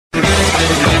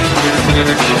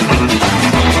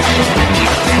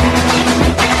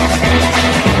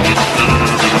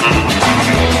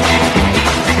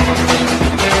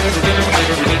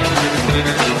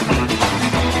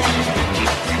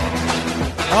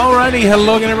Alrighty,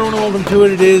 hello again everyone, welcome to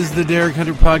it. It is the Derek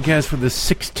Hunter Podcast for the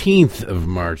 16th of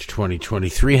March,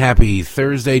 2023. Happy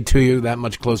Thursday to you, that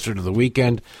much closer to the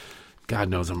weekend. God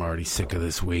knows I'm already sick of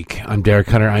this week. I'm Derek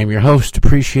Hunter, I am your host,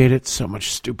 appreciate it. So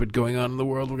much stupid going on in the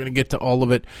world, we're going to get to all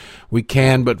of it. We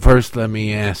can, but first let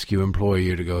me implore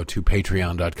you to go to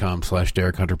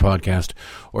patreon.com/Derek Hunter Podcast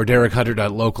or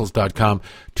DerekHunter.locals.com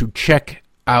to check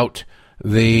out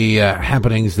the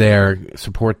happenings there,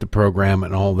 support the program,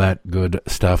 and all that good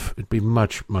stuff. It'd be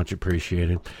much, much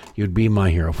appreciated. You'd be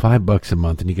my hero. $5 a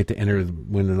month, and you get to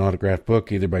win an autographed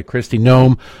book either by Kristi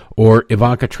Noem or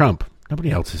Ivanka Trump.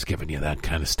 Nobody else is giving you that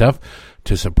kind of stuff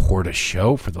to support a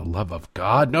show, for the love of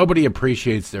God. Nobody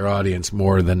appreciates their audience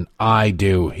more than I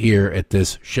do here at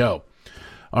this show.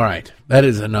 All right, that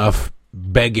is enough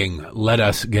begging. Let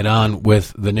us get on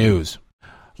with the news.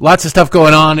 Lots of stuff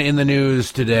going on in the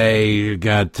news today. You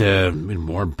got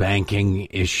more banking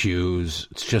issues.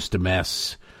 It's just a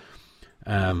mess.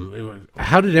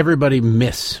 How did everybody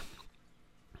miss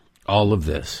all of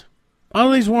this?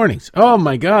 All these warnings. Oh,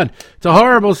 my God. It's a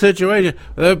horrible situation.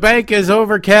 The bank is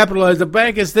overcapitalized. The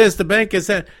bank is this. The bank is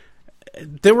that.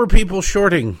 There were people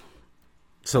shorting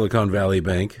Silicon Valley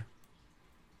Bank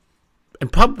and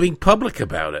being public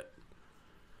about it.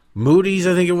 Moody's,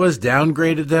 I think it was,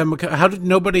 downgraded them. How did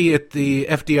nobody at the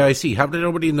FDIC, how did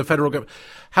nobody in the federal government,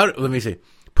 let me see,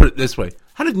 put it this way.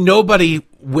 How did nobody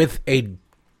with a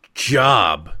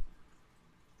job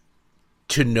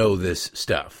to know this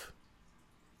stuff?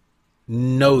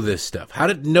 How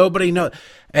did nobody know?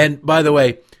 And by the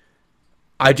way,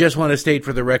 I just want to state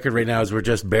for the record right now, as we're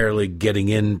just barely getting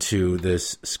into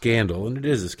this scandal, and it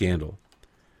is a scandal.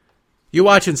 You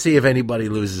watch and see if anybody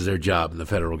loses their job in the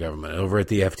federal government over at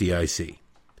the FDIC.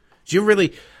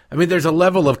 There's a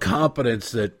level of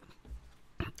competence that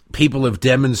people have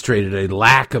demonstrated, a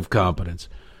lack of competence,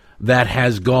 that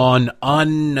has gone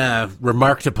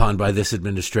unremarked upon by this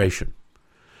administration.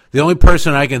 The only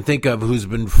person I can think of who's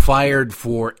been fired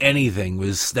for anything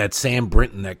was that Sam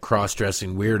Brinton, that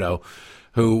cross-dressing weirdo,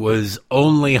 who was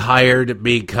only hired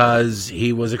because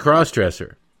he was a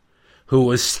cross-dresser, who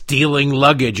was stealing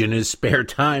luggage in his spare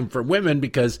time for women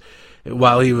because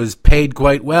while he was paid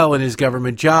quite well in his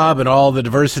government job and all the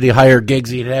diversity hire gigs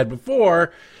he'd had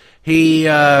before, he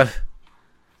didn't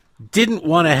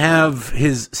want to have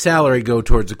his salary go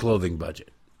towards a clothing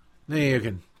budget. You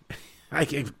can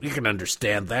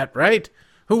understand that, right?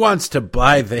 Who wants to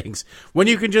buy things when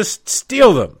you can just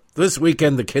steal them? This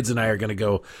weekend, the kids and I are going to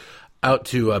go out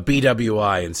to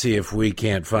BWI and see if we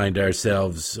can't find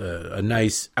ourselves a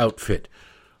nice outfit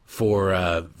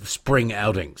for spring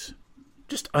outings.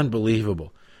 Just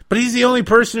unbelievable. But he's the only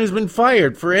person who's been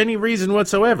fired for any reason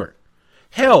whatsoever.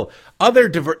 Hell,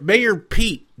 Mayor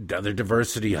Pete, other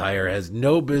diversity hire, has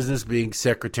no business being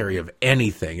secretary of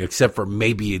anything except for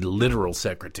maybe a literal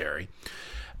secretary.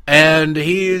 And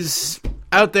he's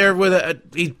out there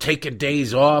he'd taken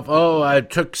days off. Oh, I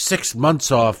took 6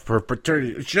 months off for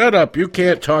paternity. Shut up. You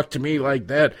can't talk to me like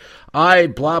that.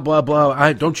 Blah, blah,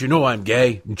 blah. Don't you know I'm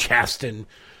gay? And Chasten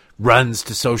runs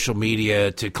to social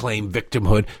media to claim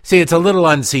victimhood. See, it's a little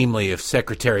unseemly if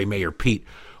Secretary Mayor Pete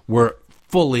were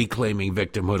fully claiming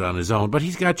victimhood on his own, but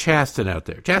he's got Chasten out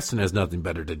there. Chasten has nothing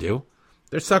better to do.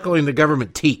 They're suckling the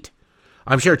government teat.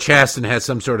 I'm sure Chasten has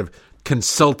some sort of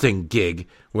consulting gig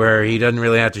where he doesn't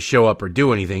really have to show up or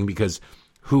do anything, because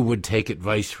who would take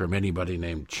advice from anybody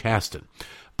named Chasten?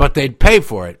 But they'd pay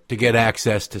for it to get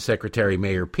access to Secretary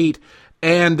Mayor Pete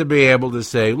and to be able to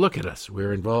say, look at us,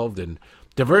 we're involved in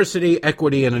diversity,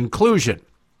 equity, and inclusion.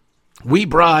 We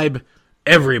bribe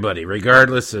everybody,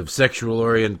 regardless of sexual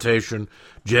orientation,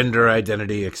 gender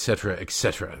identity, etc.,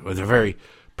 etc.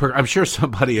 I'm sure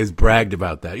somebody has bragged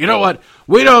about that. You know what?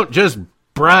 We don't just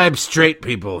bribe straight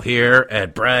people here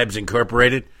at Bribes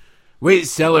Incorporated. We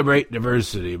celebrate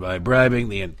diversity by bribing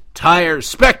the entire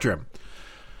spectrum.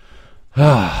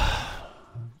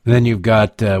 Then you've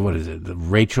got,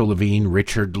 Richard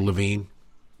Levine,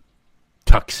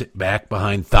 tucks it back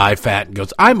behind thigh fat and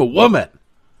goes, I'm a woman.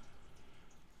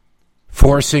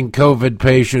 Forcing COVID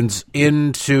patients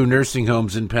into nursing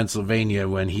homes in Pennsylvania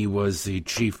when he was the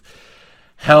chief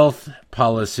health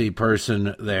policy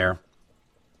person there,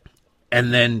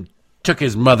 and then took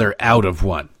his mother out of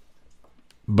one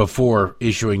before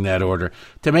issuing that order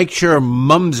to make sure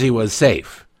Mumsy was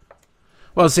safe.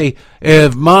 Well, see,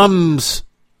 if Mom's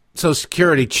Social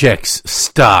Security checks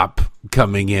stop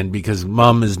coming in because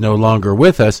Mom is no longer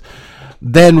with us,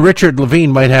 then Richard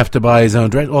Levine might have to buy his own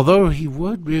dress, although he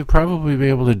would probably be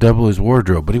able to double his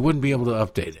wardrobe, but he wouldn't be able to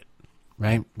update it,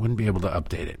 right? Wouldn't be able to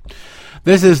update it.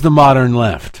 This is the modern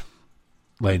left,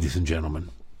 ladies and gentlemen.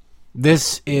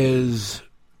 This is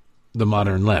the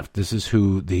modern left. This is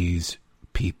who these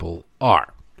people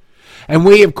are. And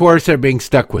we, of course, are being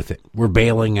stuck with it. We're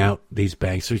bailing out these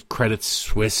banks. Credit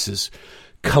Suisse is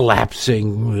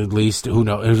collapsing, at least. Who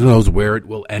knows where it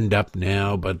will end up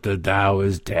now, but the Dow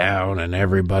is down and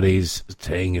everybody's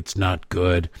saying it's not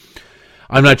good.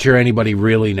 I'm not sure anybody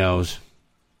really knows.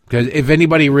 Because if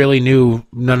anybody really knew,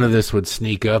 none of this would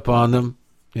sneak up on them,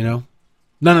 you know?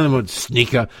 None of them would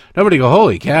sneak up. Nobody go,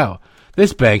 holy cow,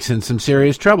 this bank's in some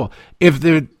serious trouble. If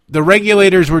the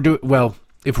regulators were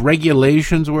if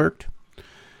regulations worked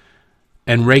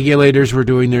and regulators were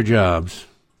doing their jobs,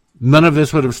 none of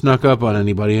this would have snuck up on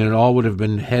anybody, and it all would have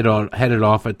been headed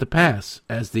off at the pass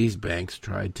as these banks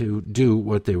tried to do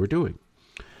what they were doing.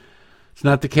 It's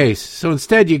not the case. So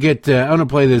instead you get, I want to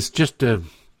play this just to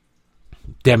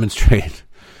demonstrate.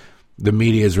 The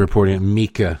media is reporting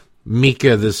Mika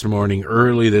this morning,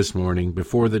 early this morning,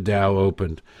 before the Dow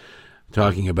opened,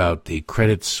 talking about the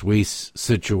Credit Suisse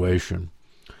situation.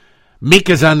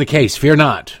 Mika's on the case. Fear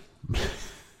not.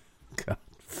 God,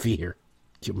 fear.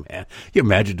 Can you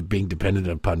imagine being dependent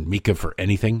upon Mika for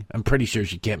anything? I'm pretty sure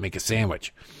she can't make a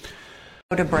sandwich.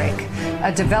 To break.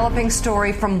 A developing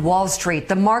story from Wall Street.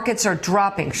 The markets are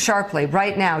dropping sharply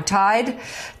right now, tied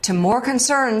to more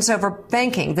concerns over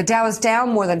banking. The Dow is down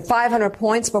more than 500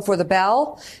 points before the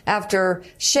bell after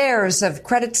shares of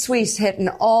Credit Suisse hit an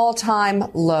all-time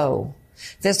low.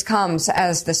 This comes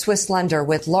as the Swiss lender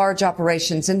with large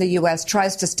operations in the U.S.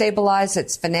 tries to stabilize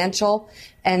its financial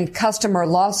and customer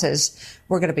losses.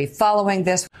 We're going to be following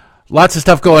this. Lots of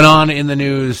stuff going on in the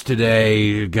news today.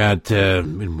 You got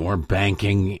more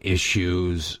banking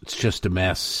issues. It's just a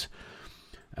mess.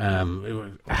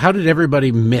 How did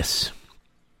everybody miss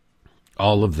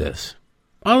all of this?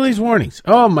 All these warnings.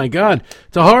 Oh, my God.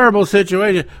 It's a horrible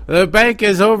situation. The bank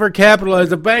is overcapitalized.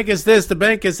 The bank is this. The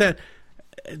bank is that.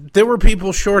 There were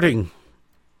people shorting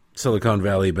Silicon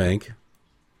Valley Bank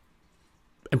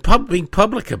and being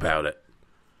public about it.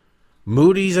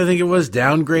 Moody's, I think it was,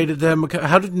 downgraded them.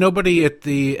 How did nobody at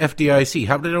the FDIC,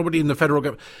 how did nobody in the federal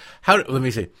government, let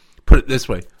me say, put it this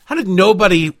way, how did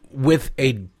nobody with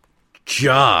a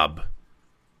job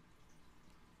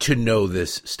to know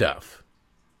this stuff?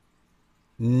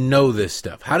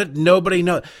 How did nobody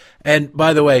know? And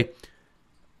by the way,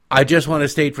 I just want to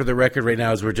state for the record right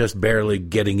now, as we're just barely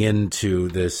getting into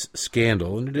this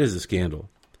scandal, and it is a scandal.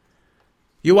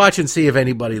 You watch and see if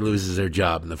anybody loses their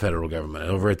job in the federal government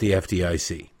over at the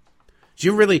FDIC.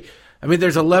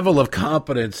 There's a level of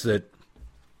competence that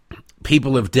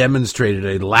people have demonstrated,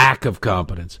 a lack of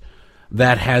competence,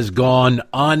 that has gone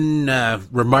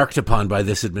unremarked upon by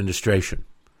this administration.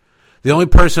 The only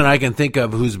person I can think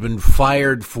of who's been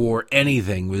fired for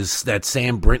anything was that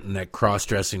Sam Brinton, that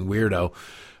cross-dressing weirdo,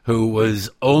 who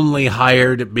was only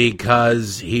hired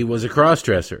because he was a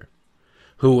cross-dresser,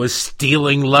 who was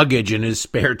stealing luggage in his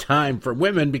spare time from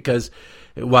women because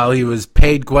while he was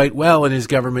paid quite well in his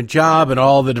government job and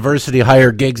all the diversity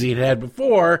hire gigs he'd had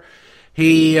before,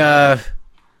 he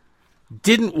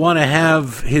didn't want to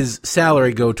have his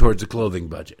salary go towards a clothing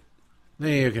budget.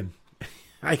 You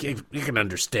can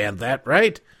understand that,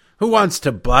 right? Who wants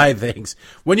to buy things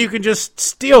when you can just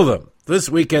steal them? This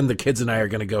weekend, the kids and I are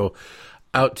going to go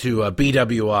out to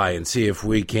BWI and see if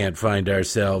we can't find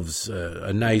ourselves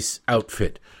a nice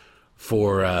outfit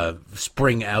for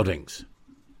spring outings.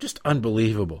 Just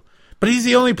unbelievable. But he's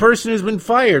the only person who's been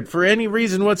fired for any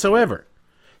reason whatsoever.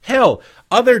 Hell,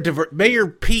 Mayor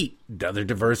Pete, other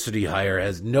diversity hire,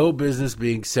 has no business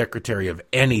being secretary of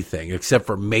anything except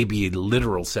for maybe a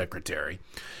literal secretary.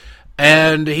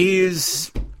 And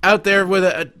he's out there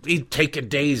he's taking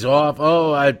days off.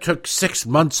 Oh, I took 6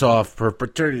 months off for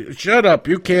paternity. Shut up.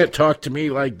 You can't talk to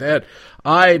me like that.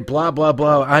 Blah, blah,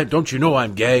 blah. Don't you know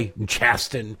I'm gay? And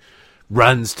Chasten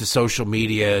runs to social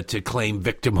media to claim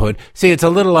victimhood. See, it's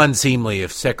a little unseemly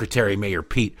if Secretary Mayor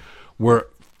Pete were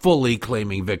fully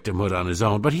claiming victimhood on his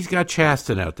own, but he's got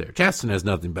Chasten out there. Chasten has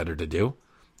nothing better to do.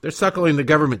 They're suckling the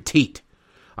government teat.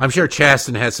 I'm sure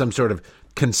Chasten has some sort of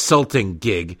consulting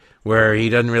gig where he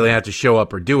doesn't really have to show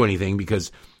up or do anything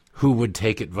because who would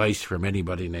take advice from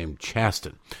anybody named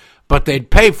Chasten? But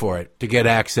they'd pay for it to get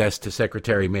access to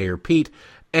Secretary Mayor Pete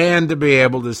and to be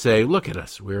able to say, look at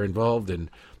us, we're involved in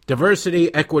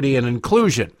diversity, equity, and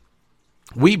inclusion.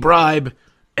 We bribe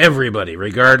everybody,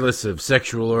 regardless of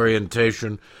sexual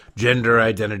orientation, gender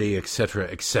identity, etc.,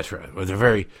 etc.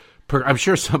 I'm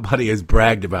sure somebody has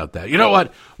bragged about that. You know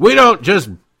what? We don't just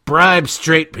Bribe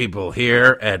straight people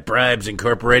here at Bribes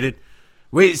Incorporated.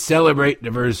 We celebrate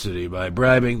diversity by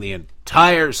bribing the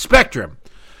entire spectrum.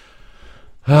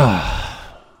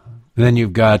 Then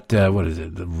you've got,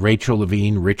 Rachel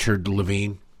Levine, Richard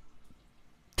Levine,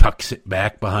 tucks it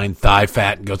back behind thigh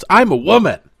fat and goes, I'm a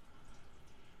woman.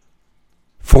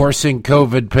 Forcing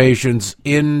COVID patients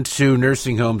into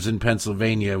nursing homes in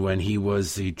Pennsylvania when he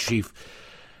was the chief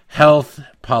health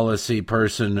policy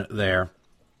person there,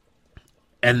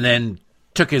 and then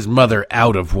took his mother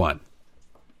out of one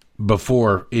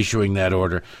before issuing that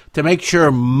order to make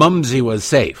sure Mumsy was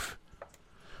safe.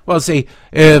 Well, see,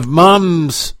 if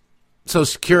Mom's Social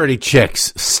Security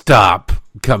checks stop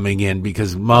coming in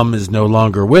because Mom is no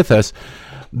longer with us,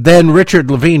 then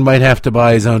Richard Levine might have to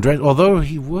buy his own dress, although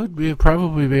he would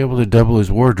probably be able to double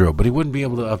his wardrobe, but he wouldn't be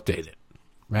able to update it,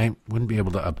 right? Wouldn't be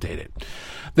able to update it.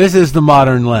 This is the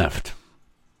modern left,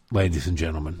 ladies and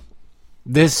gentlemen.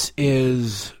 This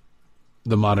is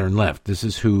the modern left. This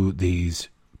is who these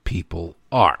people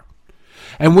are.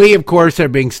 And we, of course, are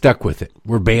being stuck with it.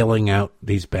 We're bailing out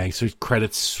these banks. There's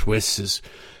Credit Suisse is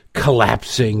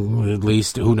collapsing, at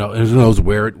least. Who knows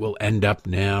where it will end up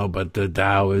now, but the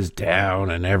Dow is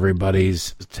down and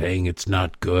everybody's saying it's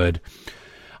not good.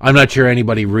 I'm not sure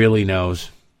anybody really knows.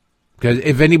 Because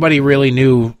if anybody really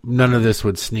knew, none of this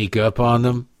would sneak up on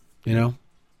them, you know?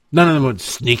 None of them would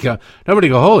sneak up. Nobody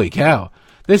go, holy cow,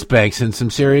 this bank's in some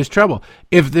serious trouble.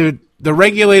 If the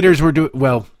regulators were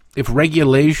if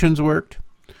regulations worked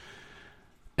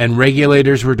and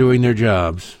regulators were doing their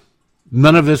jobs,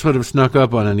 none of this would have snuck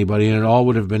up on anybody, and it all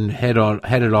would have been headed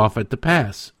off at the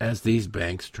pass as these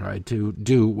banks tried to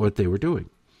do what they were doing.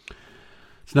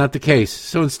 It's not the case.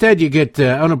 So instead you get,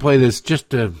 I want to play this just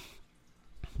to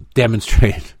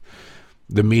demonstrate.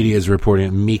 The media is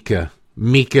reporting Mika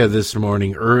this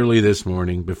morning, early this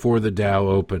morning, before the Dow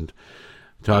opened,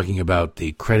 talking about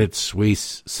the Credit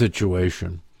Suisse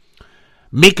situation.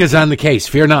 Mika's on the case.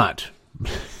 Fear not.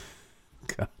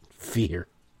 God, fear.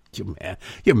 You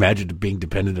imagine being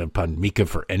dependent upon Mika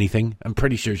for anything? I'm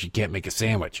pretty sure she can't make a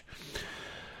sandwich.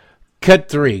 Cut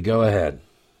 3. Go ahead.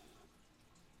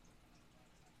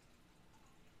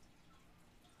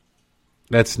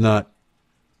 That's not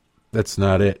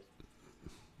it.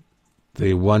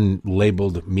 The one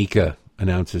labeled Mika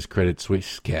announces Credit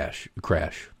Suisse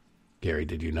crash. Gary,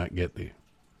 did you not get the...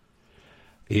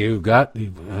 You got the...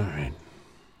 All right.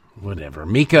 Whatever.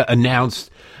 Mika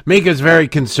announced... Mika's very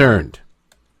concerned.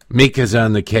 Mika's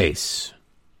on the case.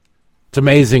 It's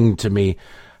amazing to me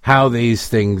how these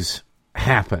things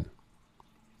happen.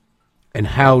 And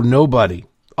how nobody...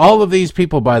 All of these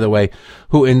people, by the way,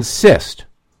 who insist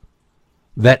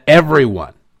that every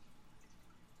one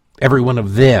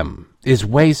of them is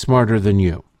way smarter than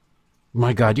you.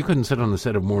 My God, you couldn't sit on the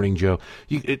set of Morning Joe.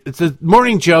 The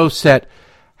Morning Joe set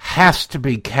has to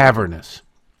be cavernous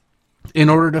in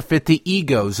order to fit the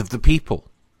egos of the people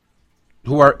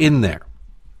who are in there.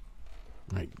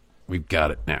 Right, we've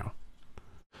got it now.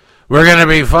 We're going to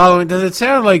be following... Does it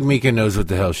sound like Mika knows what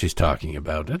the hell she's talking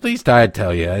about? At least I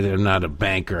tell you, I'm not a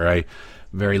banker. I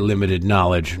very limited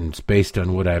knowledge, and it's based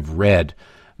on what I've read.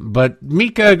 But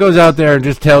Mika goes out there and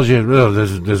just tells you, oh,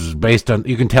 this is based on...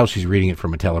 You can tell she's reading it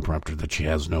from a teleprompter, that she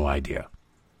has no idea.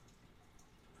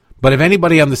 But if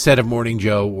anybody on the set of Morning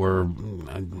Joe were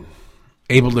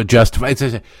able to justify...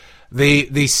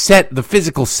 The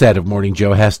physical set of Morning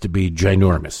Joe has to be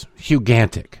ginormous,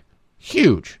 gigantic,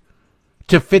 huge,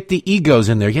 to fit the egos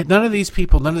in there. Yet none of these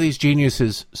people, none of these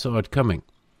geniuses saw it coming.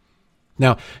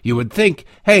 Now, you would think,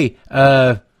 hey,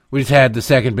 we just had the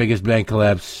second biggest bank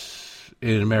collapse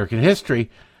in American history.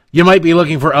 You might be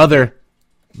looking for other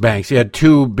banks. You had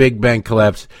 2 big bank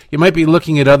collapses. You might be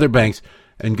looking at other banks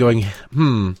and going,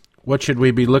 what should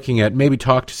we be looking at? Maybe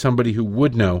talk to somebody who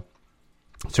would know.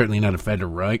 Certainly not a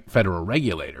federal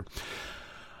regulator.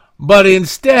 But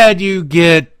instead, you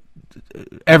get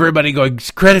everybody going,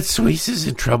 Credit Suisse is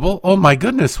in trouble? Oh, my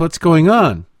goodness, what's going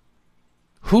on?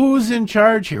 Who's in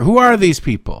charge here? Who are these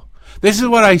people? This is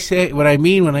what I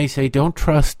mean when I say don't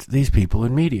trust these people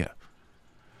in media.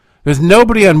 Because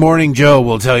nobody on Morning Joe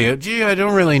will tell you, gee, I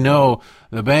don't really know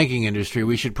the banking industry.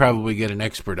 We should probably get an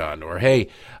expert on. Or, hey,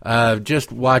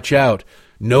 just watch out.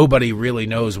 Nobody really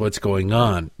knows what's going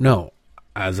on. No.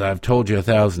 As I've told you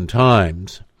 1,000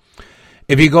 times,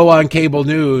 if you go on cable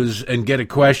news and get a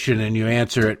question and you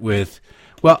answer it with,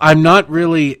 well, I'm not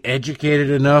really educated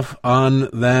enough on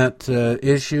that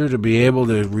issue to be able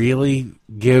to really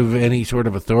give any sort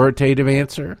of authoritative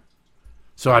answer,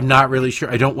 so I'm not really sure.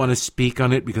 I don't want to speak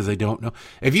on it because I don't know.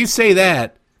 If you say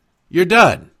that, you're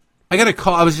done. I got a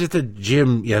call. I was at the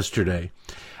gym yesterday.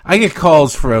 I get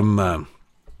calls from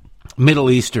Middle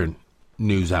Eastern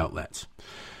news outlets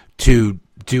to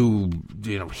do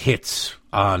hits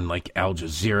on like Al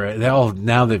Jazeera.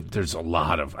 There's a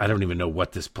lot of, I don't even know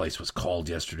what this place was called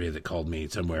yesterday that called me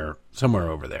somewhere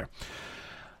over there.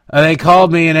 They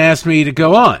called me and asked me to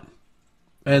go on,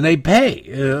 and they pay.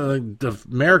 The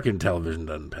American television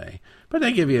doesn't pay, but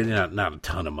they give you not a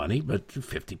ton of money, but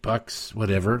 $50,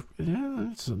 whatever.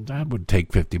 Yeah, I would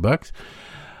take $50.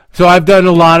 So I've done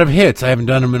a lot of hits. I haven't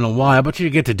done them in a while, but you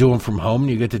get to do them from home,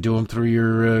 and you get to do them through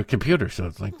your computer. So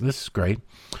it's like, this is great.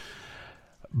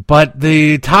 But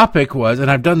the topic was, and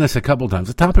I've done this a couple times,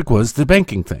 the topic was the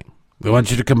banking thing. We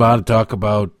want you to come out and talk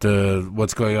about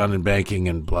what's going on in banking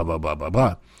and blah, blah, blah, blah,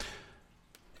 blah.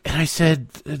 And I said,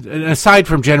 aside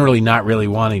from generally not really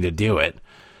wanting to do it,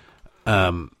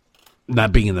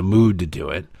 not being in the mood to do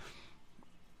it,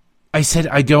 I said,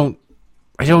 I don't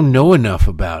know enough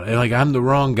about it. Like, I'm the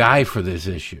wrong guy for this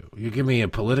issue. You give me a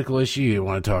political issue, you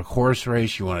want to talk horse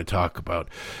race, you want to talk about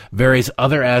various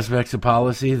other aspects of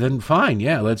policy, then fine,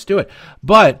 yeah, let's do it.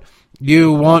 But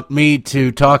you want me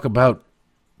to talk about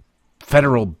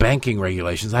federal banking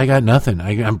regulations, I got nothing.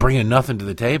 I'm bringing nothing to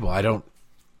the table.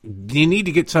 You need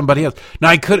to get somebody else.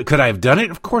 Now, could I have done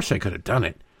it? Of course I could have done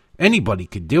it. Anybody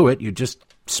could do it. You just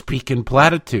speak in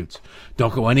platitudes.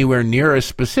 Don't go anywhere near as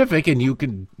specific, and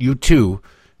you too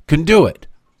can do it.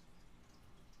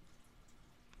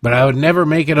 But I would never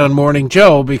make it on Morning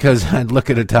Joe, because I'd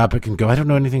look at a topic and go, I don't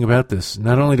know anything about this.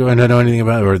 Not only do I not know anything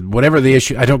about it, or whatever the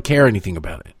issue, I don't care anything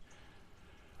about it.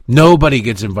 Nobody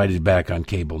gets invited back on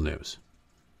cable news.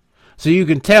 So you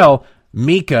can tell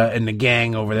Mika and the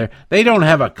gang over there, they don't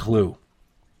have a clue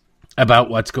about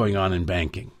what's going on in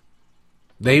banking.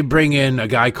 They bring in a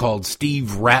guy called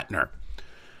Steve Ratner,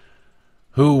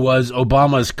 who was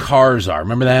Obama's car czar.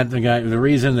 Remember that? The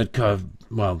reason that,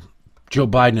 Joe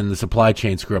Biden and the supply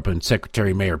chain screw up, and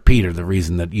Secretary Mayor Peter, the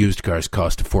reason that used cars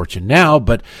cost a fortune now,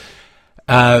 but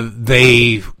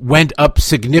they went up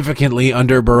significantly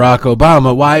under Barack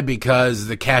Obama. Why? Because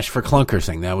the cash for clunkers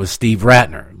thing. That was Steve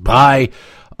Ratner.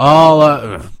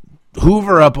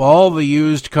 Hoover up all the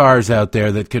used cars out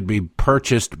there that could be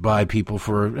purchased by people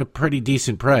for a pretty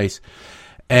decent price,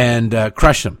 and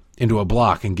crush them into a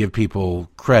block and give people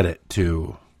credit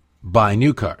to buy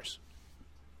new cars.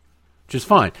 Which is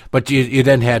fine. But you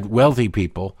then had wealthy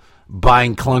people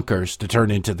buying clunkers to turn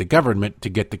into the government to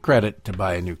get the credit to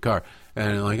buy a new car.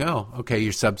 And like, oh, okay,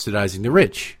 you're subsidizing the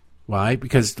rich. Why?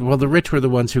 Because, the rich were the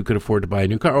ones who could afford to buy a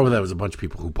new car. Oh, that was a bunch of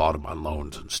people who bought them on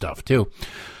loans and stuff, too.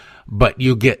 But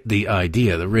you get the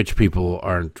idea. The rich people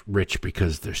aren't rich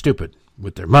because they're stupid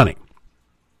with their money.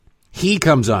 He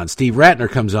comes on, Steve Ratner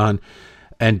comes on,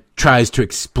 and tries to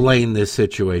explain this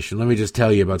situation. Let me just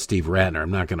tell you about Steve Ratner.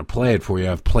 I'm not going to play it for you.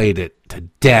 I've played it to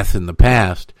death in the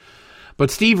past.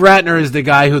 But Steve Ratner is the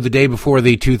guy who the day before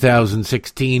the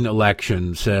 2016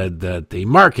 election said that the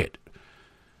market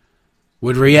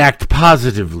would react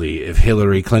positively if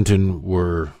Hillary Clinton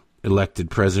were elected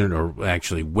president, or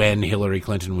actually when Hillary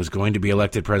Clinton was going to be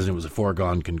elected president. It was a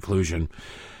foregone conclusion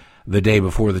the day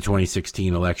before the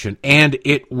 2016 election, and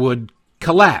it would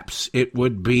collapse. It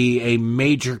would be a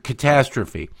major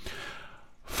catastrophe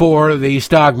for the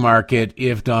stock market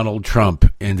if Donald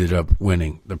Trump ended up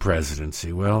winning the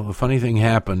presidency. Well, the funny thing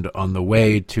happened on the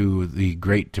way to the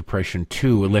Great Depression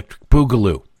II electric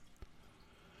boogaloo.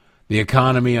 The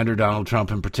economy under Donald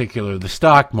Trump, in particular, the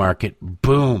stock market,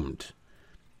 boomed.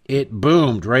 It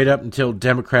boomed right up until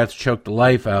Democrats choked the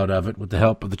life out of it with the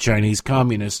help of the Chinese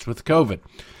communists with COVID.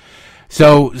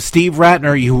 So Steve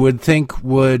Ratner, you would think,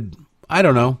 would, I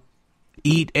don't know,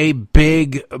 eat a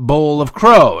big bowl of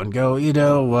crow and go, you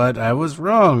know what, I was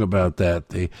wrong about that.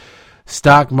 The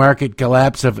stock market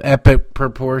collapse of epic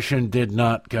proportion did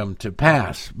not come to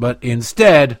pass. But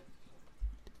instead,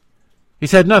 he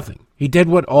said nothing. He did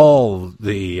what all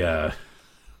the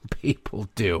people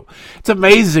do. It's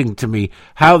amazing to me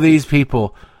how these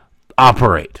people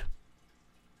operate,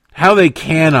 how they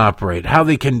can operate, how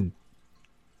they can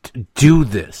do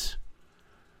this.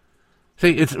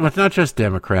 See, it's not just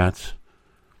Democrats.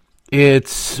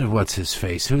 It's, what's his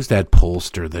face? Who's that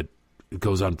pollster that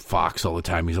goes on Fox all the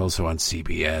time? He's also on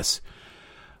CBS.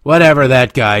 Whatever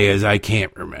that guy is, I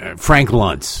can't remember. Frank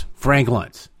Luntz.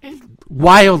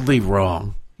 Wildly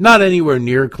wrong. Not anywhere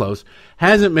near close.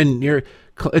 Hasn't been near.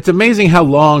 It's amazing how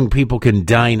long people can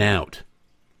dine out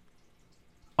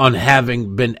on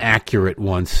having been accurate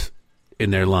once in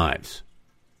their lives.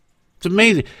 It's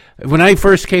amazing. When I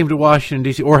first came to Washington,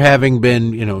 D.C., or having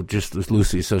been, just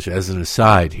loosely associated, as an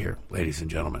aside here, ladies and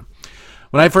gentlemen,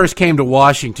 when I first came to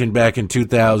Washington back in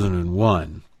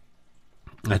 2001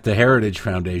 at the Heritage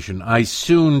Foundation, I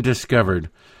soon discovered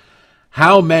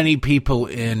how many people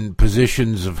in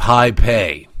positions of high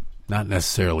pay, not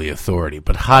necessarily authority,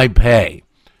 but high pay,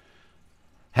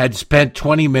 had spent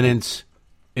 20 minutes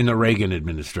in the Reagan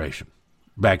administration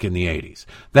back in the 80s.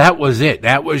 That was it.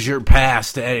 That was your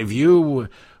past. If you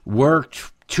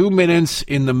worked 2 minutes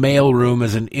in the mailroom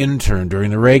as an intern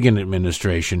during the Reagan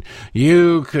administration,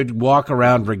 you could walk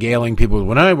around regaling people.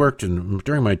 When I worked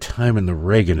during my time in the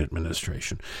Reagan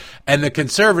administration, and the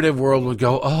conservative world would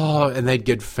go, oh, and they'd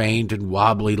get faint and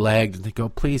wobbly-legged, and they'd go,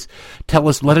 please, tell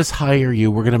us, let us hire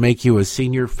you. We're going to make you a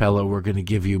senior fellow. We're going to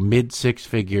give you mid-six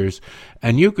figures,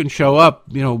 and you can show up,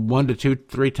 1 to 2,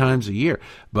 3 times a year.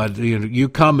 But you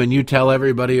come and you tell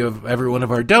every one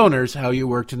of our donors how you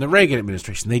worked in the Reagan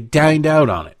administration. They dined out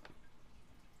on it.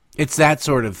 It's that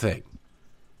sort of thing.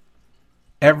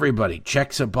 Everybody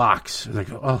checks a box. They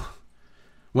go, oh,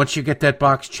 once you get that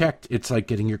box checked, it's like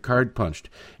getting your card punched.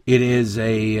 It is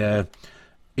I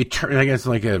guess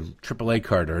like a AAA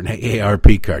card or an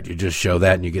AARP card. You just show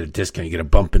that and you get a discount. You get a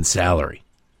bump in salary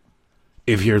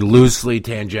if you're loosely,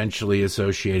 tangentially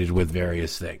associated with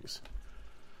various things.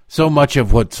 So much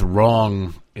of what's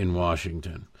wrong in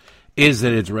Washington is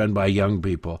that it's run by young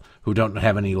people who don't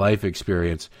have any life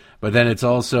experience. But then it's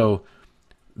also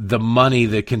the money,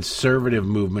 the conservative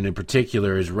movement in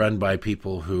particular, is run by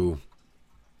people who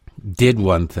did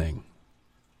one thing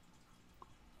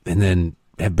and then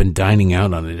have been dining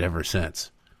out on it ever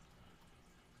since.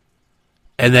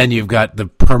 And then you've got the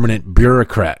permanent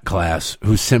bureaucrat class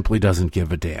who simply doesn't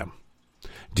give a damn.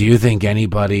 Do you think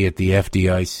anybody at the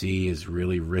FDIC is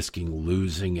really risking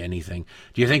losing anything?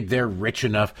 Do you think they're rich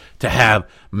enough to have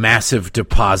massive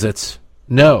deposits?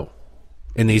 No.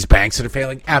 In these banks that are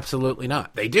failing? Absolutely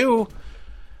not. They do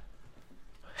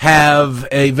have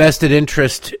a vested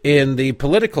interest in the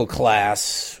political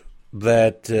class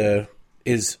that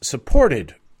is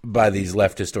supported by these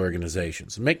leftist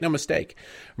organizations. Make no mistake.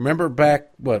 Remember back,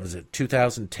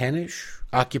 2010-ish?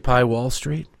 Occupy Wall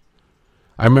Street?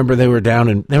 I remember they were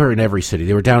in every city.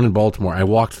 They were down in Baltimore. I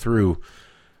walked through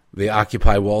the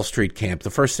Occupy Wall Street camp.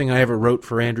 The first thing I ever wrote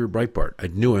for Andrew Breitbart. I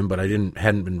knew him, but I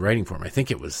hadn't been writing for him. I think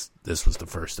this was the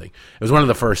first thing. It was one of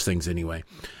the first things anyway.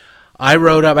 I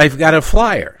wrote up, I've got a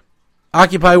flyer.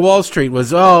 Occupy Wall Street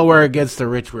was, we're against the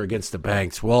rich, we're against the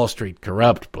banks, Wall Street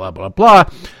corrupt, blah, blah, blah.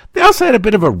 They also had a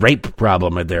bit of a rape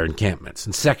problem at their encampments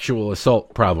and sexual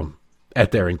assault problem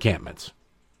at their encampments.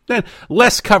 Then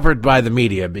less covered by the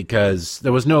media because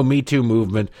there was no Me Too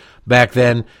movement back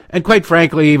then. And quite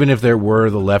frankly, even if there were,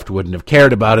 the left wouldn't have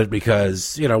cared about it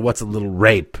because, what's a little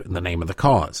rape in the name of the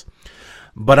cause?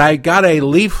 But I got a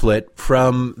leaflet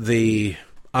from the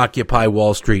Occupy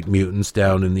Wall Street mutants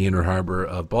down in the Inner Harbor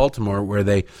of Baltimore where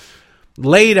they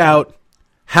laid out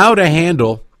how to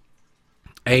handle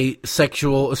a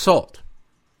sexual assault.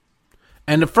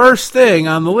 And the first thing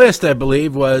on the list, I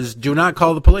believe, was do not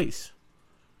call the police.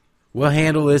 We'll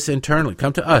handle this internally.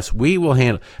 Come to us. We will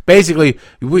handle. Basically,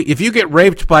 if you get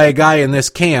raped by a guy in this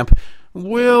camp,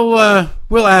 we'll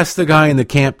ask the guy in the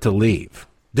camp to leave.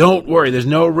 Don't worry. There's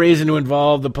no reason to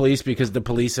involve the police because the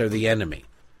police are the enemy.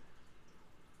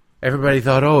 Everybody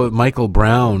thought, Michael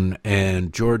Brown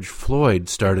and George Floyd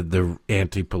started the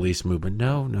anti-police movement.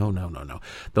 No.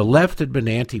 The left had been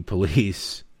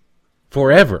anti-police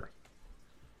forever.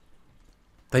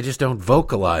 They just don't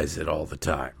vocalize it all the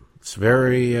time. It's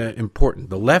very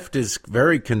important. The left is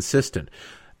very consistent.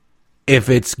 If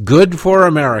it's good for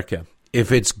America,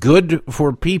 if it's good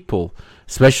for people,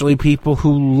 especially people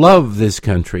who love this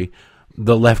country,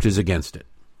 the left is against it.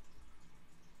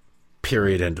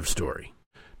 Period. End of story.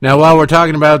 Now, while we're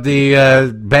talking about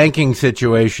the banking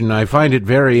situation, I find it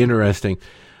very interesting.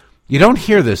 You don't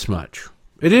hear this much.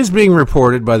 It is being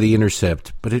reported by The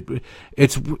Intercept, but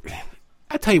it's...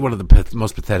 I tell you, one of the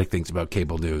most pathetic things about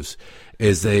cable news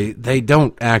is they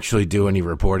don't actually do any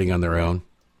reporting on their own.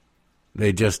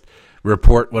 They just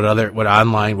report what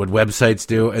websites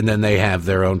do, and then they have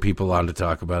their own people on to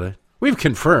talk about it. We've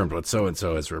confirmed what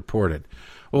so-and-so has reported.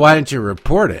 Well, why didn't you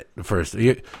report it first?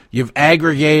 You've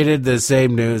aggregated the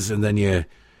same news, and then you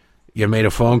made a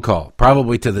phone call,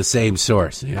 probably to the same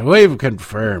source. We've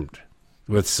confirmed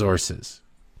with sources.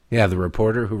 Yeah, the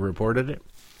reporter who reported it.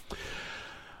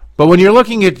 But when you're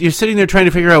sitting there trying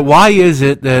to figure out why is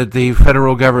it that the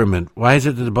federal government, why is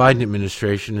it that the Biden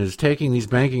administration is taking these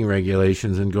banking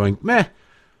regulations and going,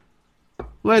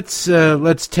 let's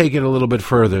take it a little bit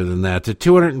further than that to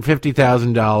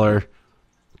 $250,000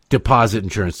 deposit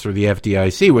insurance through the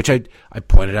FDIC, which I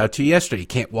pointed out to you yesterday. You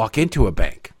can't walk into a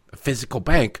bank, a physical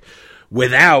bank,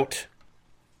 without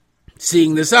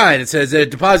seeing the sign. It says that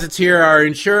deposits here are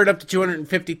insured up to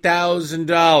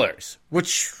 $250,000,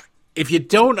 which... If you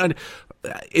don't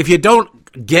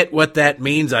get what that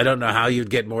means. I don't know how you'd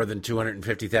get more than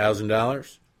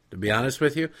 $250,000, to be honest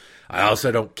with you. I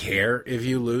also don't care if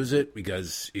you lose it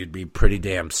because you'd be pretty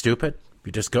damn stupid.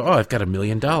 You just go, I've got $1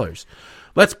 million.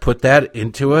 Let's put that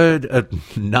into a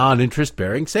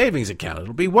non-interest-bearing savings account.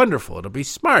 It'll be wonderful. It'll be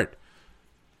smart.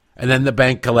 And then the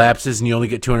bank collapses and you only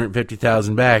get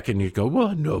 $250,000 back and you go,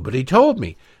 well, nobody told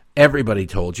me. Everybody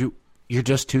told you. You're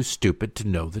just too stupid to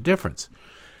know the difference.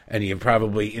 And you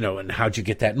probably, and how'd you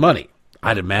get that money?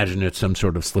 I'd imagine it's some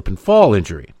sort of slip and fall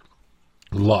injury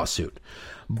lawsuit.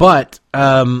 But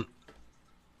the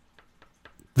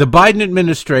Biden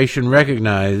administration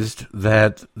recognized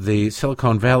that the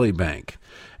Silicon Valley Bank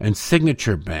and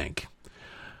Signature Bank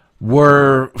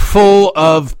were full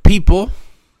of people,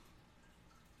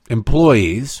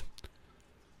 employees,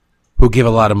 who give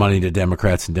a lot of money to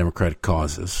Democrats and Democratic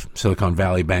causes. Silicon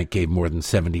Valley Bank gave more than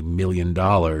 $70 million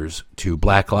to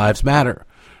Black Lives Matter,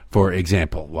 for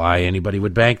example. Why anybody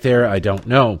would bank there, I don't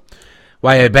know.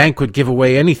 Why a bank would give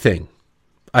away anything,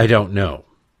 I don't know.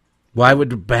 Why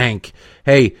would a bank,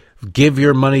 hey, give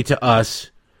your money to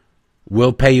us,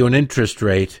 we'll pay you an interest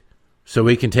rate so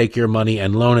we can take your money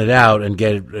and loan it out and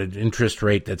get an interest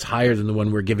rate that's higher than the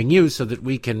one we're giving you so that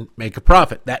we can make a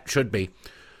profit. That should be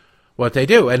what they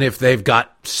do. And if they've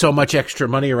got so much extra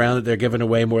money around that they're giving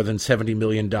away more than $70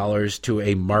 million to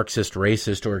a Marxist,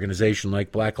 racist organization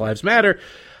like Black Lives Matter,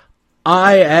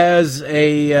 I, as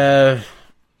a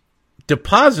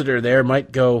depositor there,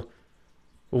 might go,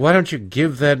 well, why don't you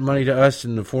give that money to us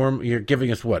in the form, you're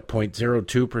giving us what,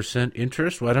 0.02%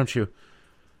 interest? Why don't you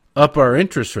up our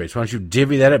interest rates? Why don't you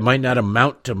divvy that? It might not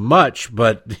amount to much,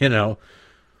 but,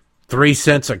 3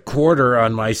 cents a quarter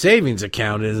on my savings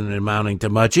account isn't amounting to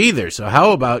much either. So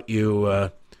how about you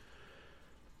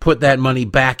put that money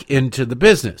back into the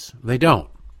business? They don't.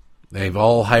 They've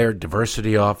all hired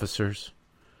diversity officers.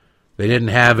 They didn't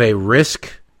have a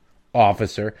risk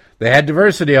officer. They had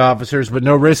diversity officers, but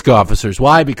no risk officers.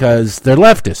 Why? Because they're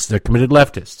leftists. They're committed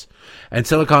leftists. And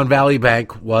Silicon Valley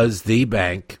Bank was the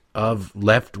bank of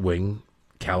left-wing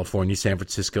California, San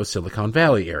Francisco, Silicon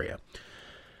Valley area.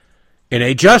 In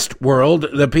a just world,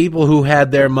 the people who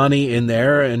had their money in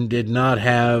there and did not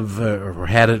have or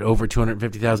had it over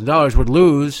 $250,000 would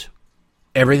lose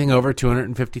everything over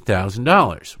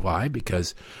 $250,000. Why?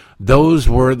 Because those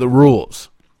were the rules.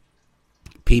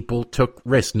 People took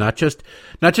risks, not just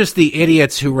the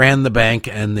idiots who ran the bank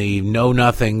and the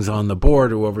know-nothings on the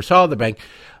board who oversaw the bank,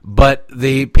 but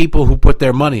the people who put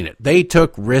their money in it. They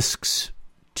took risks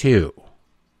too,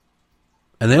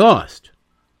 and they lost.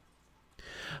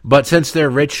 But since they're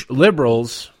rich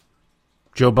liberals,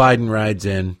 Joe Biden rides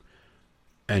in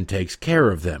and takes care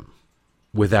of them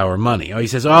with our money. He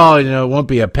says, it won't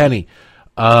be a penny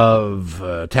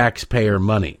of taxpayer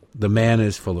money. The man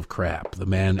is full of crap. The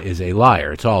man is a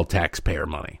liar. It's all taxpayer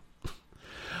money.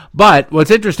 But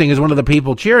what's interesting is one of the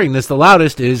people cheering this the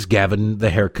loudest is Gavin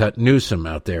the Haircut Newsom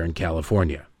out there in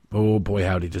California. Oh, boy,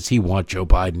 howdy, does he want Joe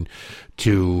Biden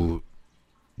to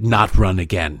not run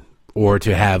again or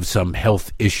to have some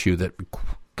health issue that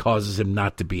causes him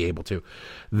not to be able to.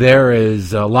 There are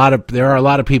a lot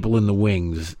of people in the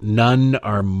wings. None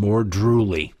are more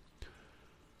drooly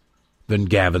than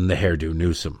Gavin the Hairdo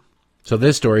Newsom. So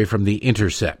this story from The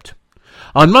Intercept.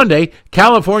 On Monday,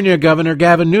 California Governor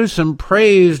Gavin Newsom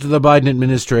praised the Biden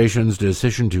administration's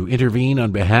decision to intervene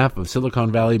on behalf of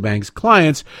Silicon Valley Bank's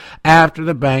clients after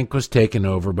the bank was taken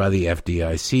over by the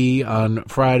FDIC on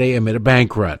Friday amid a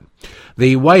bank run.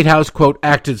 The White House, quote,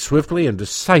 acted swiftly and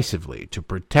decisively to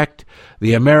protect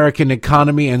the American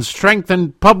economy and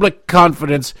strengthen public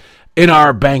confidence in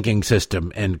our banking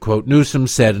system, end quote, Newsom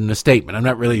said in a statement. I'm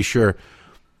not really sure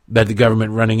that the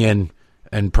government running in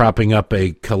and propping up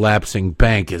a collapsing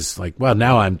bank is like, well,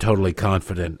 now I'm totally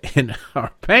confident in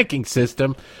our banking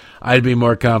system. I'd be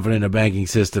more confident in a banking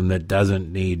system that doesn't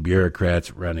need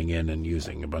bureaucrats running in and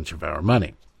using a bunch of our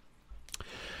money.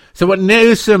 So what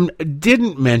Newsom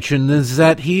didn't mention is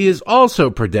that he is also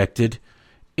protected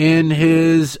in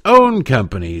his own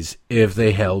companies if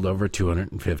they held over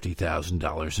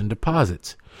 $250,000 in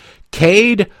deposits.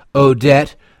 Cade,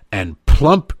 Odette, and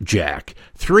Plump Jack,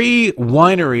 3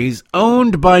 wineries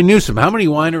owned by Newsom. How many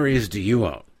wineries do you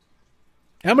own?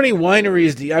 How many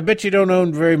wineries do you? I bet you don't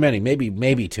own very many.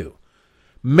 Maybe 2.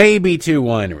 Maybe 2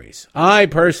 wineries. I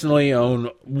personally own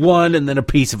 1 and then a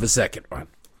piece of a second one.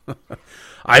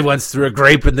 I once threw a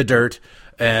grape in the dirt,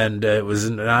 and it was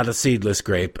not a seedless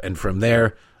grape, and from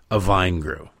there, a vine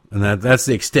grew. And that's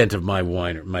the extent of my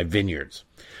vineyards.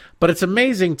 But it's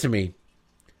amazing to me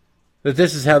that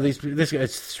this is how this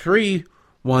it's 3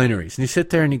 wineries. And you sit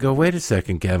there and you go, wait a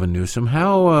second, Gavin Newsom,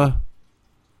 how'd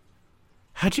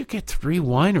you get 3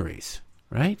 wineries?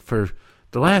 right? For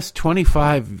the last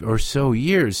 25 or so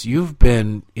years, you've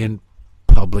been in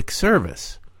public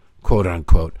service, quote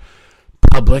unquote,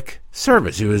 public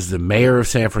service. He was the mayor of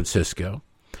San Francisco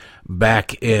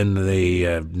back in the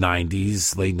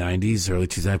 90s, late 90s, early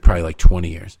 2000s, probably like 20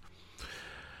 years.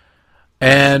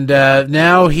 And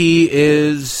now he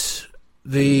is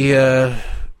the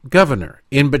governor.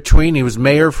 In between, he was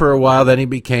mayor for a while, then he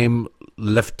became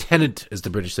lieutenant, as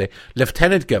the British say,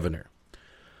 lieutenant governor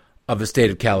of the state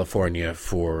of California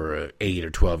for 8 or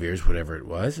 12 years, whatever it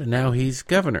was, and now he's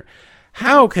governor.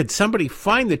 How could somebody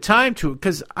find the time to,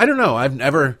 because I don't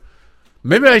know,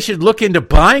 maybe I should look into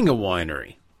buying a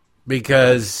winery,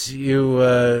 because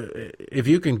if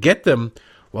you can get them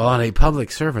while on a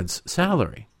public servant's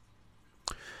salary,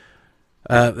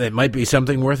 it might be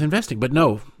something worth investing. But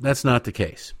no, that's not the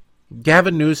case.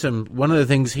 Gavin Newsom, one of the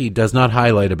things he does not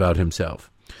highlight about himself,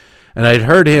 and I'd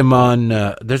heard him on,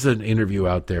 there's an interview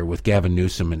out there with Gavin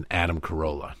Newsom and Adam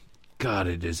Carolla. God,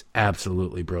 it is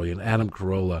absolutely brilliant. Adam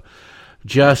Carolla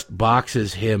just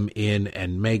boxes him in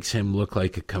and makes him look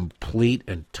like a complete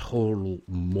and total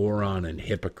moron and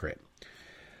hypocrite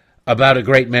about a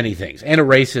great many things, and a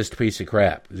racist piece of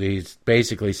crap. He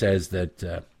basically says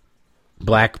that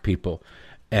black people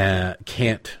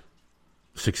can't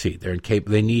succeed.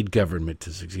 They need government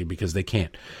to succeed because they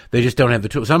can't. They just don't have the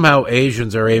tools. Somehow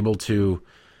Asians are able to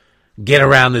get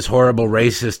around this horrible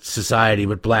racist society,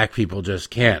 but black people just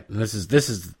can't. And this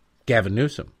is Gavin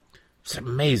Newsom. It's an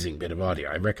amazing bit of audio.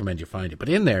 I recommend you find it. But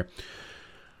in there,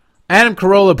 Adam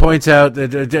Carolla points out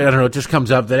that, I don't know, it just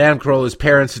comes up that Adam Carolla's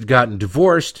parents had gotten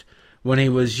divorced when he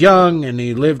was young, and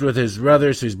he lived with his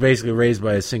brother, so he's basically raised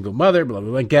by a single mother, blah, blah,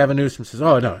 blah. And Gavin Newsom says,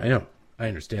 oh, no, I know. I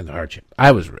understand the hardship.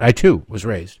 I too was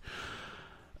raised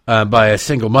by a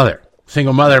single mother.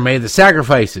 Single mother made the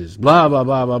sacrifices, blah, blah,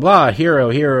 blah, blah, blah, hero,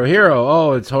 hero, hero.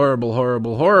 Oh, it's horrible,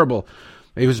 horrible, horrible.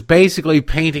 He was basically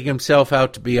painting himself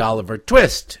out to be Oliver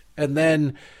Twist. And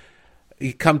then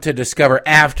you come to discover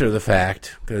after the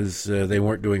fact, because they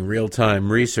weren't doing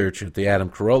real-time research at the Adam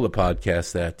Carolla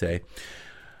podcast that day,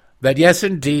 that yes,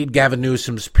 indeed, Gavin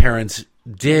Newsom's parents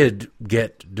did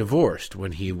get divorced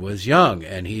when he was young,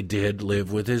 and he did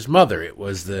live with his mother. It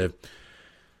was the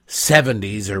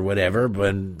 70s or whatever,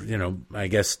 but, I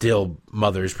guess still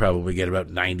mothers probably get about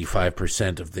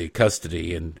 95% of the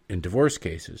custody in divorce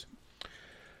cases.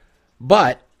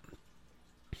 But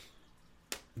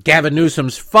Gavin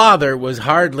Newsom's father was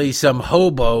hardly some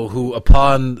hobo who,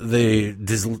 upon the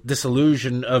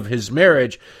dissolution of his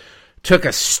marriage, took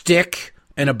a stick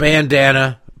and a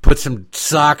bandana, put some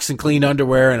socks and clean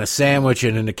underwear and a sandwich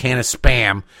and a can of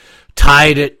Spam,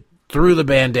 tied it through the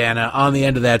bandana on the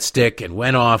end of that stick, and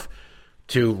went off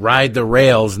to ride the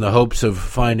rails in the hopes of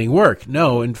finding work.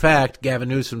 No, in fact, Gavin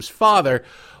Newsom's father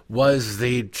was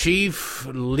the chief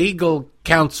legal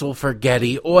counsel for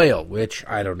Getty Oil, which,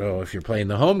 I don't know, if you're playing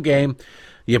the home game,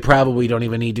 you probably don't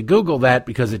even need to Google that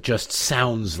because it just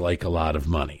sounds like a lot of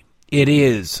money. It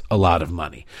is a lot of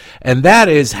money. And that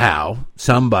is how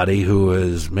somebody who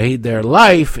has made their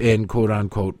life in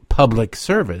quote-unquote public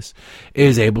service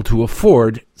is able to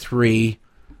afford 3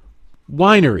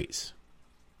 wineries.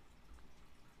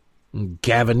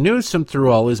 Gavin Newsom threw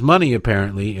all his money,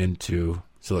 apparently, into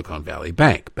Silicon Valley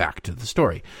Bank. Back to the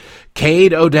story.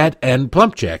 Cade, Odette, and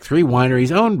Plumpjack, 3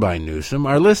 wineries owned by Newsom,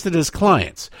 are listed as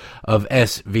clients of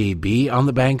SVB on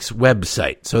the bank's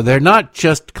website. So they're not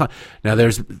just... Now,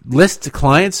 there's lists of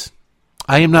clients.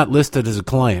 I am not listed as a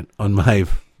client on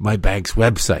my bank's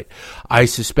website. I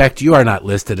suspect you are not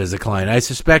listed as a client. I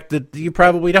suspect that you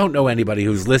probably don't know anybody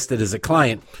who's listed as a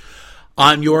client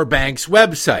on your bank's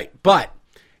website. But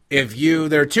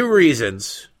there are 2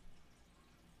 reasons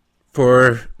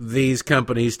for these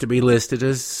companies to be listed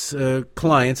as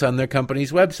clients on their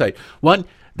company's website. One,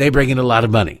 they bring in a lot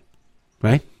of money,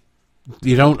 right?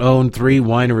 You don't own 3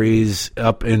 wineries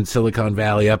up in Silicon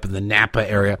Valley, up in the Napa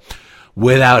area,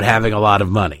 without having a lot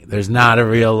of money. There's not a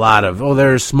real lot of,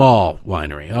 they're a small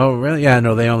winery. Oh, really? Yeah,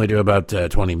 no, they only do about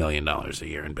 $20 million a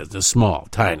year in business. Small,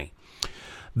 tiny.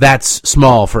 That's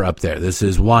small for up there. This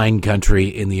is wine country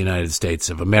in the United States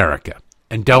of America.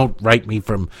 And don't write me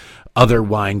from other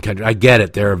wine countries. I get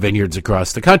it. There are vineyards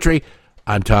across the country.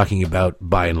 I'm talking about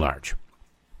by and large.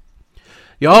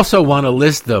 You also want to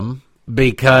list them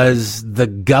because the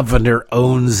governor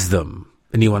owns them,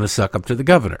 and you want to suck up to the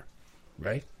governor,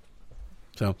 right?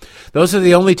 So those are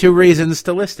the only 2 reasons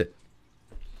to list it.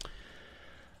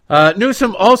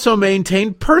 Newsom also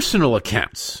maintained personal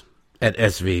accounts at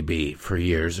SVB for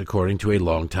years, according to a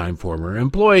longtime former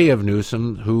employee of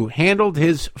Newsom who handled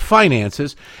his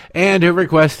finances and who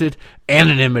requested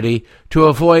anonymity to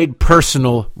avoid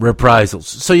personal reprisals.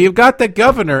 So you've got the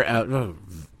governor out,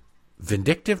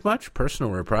 vindictive much?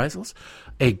 Personal reprisals?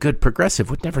 A good progressive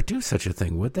would never do such a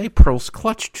thing, would they? Pearls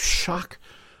clutched, shock,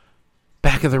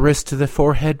 back of the wrist to the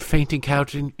forehead, fainting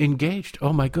couch engaged.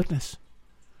 Oh, my goodness.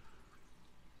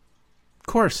 Of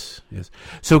course, yes.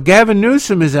 So Gavin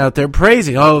Newsom is out there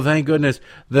praising, oh, thank goodness,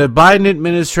 the Biden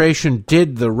administration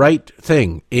did the right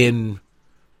thing in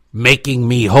making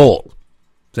me whole.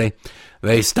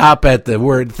 They stop at the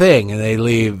word thing and they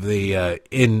leave the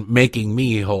in making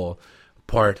me whole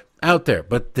part out there.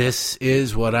 But this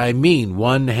is what I mean.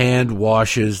 One hand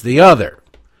washes the other.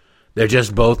 They're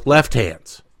just both left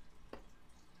hands.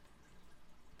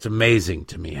 It's amazing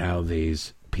to me how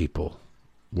these people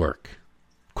work.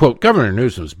 Quote, Governor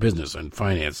Newsom's business and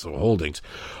financial holdings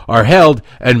are held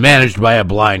and managed by a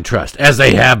blind trust, as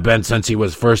they have been since he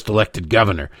was first elected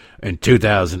governor in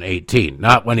 2018.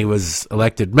 Not when he was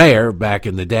elected mayor back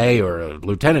in the day or a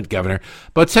lieutenant governor,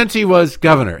 but since he was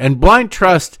governor. And blind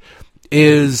trust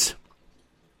is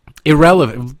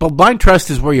irrelevant. Blind trust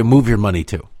is where you move your money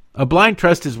to. A blind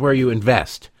trust is where you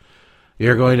invest.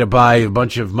 You're going to buy a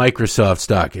bunch of Microsoft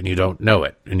stock and you don't know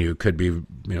it. And you could be,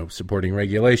 supporting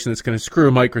regulation that's going to screw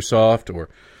Microsoft or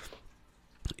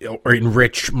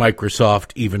enrich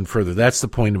Microsoft even further. That's the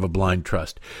point of a blind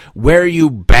trust. Where you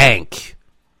bank,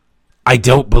 I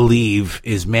don't believe,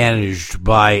 is managed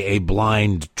by a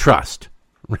blind trust,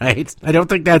 right? I don't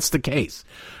think that's the case.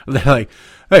 They're like,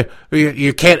 hey,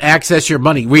 you can't access your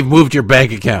money. We've moved your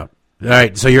bank account. All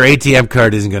right, so your ATM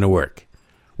card isn't going to work.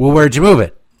 Well, where'd you move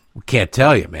it? We can't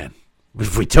tell you, man.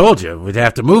 If we told you, we'd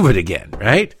have to move it again,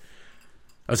 right?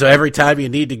 So every time you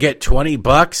need to get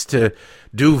 $20 to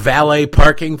do valet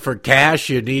parking for cash,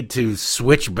 you need to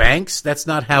switch banks? That's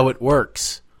not how it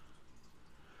works.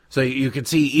 So you can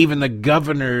see even the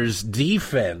governor's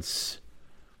defense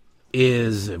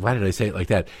is, why did I say it like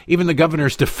that? Even the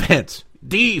governor's defense,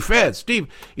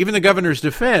 even the governor's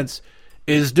defense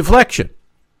is deflection,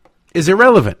 is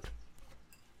irrelevant,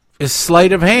 is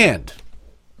sleight of hand.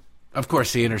 Of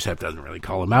course, The Intercept doesn't really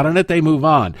call them out on it. They move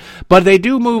on. But they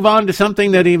do move on to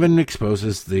something that even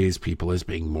exposes these people as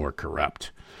being more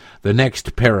corrupt. The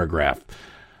next paragraph.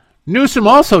 Newsom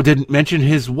also didn't mention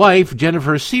his wife,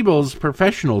 Jennifer Siebel's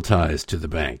professional ties to the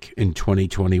bank. In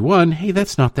 2021, hey,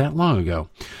 that's not that long ago,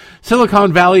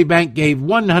 Silicon Valley Bank gave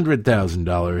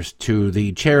 $100,000 to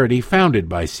the charity founded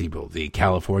by Siebel, the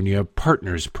California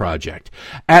Partners Project,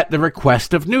 at the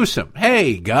request of Newsom.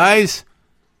 Hey, guys,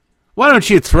 why don't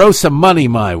you throw some money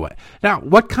my way? Now,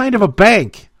 what kind of a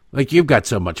bank? Like, you've got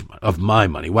so much of my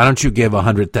money. Why don't you give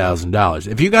 $100,000?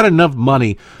 If you got enough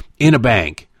money in a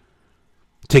bank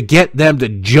to get them to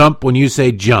jump when you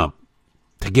say jump,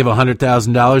 to give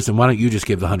 $100,000, then why don't you just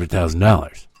give the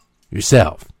 $100,000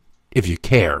 yourself, if you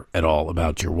care at all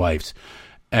about your wife's?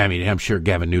 I mean, I'm sure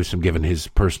Gavin Newsom, given his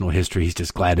personal history, he's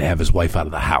just glad to have his wife out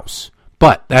of the house.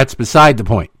 But that's beside the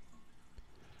point.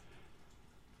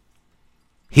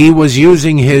 He was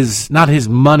using not his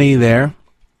money there,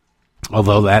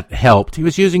 although that helped. He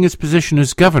was using his position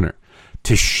as governor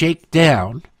to shake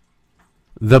down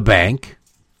the bank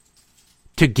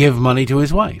to give money to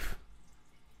his wife.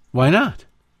 Why not?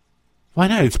 Why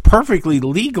not? It's perfectly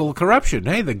legal corruption.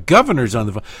 Hey, the governor's on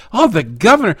the phone. Oh, the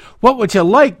governor. What would you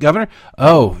like, governor?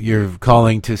 Oh, you're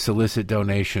calling to solicit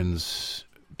donations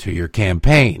to your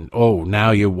campaign. Oh,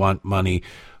 now you want money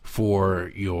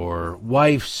for your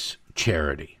wife's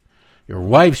charity. Your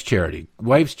wife's charity.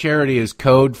 Wife's charity is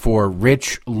code for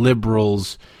rich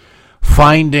liberals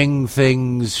finding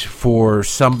things for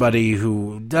somebody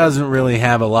who doesn't really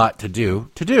have a lot to do.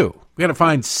 We got to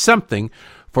find something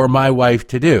for my wife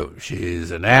to do. She's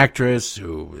an actress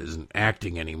who isn't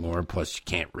acting anymore. Plus, she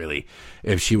can't really,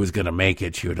 if she was going to make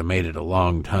it, she would have made it a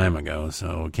long time ago.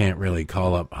 So can't really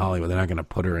call up Hollywood. They're not going to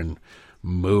put her in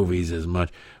movies as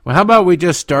much. Well, how about we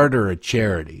just start her a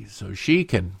charity so she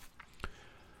can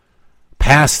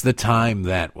pass the time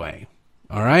that way?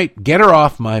 All right? Get her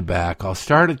off my back. I'll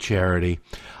start a charity.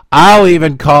 I'll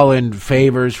even call in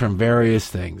favors from various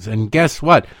things. And guess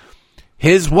what?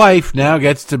 His wife now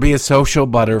gets to be a social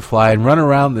butterfly and run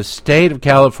around the state of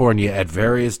California at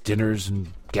various dinners and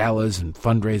galas and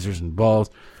fundraisers and balls.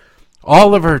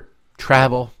 All of her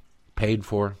travel paid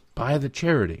for by the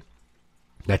charity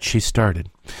that she started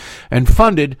and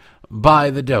funded by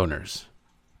the donors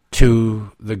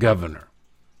to the governor,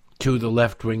 to the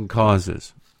left-wing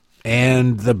causes,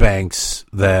 and the banks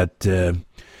that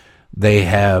they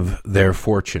have their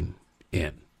fortune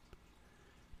in.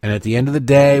 And at the end of the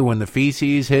day, when the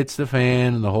feces hits the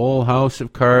fan and the whole house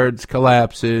of cards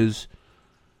collapses,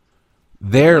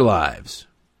 their lives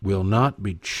will not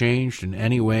be changed in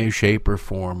any way, shape, or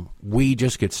form. We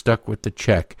just get stuck with the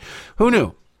check. Who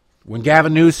knew? When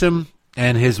Gavin Newsom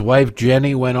and his wife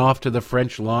Jenny went off to the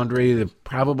French Laundry,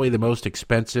 probably the most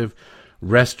expensive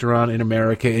restaurant in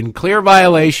America, in clear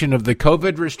violation of the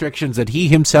COVID restrictions that he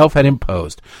himself had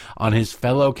imposed on his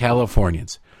fellow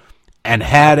Californians, and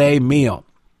had a meal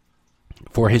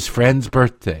for his friend's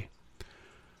birthday,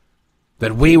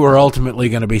 that we were ultimately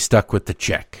going to be stuck with the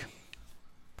check.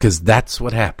 Because that's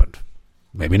what happened.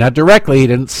 Maybe not directly. He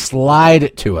didn't slide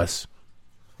it to us.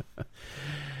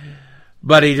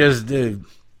 But he just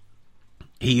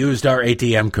he used our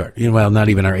ATM card. Well, not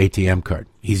even our ATM card.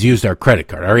 He's used our credit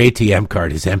card. Our ATM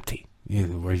card is empty.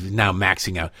 We're now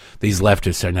maxing out. These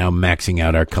leftists are now maxing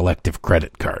out our collective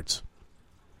credit cards.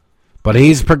 But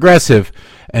he's progressive,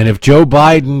 and if Joe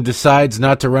Biden decides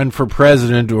not to run for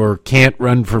president or can't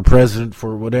run for president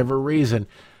for whatever reason,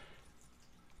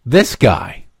 this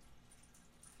guy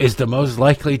is the most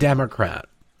likely Democrat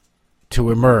to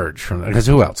emerge from, because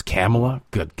who else? Kamala?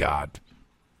 Good God.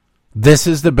 This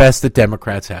is the best that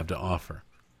Democrats have to offer.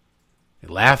 You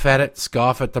laugh at it,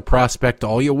 scoff at the prospect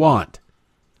all you want.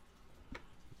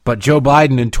 But Joe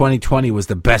Biden in 2020 was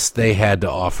the best they had to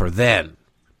offer then.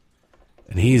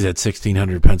 And he's at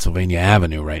 1600 Pennsylvania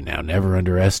Avenue right now. Never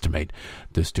underestimate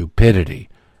the stupidity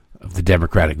of the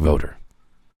Democratic voter.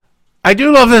 I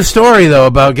do love this story, though,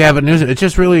 about Gavin Newsom. It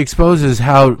just really exposes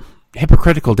how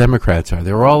hypocritical Democrats are.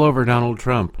 They were all over Donald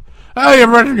Trump. Oh, you're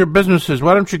running your businesses.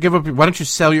 Why don't you give up? Why don't you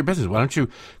sell your business? Why don't you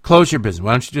close your business?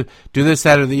 Why don't you do this,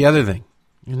 that, or the other thing?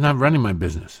 You're not running my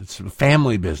business. It's a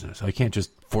family business. I can't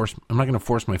just I'm not going to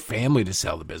force my family to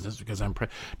sell the business because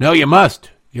No, you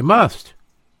must. You must.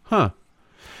 Huh.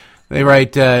 They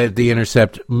write The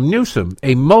Intercept, Newsom,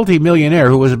 a multimillionaire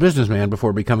who was a businessman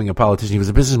before becoming a politician. He was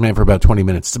a businessman for about 20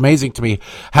 minutes. It's amazing to me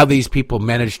how these people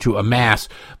manage to amass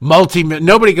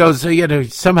nobody goes,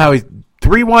 somehow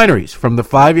 3 wineries from the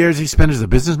 5 years he spent as a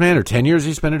businessman or 10 years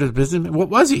he spent as a businessman. What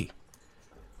was he?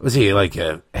 Was he like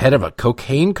a head of a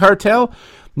cocaine cartel?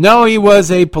 No, he was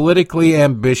a politically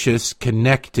ambitious,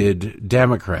 connected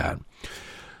Democrat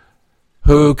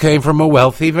who came from a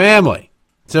wealthy family.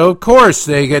 So, of course,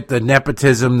 they get the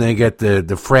nepotism, they get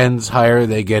the friends hire,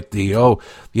 they get the,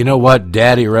 you know what,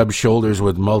 daddy rubs shoulders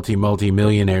with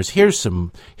multi-millionaires. I have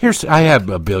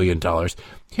 $1 billion.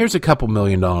 Here's a couple $1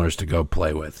 million to go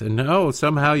play with. And,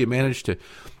 somehow you manage to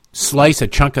slice a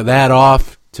chunk of that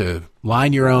off to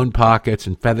line your own pockets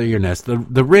and feather your nest.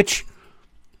 The rich,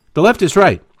 the left is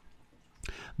right.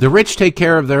 The rich take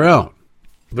care of their own.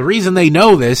 The reason they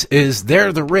know this is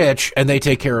they're the rich and they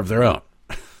take care of their own.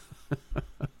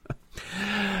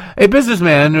 A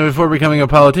businessman, before becoming a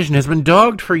politician, has been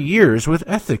dogged for years with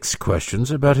ethics questions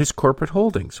about his corporate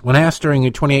holdings. When asked during a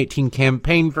 2018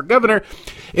 campaign for governor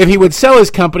if he would sell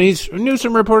his companies,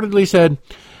 Newsom reportedly said,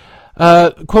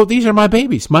 quote, "These are my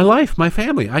babies, my life, my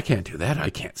family. I can't do that. I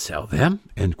can't sell them,"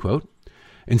 end quote.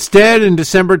 Instead, in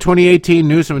December 2018,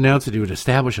 Newsom announced that he would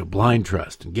establish a blind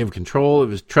trust and give control of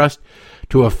his trust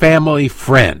to a family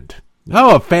friend.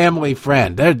 Oh, a family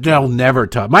friend. They'll never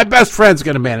talk. My best friend's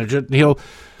going to manage it, and he'll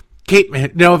keep,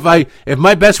 if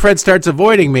my best friend starts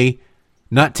avoiding me,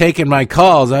 not taking my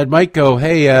calls, I might go,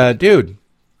 hey, dude,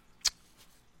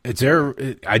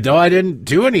 I know I didn't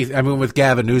do anything. I mean, with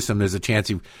Gavin Newsom, there's a chance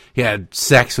he had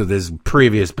sex with his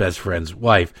previous best friend's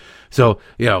wife. So,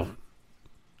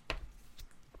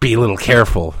 be a little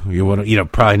careful. You want to,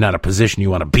 probably not a position you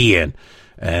want to be in,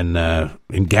 and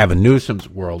in Gavin Newsom's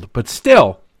world. But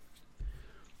still,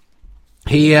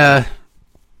 if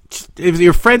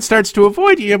your friend starts to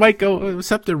avoid you, you might go,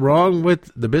 something wrong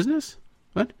with the business?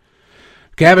 What?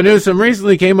 Gavin Newsom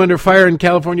recently came under fire in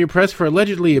California press for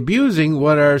allegedly abusing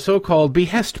what are so-called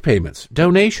behest payments,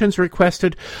 donations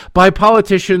requested by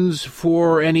politicians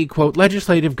for any, quote,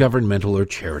 legislative, governmental, or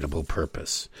charitable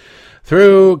purpose.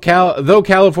 Though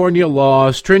California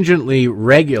law stringently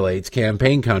regulates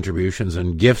campaign contributions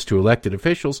and gifts to elected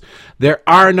officials, there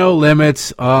are no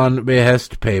limits on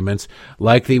behest payments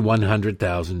like the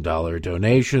 $100,000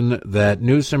 donation that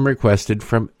Newsom requested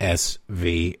from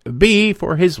SVB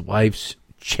for his wife's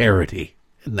charity.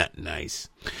 Isn't that nice?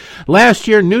 Last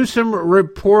year, Newsom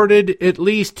reported at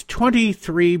least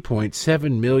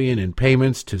 $23.7 million in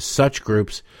payments to such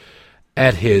groups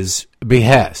at his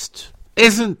behest.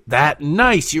 Isn't that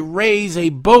nice? You raise a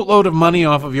boatload of money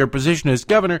off of your position as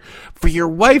governor for your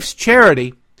wife's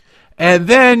charity, and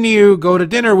then you go to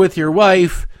dinner with your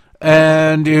wife,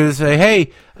 and you say,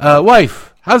 hey,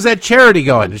 wife, how's that charity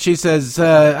going? And she says,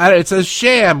 it's a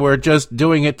sham. We're just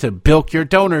doing it to bilk your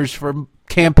donors for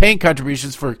campaign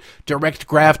contributions for direct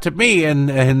graft to me.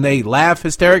 And they laugh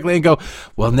hysterically and go,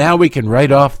 well, now we can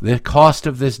write off the cost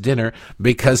of this dinner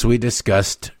because we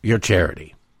discussed your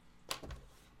charity.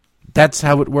 That's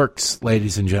how it works,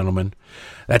 ladies and gentlemen.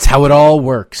 That's how it all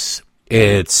works.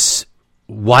 It's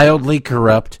wildly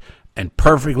corrupt and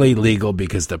perfectly legal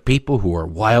because the people who are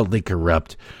wildly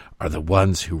corrupt are the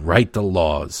ones who write the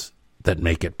laws that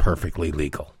make it perfectly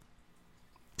legal.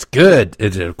 It's good.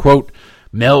 It's a quote,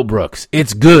 Mel Brooks.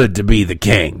 It's good to be the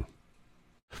king.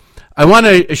 I want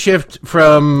to shift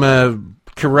from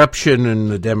corruption in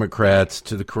the Democrats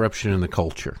to the corruption in the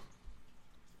culture.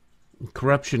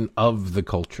 Corruption of the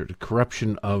culture, the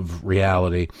corruption of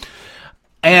reality.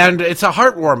 And it's a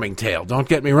heartwarming tale. Don't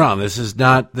get me wrong. This is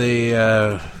not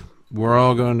the we're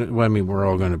all going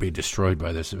to be destroyed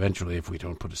by this eventually if we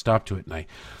don't put a stop to it. And I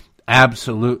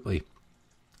absolutely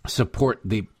support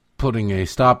the putting a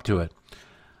stop to it.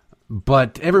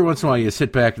 But every once in a while you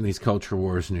sit back in these culture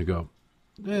wars and you go,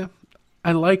 yeah,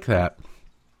 I like that.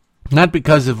 Not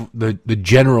because of the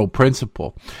general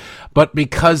principle, but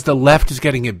because the left is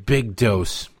getting a big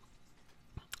dose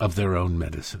of their own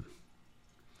medicine.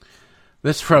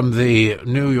 This from the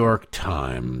New York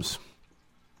Times.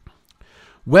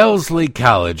 Wellesley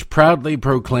College proudly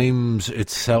proclaims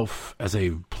itself as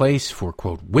a place for,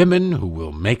 quote, women who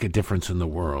will make a difference in the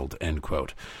world, end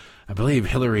quote. I believe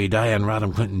Hillary Diane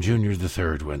Rodham Clinton Jr.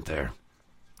 III went there.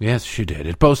 Yes, she did.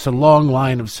 It boasts a long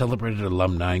line of celebrated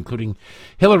alumni, including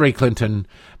Hillary Clinton,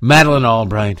 Madeleine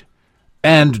Albright,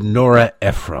 and Nora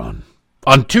Ephron.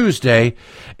 On Tuesday,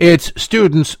 its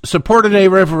students supported a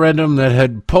referendum that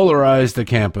had polarized the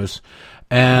campus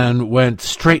and went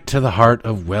straight to the heart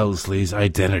of Wellesley's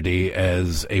identity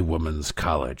as a women's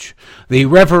college. The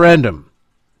referendum,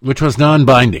 which was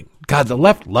non-binding. God, the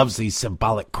left loves these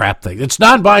symbolic crap things. It's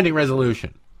non-binding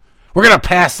resolution. We're going to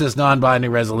pass this non-binding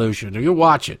resolution. You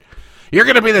watch it. You're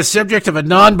going to be the subject of a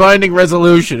non-binding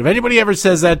resolution. If anybody ever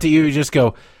says that to you, you just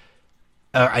go,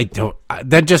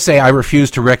 then just say, I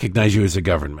refuse to recognize you as a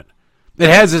government. It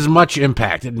has as much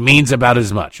impact. It means about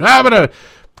as much. I'm going to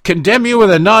condemn you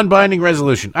with a non-binding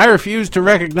resolution. I refuse to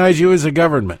recognize you as a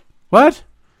government. What?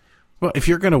 Well, if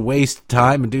you're going to waste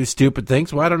time and do stupid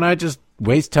things, why don't I just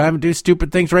waste time and do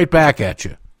stupid things right back at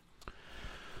you?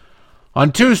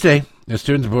 On Tuesday, the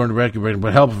students were born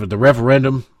with help of the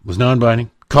referendum was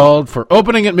non-binding, called for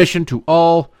opening admission to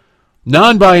all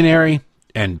non-binary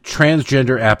and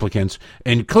transgender applicants,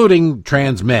 including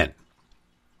trans men.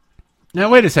 Now,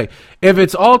 wait a second. If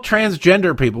it's all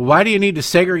transgender people, why do you need to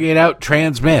segregate out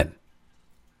trans men?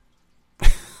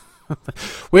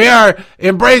 We are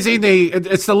embracing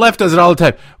it's the left does it all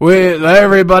the time.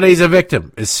 Everybody's a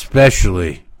victim,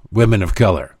 especially women of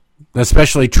color,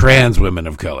 especially trans women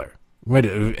of color. Wait,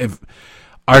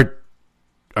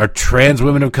 are trans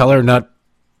women of color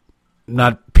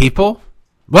not people?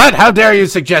 What? How dare you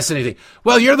suggest anything?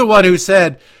 Well, you're the one who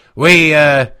said we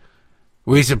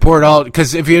support all,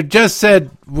 because if you just said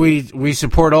we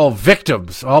support all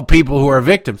victims, all people who are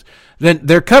victims, then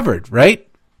they're covered, right?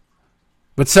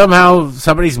 But somehow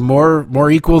somebody's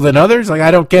more equal than others. Like,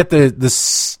 I don't get the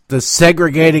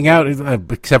segregating out,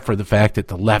 except for the fact that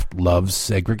the left loves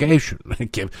segregation.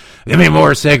 Give me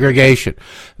more segregation.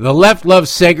 The left loves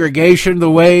segregation the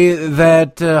way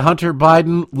that Hunter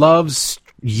Biden loves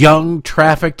young,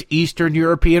 trafficked Eastern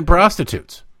European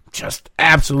prostitutes. Just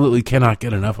absolutely cannot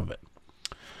get enough of it.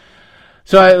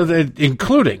 So,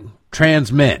 including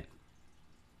trans men.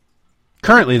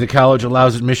 Currently, the college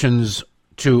allows admissions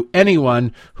to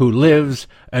anyone who lives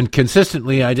and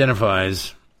consistently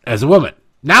identifies as a woman.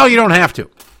 Now you don't have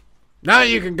to. Now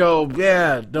you can go,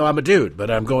 yeah, no, I'm a dude, but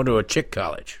I'm going to a chick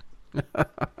college.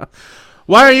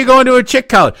 Why are you going to a chick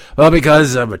college? Well,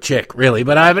 because I'm a chick, really,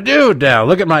 but I'm a dude now.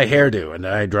 Look at my hairdo, and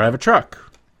I drive a truck.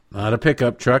 Not a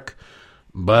pickup truck,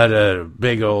 but a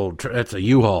big old, it's a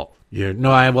U-Haul. It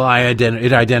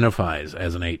identifies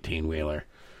as an 18-wheeler.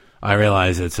 I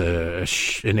realize it's an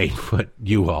 8-foot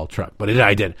U-Haul truck, but it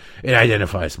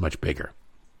identifies much bigger.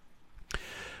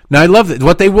 Now, I love that.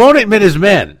 What they won't admit is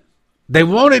men. They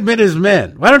won't admit as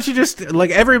men. Why don't you just,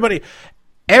 like everybody,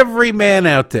 every man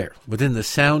out there within the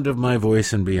sound of my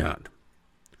voice and beyond,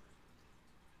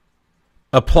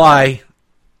 apply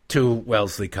to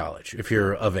Wellesley College if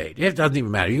you're of age. It doesn't even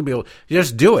matter. You can be able,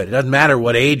 just do it. It doesn't matter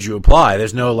what age you apply.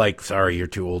 There's no like, sorry, you're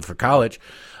too old for college.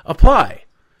 Apply.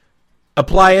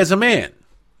 Apply as a man.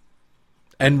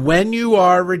 And when you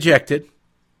are rejected,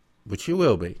 which you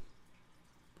will be,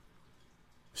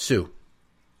 sue.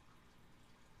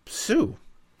 Sue.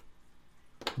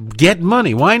 Get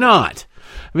money. Why not?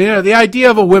 I mean, the idea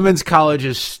of a women's college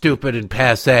is stupid and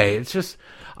passé. It's just,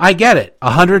 I get it.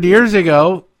 100 years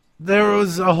ago, there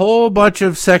was a whole bunch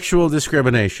of sexual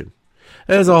discrimination.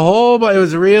 It was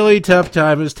a really tough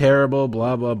time. It was terrible,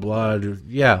 blah, blah, blah.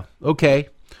 Yeah, okay.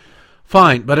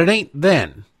 Fine, but it ain't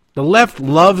then. The left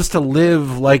loves to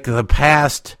live like the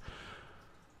past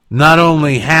not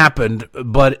only happened,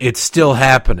 but it's still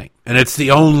happening. And it's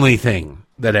the only thing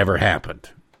that ever happened.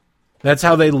 That's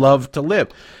how they love to live.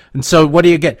 And so what do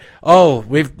you get? Oh,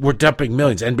 we're dumping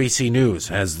millions. NBC News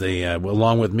has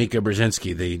along with Mika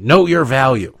Brzezinski, the know your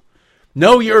value.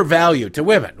 Know your value to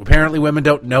women. Apparently women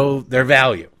don't know their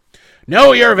value.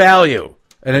 Know your value.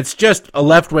 And it's just a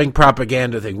left-wing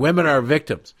propaganda thing. Women are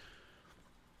victims.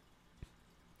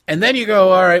 And then you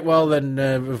go, all right, well, then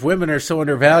if women are so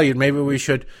undervalued, maybe we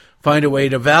should find a way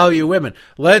to value women.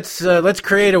 Let's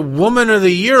create a Woman of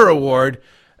the Year award.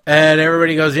 And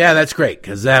everybody goes, yeah, that's great,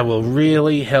 because that will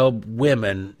really help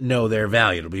women know their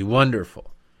value. It'll be wonderful.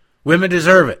 Women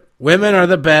deserve it. Women are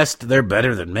the best. They're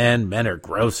better than men. Men are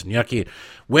gross and yucky.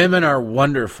 Women are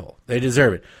wonderful. They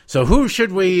deserve it. So who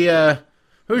should we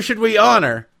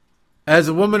honor as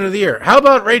a Woman of the Year? How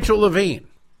about Rachel Levine?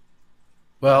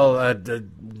 Well,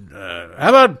 how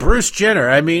about Bruce Jenner?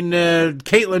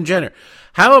 Caitlyn Jenner.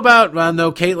 How about, well,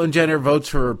 no, Caitlyn Jenner votes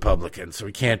for Republicans, so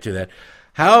we can't do that.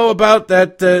 How about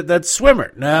that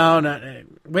swimmer? No,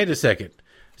 wait a second.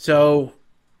 So,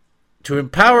 to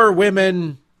empower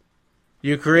women,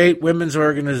 you create women's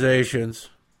organizations.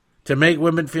 To make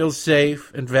women feel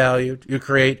safe and valued, you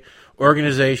create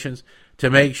organizations to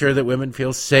make sure that women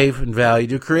feel safe and valued.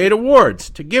 You create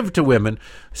awards to give to women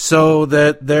so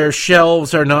that their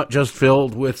shelves are not just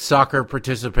filled with soccer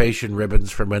participation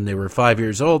ribbons from when they were 5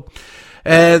 years old.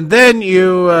 And then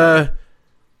you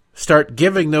start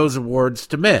giving those awards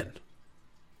to men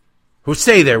who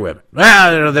say they're women.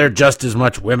 Well, they're just as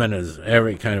much women as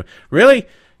every kind of... Really?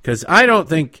 Because I don't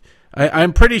think...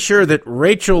 I'm pretty sure that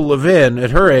Rachel Levine,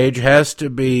 at her age, has to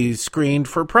be screened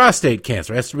for prostate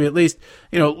cancer. Has to be at least,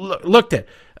 looked at.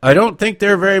 I don't think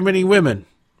there are very many women,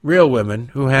 real women,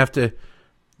 who have to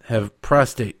have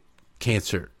prostate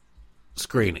cancer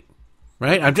screening.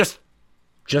 Right? I'm just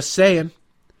saying.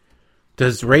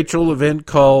 Does Rachel Levine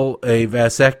call a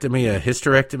vasectomy a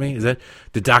hysterectomy?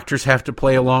 Do doctors have to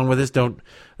play along with this? Don't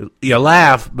you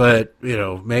laugh, but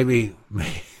maybe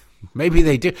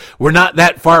they do. We're not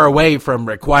that far away from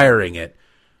requiring it.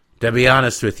 To be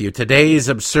honest with you, today's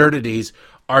absurdities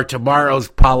are tomorrow's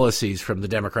policies from the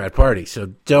Democrat Party.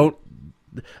 So don't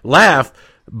laugh,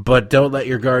 but don't let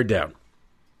your guard down.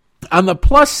 On the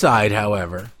plus side,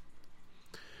 however,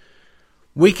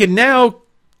 we can now,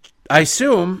 I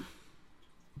assume,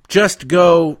 just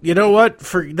go, you know what,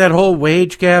 for that whole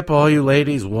wage gap, all you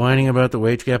ladies whining about the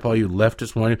wage gap, all you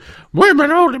leftists whining, women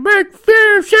only make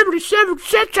 77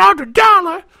 cents on the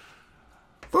dollar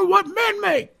for what men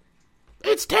make.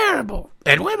 It's terrible.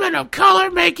 And women of color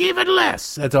make even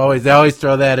less. They always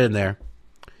throw that in there.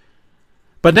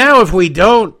 But now if we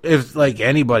don't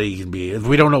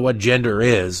know what gender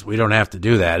is, we don't have to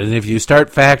do that. And if you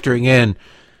start factoring in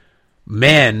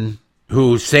men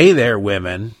who say they're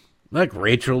women, like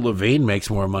Rachel Levine makes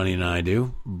more money than I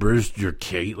do.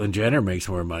 Caitlyn Jenner makes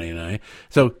more money than I do.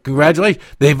 So congratulations.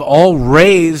 They've all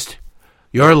raised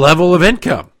your level of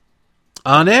income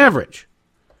on average.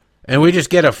 And we just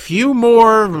get a few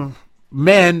more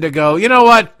men to go, you know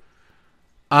what?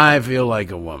 I feel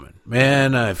like a woman.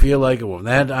 Man, I feel like a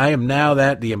woman. I am now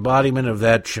the embodiment of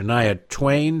that Shania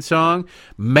Twain song.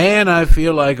 Man, I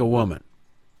feel like a woman.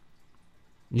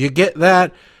 You get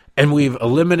that, and we've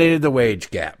eliminated the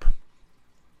wage gap.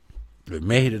 We've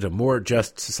made it a more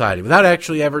just society without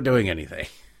actually ever doing anything.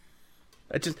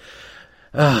 That just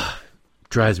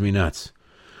drives me nuts.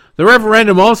 The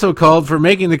referendum also called for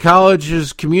making the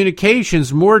college's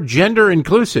communications more gender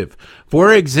inclusive.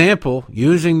 For example,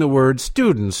 using the word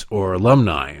students or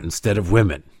alumni instead of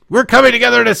women. We're coming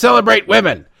together to celebrate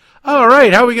women. All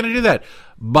right, how are we going to do that?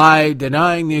 By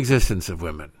denying the existence of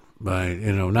women. By,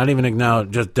 not even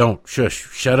acknowledge, just don't,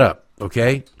 shut up,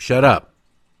 okay? Shut up.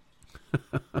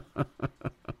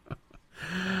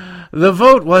 The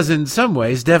vote was in some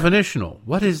ways definitional.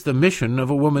 What is the mission of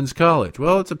a women's college?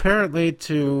 Well, it's apparently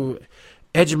to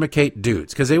educate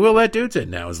dudes, because they will let dudes in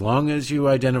now as long as you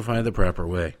identify the proper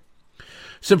way.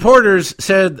 Supporters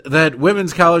said that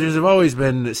women's colleges have always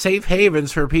been safe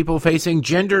havens for people facing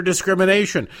gender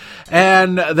discrimination,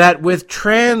 and that with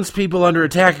trans people under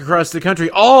attack across the country,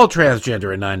 all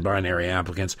transgender and non-binary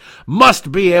applicants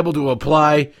must be able to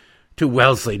apply to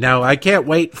Wellesley. Now, I can't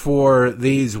wait for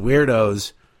these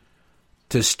weirdos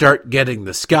to start getting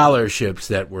the scholarships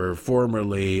that were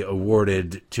formerly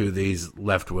awarded to these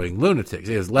left-wing lunatics.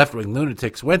 Because left-wing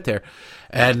lunatics went there,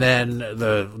 and then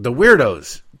the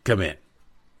weirdos come in.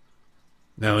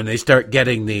 Now, when they start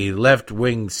getting the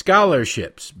left-wing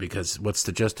scholarships, because what's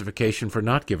the justification for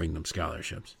not giving them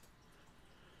scholarships?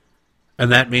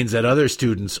 And that means that other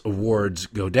students' awards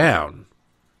go down.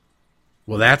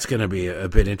 Well, that's going to be a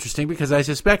bit interesting, because I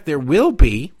suspect there will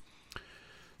be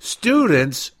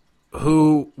students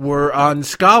who were on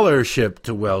scholarship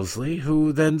to Wellesley,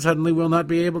 who then suddenly would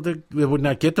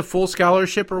not get the full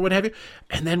scholarship or what have you,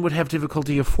 and then would have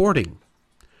difficulty affording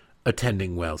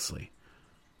attending Wellesley.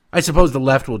 I suppose the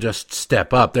left will just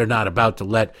step up. They're not about to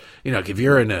let, if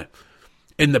you're in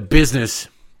the business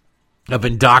of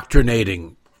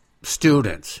indoctrinating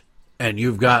students and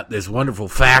you've got this wonderful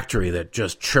factory that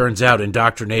just churns out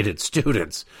indoctrinated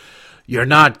students, you're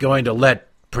not going to let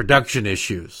production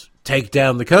issues take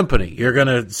down the company.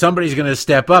 Somebody's going to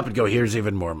step up and go, here's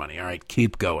even more money. All right,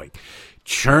 keep going.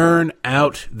 Churn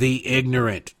out the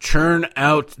ignorant. Churn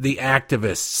out the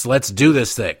activists. Let's do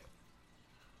this thing.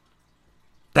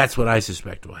 That's what I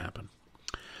suspect will happen.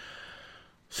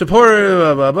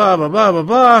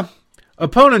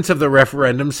 Opponents of the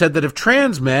referendum said that if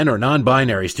trans men or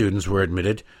non-binary students were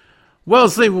admitted,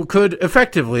 Wellesley could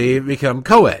effectively become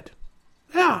co-ed.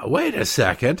 Yeah, wait a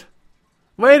second.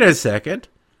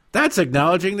 That's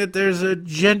acknowledging that there's a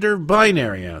gender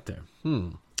binary out there.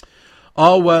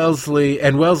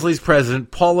 Wellesley's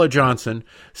president, Paula Johnson,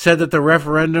 said that the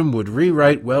referendum would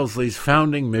rewrite Wellesley's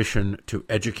founding mission to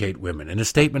educate women. In a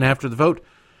statement after the vote,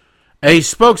 a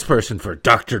spokesperson for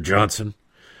Dr. Johnson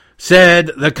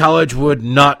said the college would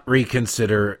not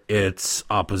reconsider its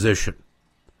opposition.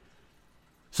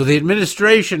 So the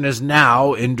administration is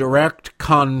now in direct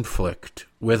conflict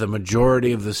with a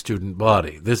majority of the student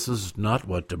body. This is not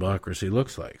what democracy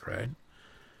looks like, right?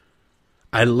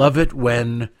 I love it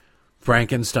when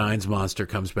Frankenstein's monster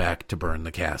comes back to burn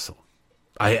the castle.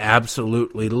 I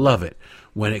absolutely love it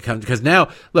when it comes, because now,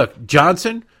 look,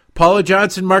 Paula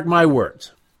Johnson, mark my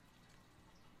words,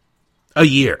 a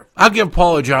year. I'll give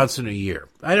Paula Johnson a year.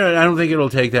 I don't think it'll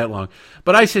take that long.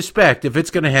 But I suspect if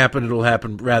it's going to happen, it'll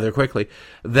happen rather quickly,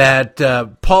 that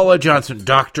Dr. Paula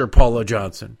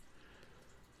Johnson,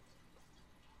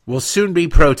 will soon be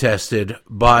protested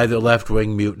by the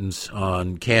left-wing mutants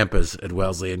on campus at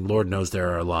Wellesley, and Lord knows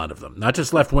there are a lot of them. Not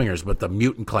just left-wingers, but the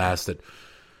mutant class that...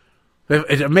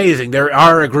 It's amazing. There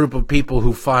are a group of people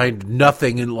who find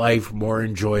nothing in life more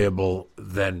enjoyable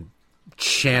than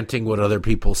chanting what other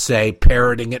people say,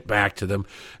 parroting it back to them,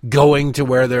 going to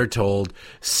where they're told,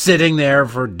 sitting there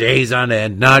for days on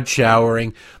end, not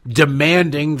showering,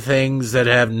 demanding things that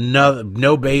have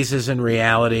no basis in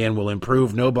reality and will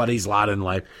improve nobody's lot in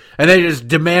life. And they just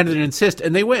demand and insist,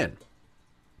 and they win.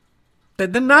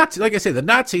 The Nazis, like I say, the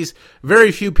Nazis,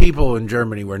 very few people in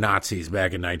Germany were Nazis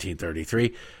back in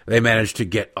 1933. They managed to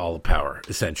get all the power,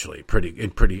 essentially, in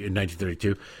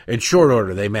 1932. In short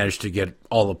order, they managed to get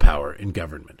all the power in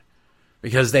government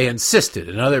because they insisted.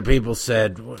 And other people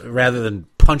said, rather than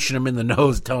punching them in the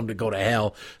nose, telling them to go to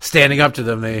hell, standing up to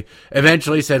them, they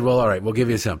eventually said, well, all right, we'll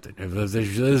give you something. If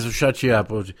this will shut you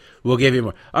up, we'll give you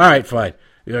more. All right, fine.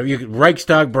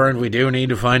 Reichstag burned. We do need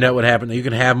to find out what happened. You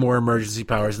can have more emergency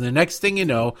powers. And the next thing you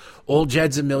know, old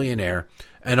Jed's a millionaire,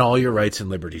 and all your rights and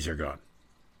liberties are gone.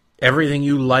 Everything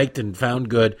you liked and found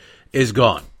good is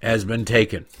gone, has been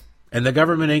taken. And the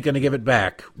government ain't going to give it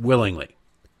back willingly.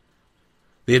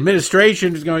 The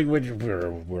administration is going,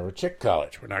 we're a chick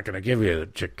college. We're not going to give you the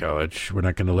chick college. We're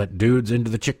not going to let dudes into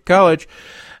the chick college.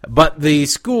 But the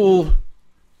school,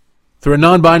 through a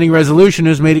non-binding resolution,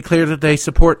 has made it clear that they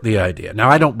support the idea. Now,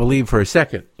 I don't believe for a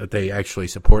second that they actually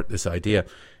support this idea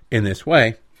in this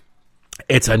way.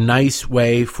 It's a nice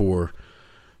way for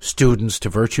students to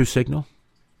virtue signal.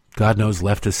 God knows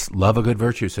leftists love a good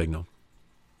virtue signal.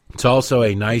 It's also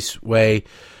a nice way,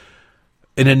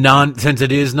 since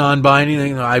it is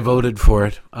non-binding, I voted for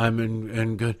it. I'm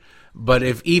in good. But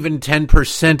if even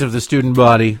 10% of the student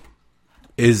body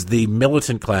is the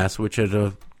militant class, which at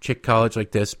a chick college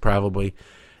like this probably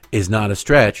is not a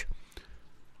stretch,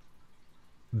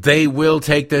 they will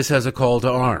take this as a call to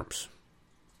arms.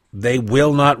 They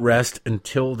will not rest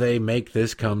until they make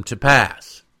this come to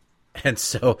pass. And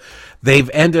so they've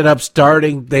ended up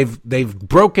they've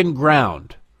broken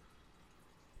ground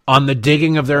on the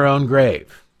digging of their own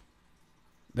grave.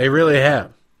 They really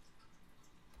have.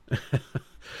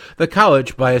 The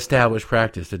college, by established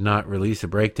practice, did not release a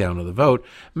breakdown of the vote,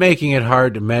 making it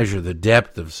hard to measure the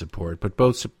depth of support, but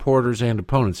both supporters and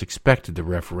opponents expected the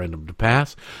referendum to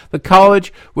pass. The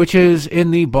college, which is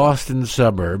in the Boston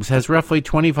suburbs, has roughly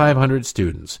 2,500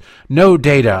 students. No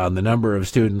data on the number of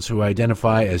students who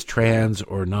identify as trans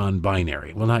or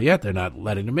non-binary. Well, not yet. They're not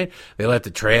letting them in. They let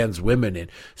the trans women in.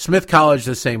 Smith College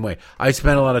the same way. I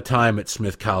spent a lot of time at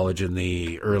Smith College in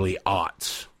the early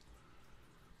aughts.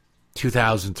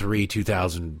 2003,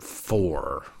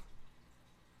 2004,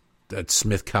 at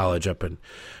Smith College up in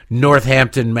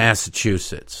Northampton,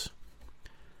 Massachusetts.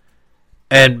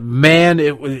 And man,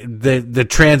 the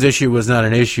trans issue was not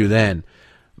an issue then,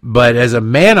 But as a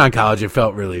man on college, it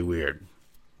felt really weird.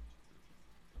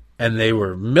 And they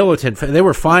were militant. They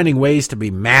were finding ways to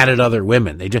be mad at other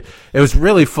women. It was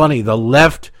really funny. The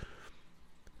left,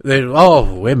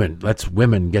 women, let's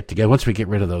women get together. Once we get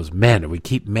rid of those men and we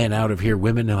keep men out of here,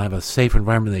 women will have a safe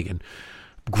environment. They can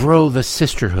grow the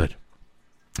sisterhood.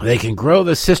 They can grow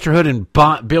the sisterhood and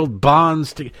build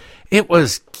bonds. It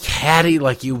was catty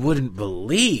like you wouldn't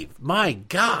believe. My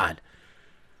God.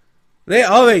 They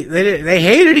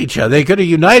hated each other. They could have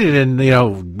united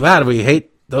and, glad we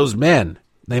hate those men.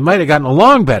 They might have gotten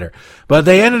along better, but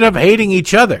they ended up hating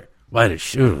each other.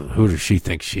 Who does she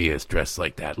think she is dressed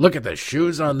like that? Look at the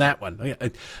shoes on that one.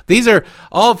 These are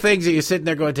all things that you're sitting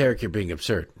there going, Derek, you're being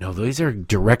absurd. No, these are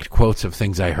direct quotes of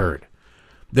things I heard.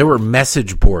 There were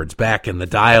message boards back in the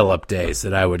dial-up days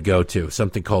that I would go to,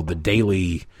 something called the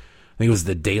Daily, I think it was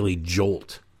the Daily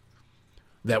Jolt,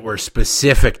 that were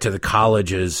specific to the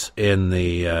colleges in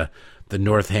the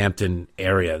Northampton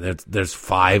area. There's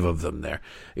 5 of them there.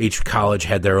 Each college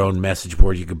had their own message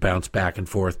board. You could bounce back and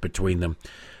forth between them.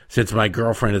 Since my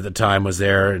girlfriend at the time was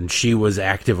there, and she was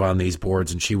active on these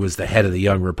boards, and she was the head of the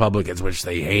Young Republicans, which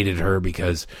they hated her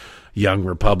because Young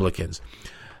Republicans.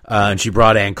 And she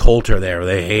brought Ann Coulter there.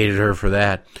 They hated her for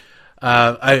that.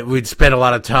 We'd spend a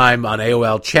lot of time on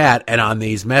AOL chat and on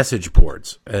these message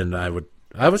boards. And I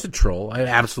was a troll. I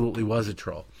absolutely was a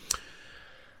troll.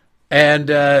 And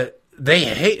it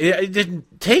didn't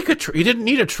you didn't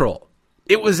need a troll.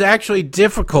 It was actually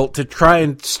difficult to try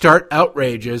and start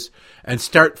outrages and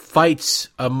start fights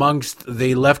amongst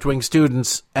the left-wing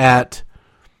students at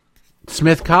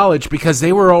Smith College because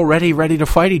they were already ready to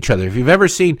fight each other. If you've ever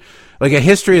seen like a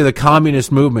history of the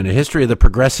communist movement, a history of the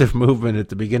progressive movement at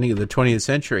the beginning of the 20th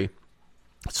century,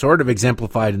 sort of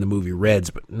exemplified in the movie Reds,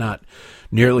 but not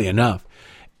nearly enough.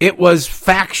 It was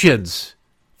factions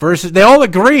versus, they all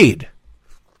agreed.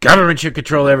 Government should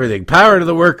control everything. Power to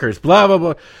the workers, blah, blah,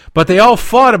 blah. But they all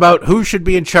fought about who should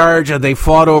be in charge, and they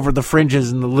fought over the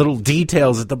fringes and the little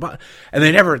details at the bottom. And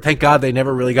they never, thank God, they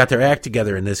never really got their act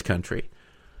together in this country.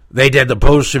 They did the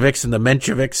Bolsheviks and the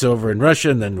Mensheviks over in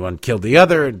Russia, and then one killed the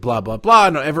other, and blah, blah, blah.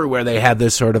 And everywhere they had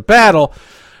this sort of battle,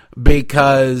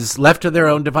 because left to their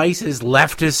own devices,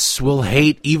 leftists will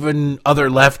hate even other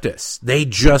leftists. They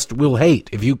just will hate.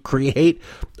 If you create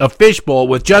a fishbowl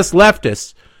with just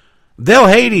leftists, they'll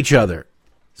hate each other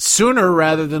sooner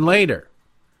rather than later.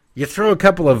 You throw a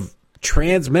couple of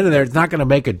trans men in there, it's not going to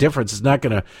make a difference. It's not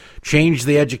going to change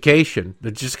the education.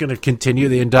 They're just going to continue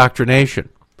the indoctrination.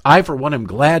 I, for one, am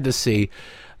glad to see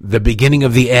the beginning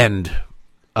of the end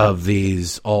of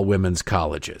these all-women's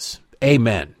colleges.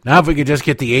 Amen. Now, if we could just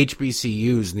get the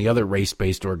HBCUs and the other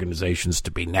race-based organizations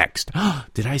to be next.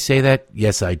 Did I say that?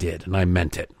 Yes, I did, and I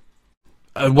meant it.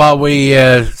 While we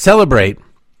celebrate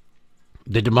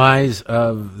the demise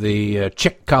of the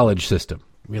chick college system.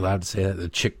 Are we allowed to say that? The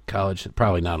chick college?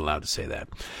 Probably not allowed to say that.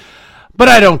 But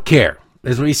I don't care.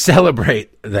 As we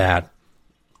celebrate that,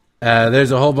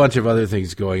 there's a whole bunch of other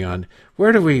things going on.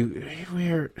 I'm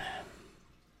going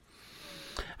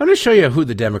to show you who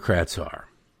the Democrats are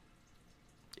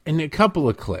in a couple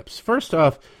of clips. First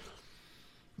off,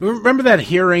 remember that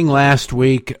hearing last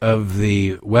week of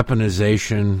the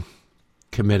weaponization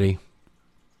committee?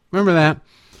 Remember that?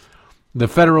 The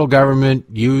federal government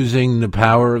using the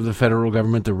power of the federal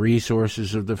government, the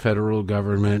resources of the federal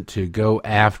government to go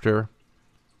after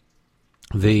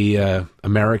the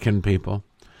American people.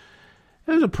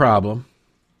 There's a problem.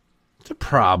 It's a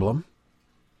problem.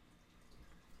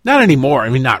 Not anymore. I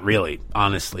mean, not really.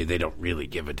 Honestly, they don't really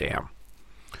give a damn.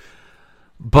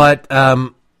 But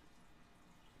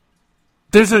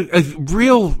there's a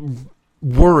real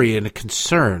worry and a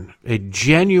concern, a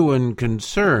genuine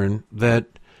concern that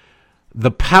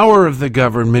the power of the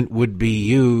government would be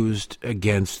used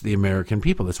against the American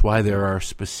people. That's why there are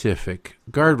specific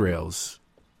guardrails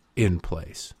in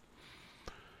place.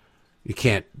 You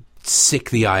can't sick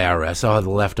the IRS. Oh, the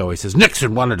left always says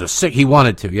Nixon wanted to sick. He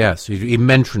wanted to, yes. He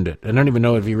mentioned it. I don't even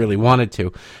know if he really wanted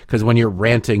to, because when you're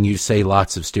ranting, you say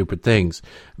lots of stupid things.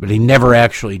 But he never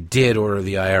actually did order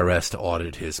the IRS to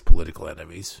audit his political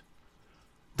enemies.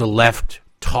 The left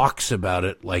talks about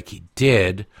it like he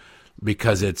did,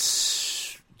 because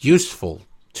it's useful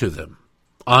to them.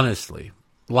 Honestly,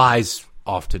 lies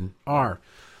often are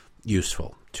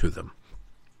useful to them.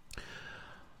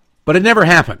 But it never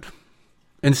happened.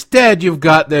 Instead, you've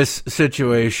got this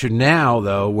situation now,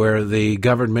 though, where the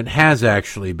government has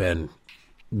actually been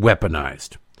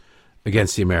weaponized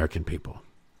against the American people.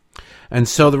 And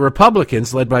so the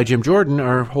Republicans, led by Jim Jordan,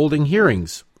 are holding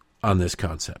hearings on this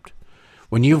concept.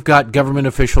 When you've got government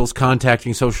officials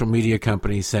contacting social media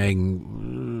companies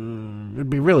saying, it'd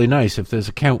be really nice if this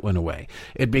account went away.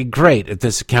 It'd be great if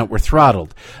this account were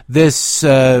throttled. This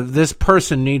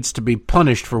person needs to be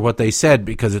punished for what they said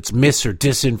because it's mis or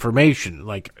disinformation.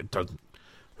 Like,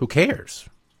 who cares?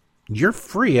 You're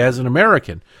free as an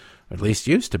American, at least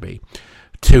used to be,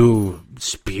 to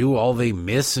spew all the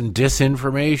mis and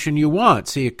disinformation you want.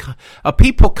 See, a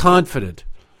people confident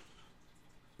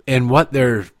in what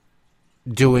they're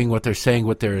doing, what they're saying,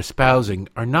 what they're espousing,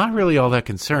 are not really all that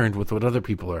concerned with what other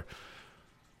people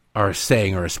are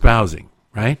saying or espousing,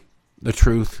 right? The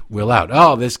truth will out.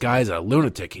 Oh, this guy's a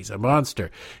lunatic. He's a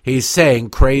monster. He's saying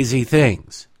crazy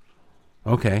things.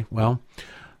 Okay, well,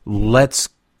 let's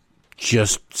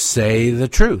just say the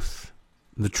truth.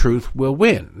 The truth will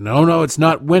win. No, it's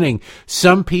not winning.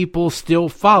 Some people still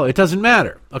follow. It doesn't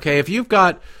matter. Okay, if you've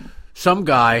got some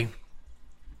guy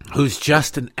who's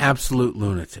just an absolute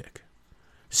lunatic,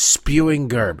 spewing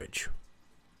garbage,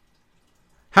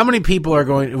 how many people are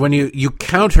going, when you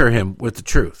counter him with the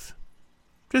truth?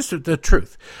 Just the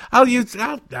truth. I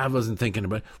wasn't thinking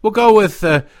about it. We'll go with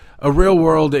a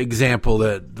real-world example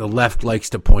that the left likes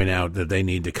to point out that they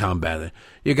need to combat it.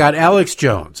 You got Alex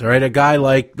Jones, all right?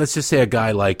 Let's just say a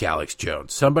guy like Alex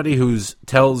Jones, somebody who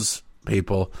tells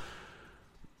people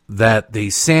that the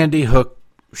Sandy Hook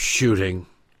shooting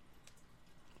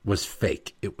was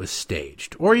fake. It was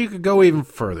staged. Or you could go even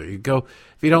further. You go,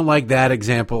 if you don't like that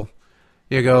example,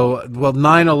 you go, well,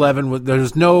 9/11,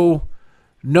 there's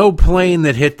no plane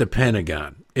that hit the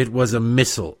Pentagon. It was a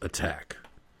missile attack.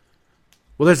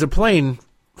 Well, there's a plane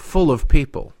full of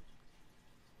people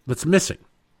that's missing.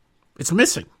 It's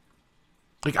missing.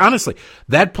 Like, honestly,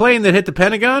 that plane that hit the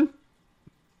Pentagon,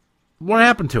 what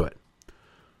happened to it?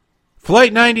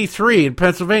 Flight 93 in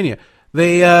Pennsylvania,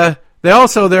 there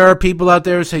are people out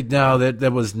there who say, no,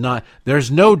 that was not,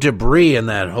 there's no debris in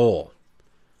that hole.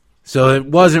 So it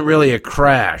wasn't really a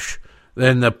crash.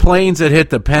 Then the planes that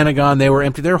hit the Pentagon, they were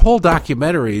empty. There are whole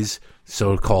documentaries,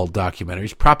 so-called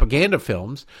documentaries, propaganda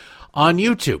films on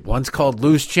YouTube. One's called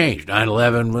Loose Change.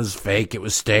 9/11 was fake. It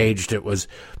was staged. It was,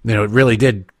 it really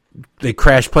did. They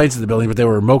crashed planes in the building, but they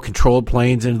were remote-controlled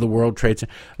planes into the World Trade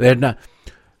Center. They had not.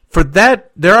 For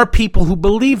that, there are people who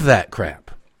believe that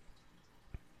crap.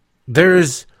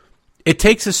 It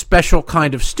takes a special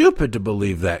kind of stupid to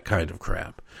believe that kind of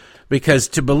crap. Because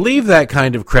to believe that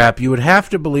kind of crap, you would have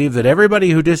to believe that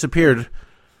everybody who disappeared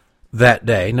that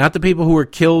day, not the people who were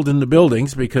killed in the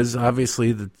buildings, because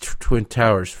obviously the Twin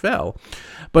Towers fell,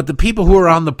 but the people who were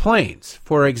on the planes.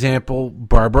 For example,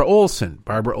 Barbara Olson.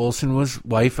 Barbara Olson was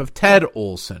wife of Ted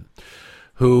Olson,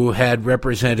 who had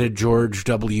represented George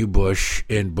W. Bush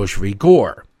in Bush v.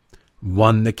 Gore.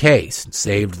 Won the case and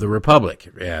saved the republic,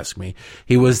 if you ask me.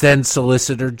 He was then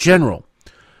Solicitor General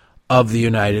of the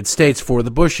United States for the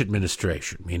Bush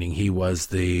administration, meaning he was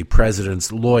the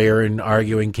president's lawyer in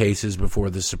arguing cases before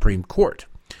the Supreme Court.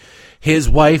 His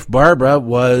wife, Barbara,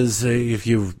 was, if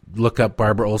you look up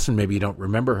Barbara Olson, maybe you don't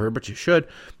remember her, but you should,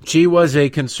 she was a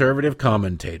conservative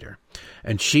commentator.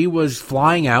 And she was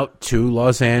flying out to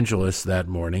Los Angeles that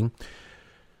morning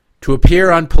to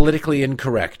appear on Politically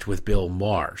Incorrect with Bill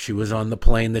Maher. She was on the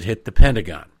plane that hit the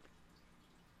Pentagon.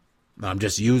 I'm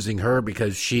just using her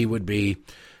because she's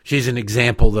an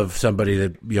example of somebody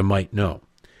that you might know.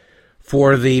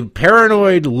 For the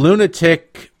paranoid,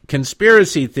 lunatic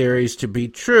conspiracy theories to be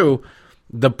true,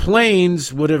 the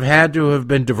planes would have had to have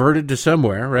been diverted to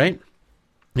somewhere, right?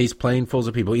 These planefuls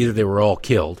of people, either they were all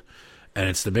killed, and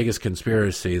it's the biggest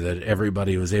conspiracy that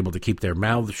everybody was able to keep their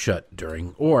mouths shut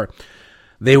during, or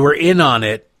they were in on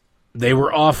it, they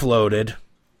were offloaded,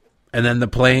 and then the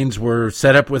planes were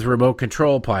set up with remote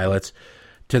control pilots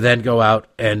to then go out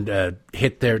and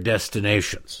hit their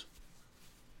destinations.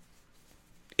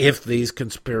 If these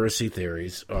conspiracy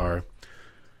theories are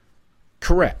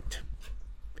correct,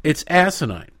 it's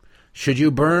asinine. Should you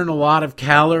burn a lot of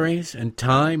calories and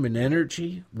time and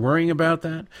energy worrying about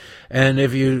that? And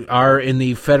if you are in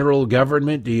the federal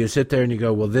government, do you sit there and you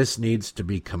go, well, this needs to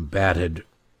be combated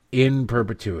in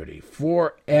perpetuity,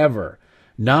 forever,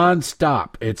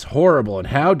 nonstop? It's horrible, and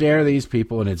how dare these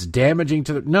people, and it's damaging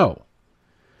to the... No.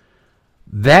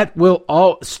 That will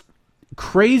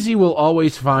crazy will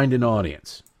always find an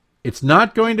audience. It's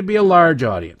not going to be a large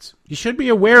audience. You should be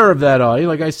aware of that audience.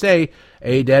 Like I say,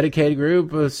 a dedicated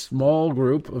group, a small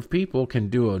group of people can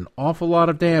do an awful lot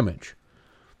of damage.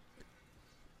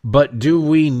 But do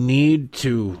we need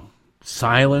to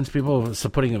silence people, so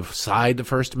putting aside the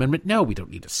First Amendment? No, we don't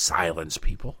need to silence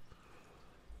people.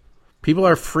 People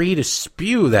are free to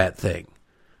spew that thing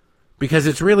because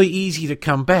it's really easy to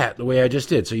combat the way I just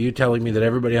did. So you telling me that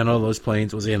everybody on all those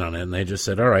planes was in on it, and they just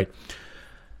said, all right,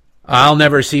 I'll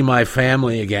never see my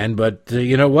family again, but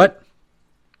you know what?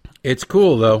 It's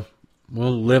cool, though.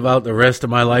 We'll live out the rest of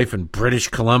my life in British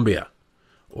Columbia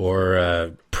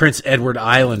or Prince Edward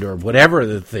Island or whatever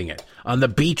the thing is, on the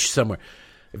beach somewhere.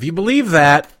 If you believe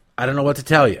that, I don't know what to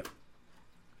tell you.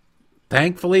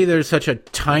 Thankfully, there's such a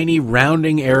tiny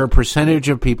rounding error percentage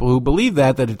of people who believe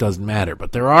that it doesn't matter.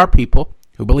 But there are people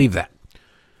who believe that.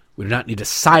 We do not need to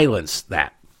silence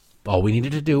that. All we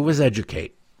needed to do was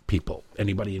educate people,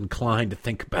 anybody inclined to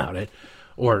think about it.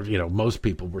 Or, most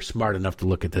people were smart enough to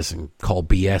look at this and call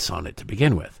BS on it to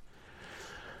begin with.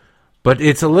 But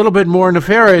it's a little bit more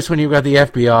nefarious when you've got the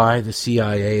FBI, the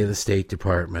CIA, the State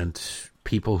Department,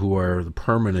 people who are the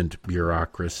permanent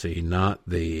bureaucracy, not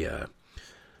the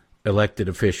elected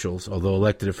officials, although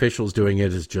elected officials doing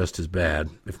it is just as bad,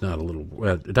 if not a little,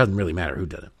 well, it doesn't really matter who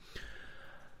does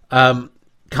it.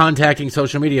 Contacting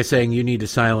social media saying you need to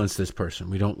silence this person.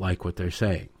 We don't like what they're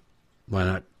saying. Why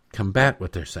not combat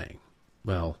what they're saying?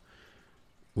 Well,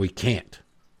 we can't.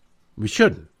 We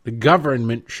shouldn't. The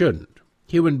government shouldn't.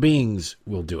 Human beings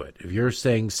will do it. If you're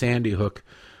saying Sandy Hook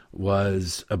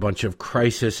was a bunch of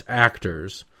crisis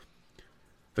actors,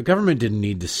 the government didn't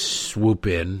need to swoop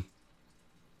in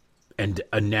and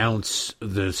announce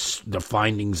the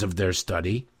findings of their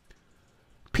study.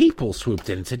 People swooped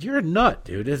in and said, "You're a nut,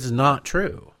 dude. This is not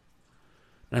true.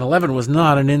 9/11 was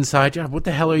not an inside job. What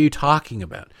the hell are you talking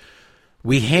about?"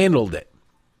 We handled it.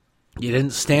 You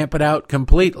didn't stamp it out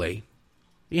completely.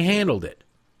 You handled it.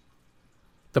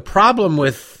 The problem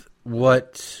with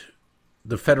what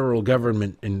the federal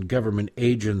government and government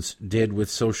agents did with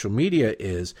social media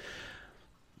is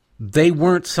they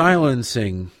weren't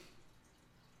silencing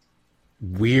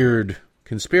weird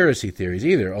conspiracy theories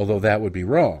either, although that would be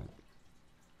wrong.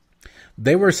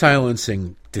 They were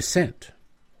silencing dissent.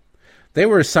 They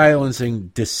were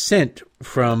silencing dissent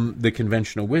from the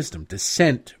conventional wisdom,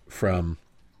 dissent from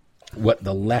what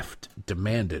the left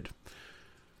demanded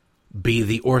be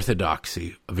the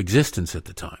orthodoxy of existence at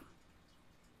the time.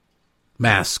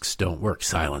 Masks don't work.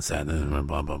 Silence that.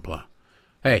 Blah, blah, blah.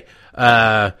 Hey,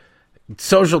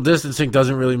 social distancing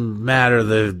doesn't really matter.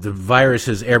 The virus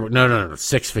is airborne. No.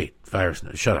 6 feet. Virus.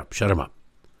 No. Shut up. Shut them up.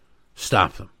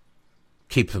 Stop them.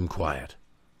 Keep them quiet.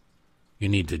 You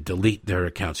need to delete their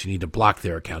accounts. You need to block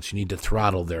their accounts. You need to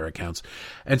throttle their accounts.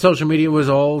 And social media was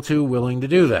all too willing to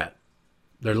do that.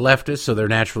 They're leftists, so they're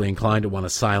naturally inclined to want to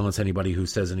silence anybody who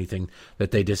says anything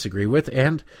that they disagree with,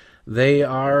 and they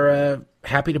are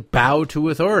happy to bow to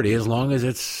authority as long as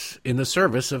it's in the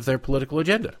service of their political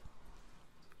agenda.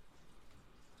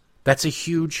 That's a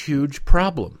huge, huge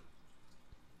problem.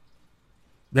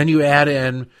 Then you add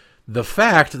in the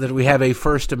fact that we have a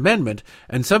First Amendment,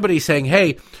 and somebody saying,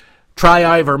 hey, try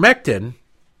ivermectin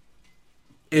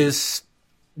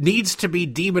needs to be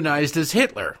demonized as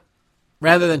Hitler.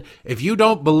 Rather than, if you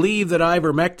don't believe that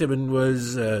ivermectin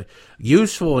was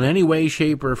useful in any way,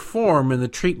 shape, or form in the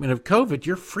treatment of COVID,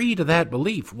 you're free to that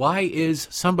belief. Why is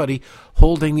somebody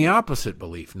holding the opposite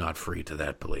belief not free to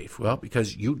that belief? Well,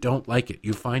 because you don't like it.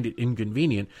 You find it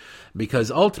inconvenient. Because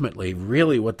ultimately,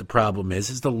 really what the problem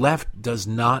is the left does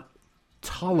not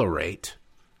tolerate,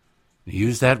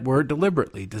 use that word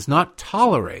deliberately, does not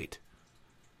tolerate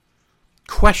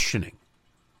questioning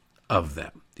of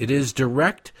them. It is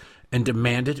direct and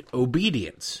demanded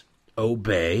obedience.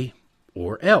 Obey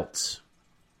or else.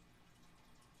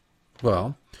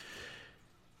 Well,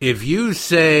 if you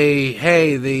say,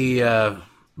 hey, the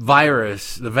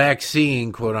virus, the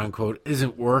vaccine, quote unquote,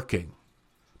 isn't working,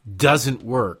 doesn't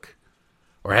work,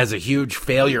 or has a huge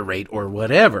failure rate or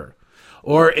whatever,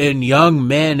 or in young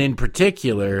men in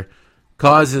particular,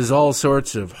 causes all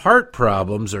sorts of heart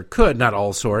problems, or could, not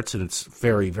all sorts, and it's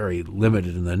very, very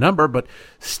limited in the number, but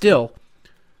still,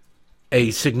 a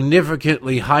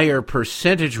significantly higher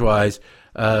percentage-wise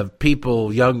of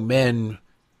people, young men,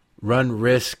 run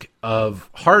risk of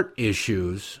heart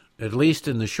issues, at least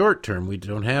in the short term. We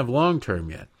don't have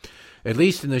long-term yet. At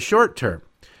least in the short term,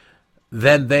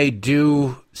 than they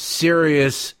do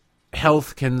serious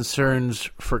health concerns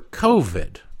for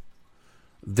COVID.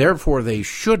 Therefore, they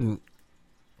shouldn't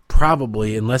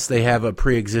probably, unless they have a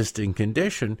pre-existing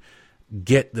condition,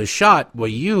 get the shot. Well,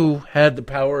 you had the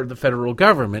power of the federal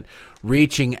government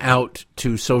reaching out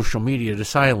to social media to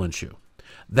silence you.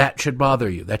 That should bother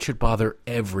you. That should bother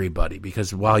everybody,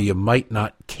 because while you might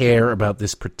not care about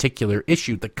this particular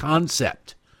issue, the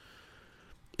concept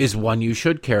is one you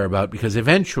should care about, because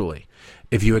eventually,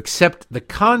 if you accept the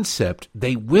concept,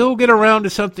 they will get around to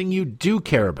something you do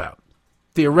care about,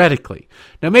 theoretically.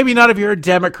 Now, maybe not if you're a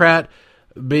Democrat,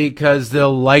 because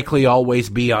they'll likely always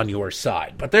be on your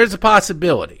side. But there's a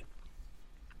possibility.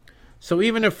 So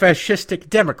even a fascistic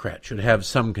Democrat should have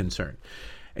some concern.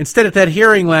 Instead, at that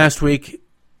hearing last week,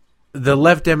 the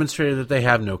left demonstrated that they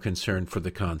have no concern for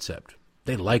the concept.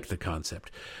 They like the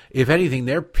concept. If anything,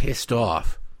 they're pissed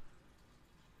off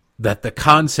that the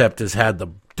concept has had the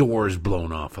doors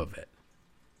blown off of it,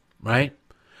 right?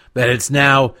 That it's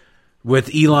now,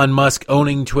 with Elon Musk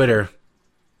owning Twitter,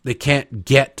 they can't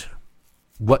get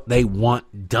what they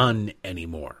want done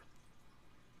anymore.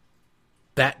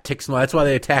 That ticks them. That's why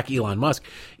they attack Elon Musk.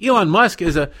 Elon Musk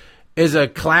is a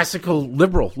classical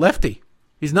liberal lefty.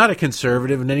 He's not a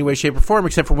conservative in any way, shape, or form,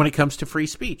 except for when it comes to free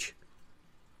speech.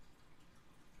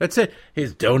 That's it.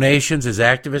 His donations, his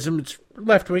activism, it's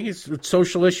left-wing. It's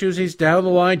social issues. He's down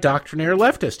the line, doctrinaire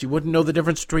leftist. You wouldn't know the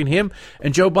difference between him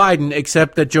and Joe Biden,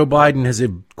 except that Joe Biden has,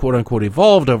 quote-unquote,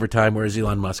 evolved over time, whereas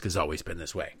Elon Musk has always been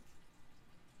this way.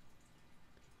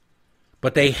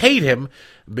 But they hate him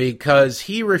because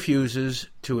he refuses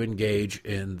to engage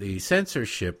in the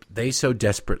censorship they so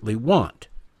desperately want.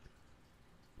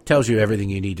 Tells you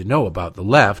everything you need to know about the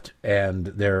left and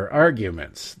their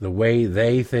arguments. The way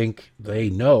they think they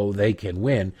know they can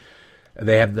win,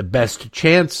 they have the best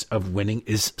chance of winning,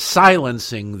 is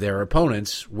silencing their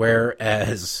opponents,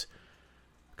 whereas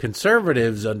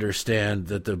conservatives understand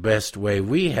that the best way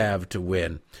we have to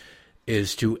win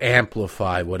is to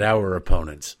amplify what our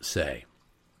opponents say.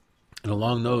 And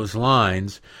along those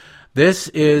lines, this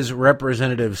is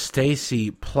Representative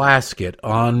Stacey Plaskett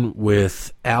on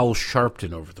with Al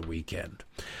Sharpton over the weekend.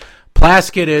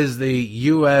 Plaskett is the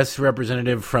U.S.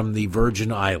 representative from the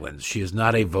Virgin Islands. She is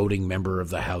not a voting member of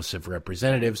the House of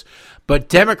Representatives, but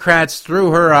Democrats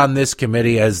threw her on this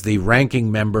committee as the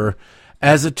ranking member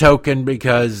as a token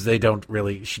because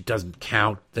she doesn't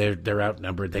count. They're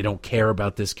outnumbered. They don't care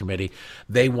about this committee.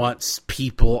 They want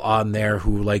people on there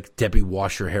who, like Debbie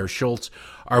Washer-Hare Schultz,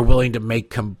 are willing to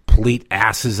make complete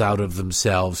asses out of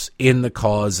themselves in the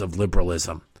cause of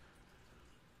liberalism.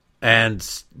 And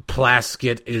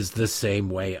Plaskett is the same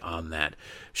way on that.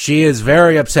 She is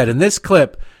very upset. In this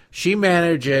clip, she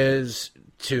manages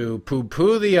to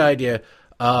poo-poo the idea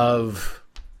of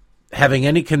having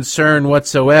any concern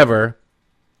whatsoever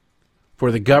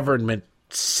for the government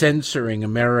censoring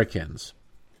Americans.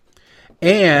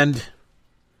 And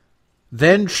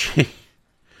then she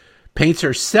paints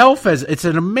herself as, it's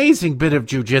an amazing bit of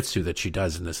jujitsu that she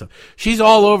does in this. She's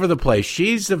all over the place.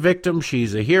 She's the victim.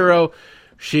 She's a hero.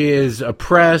 She is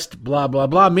oppressed, blah, blah,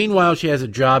 blah. Meanwhile, she has a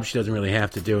job she doesn't really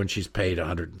have to do, and she's paid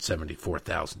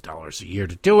 $174,000 a year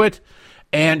to do it,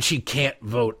 and she can't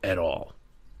vote at all.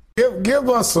 Give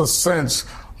us a sense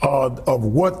of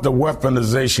what the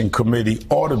Weaponization Committee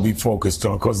ought to be focused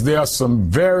on, because there are some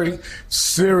very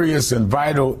serious and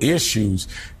vital issues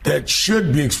that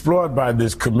should be explored by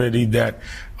this committee that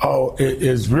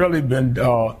has really been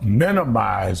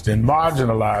minimized and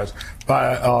marginalized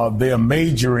by their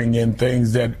majoring in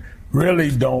things that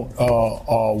really don't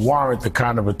warrant the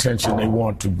kind of attention they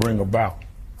want to bring about.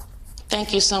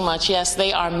 Thank you so much. Yes,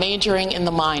 they are majoring in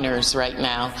the minors right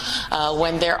now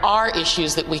when there are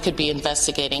issues that we could be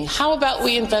investigating. How about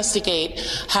we investigate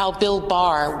how Bill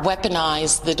Barr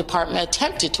attempted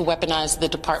to weaponize the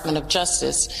Department of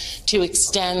Justice to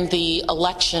extend the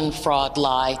election fraud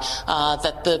lie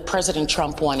that the President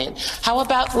Trump wanted? How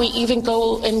about we even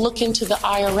go and look into the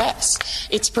IRS,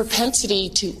 its propensity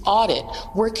to audit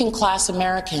working class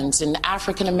Americans and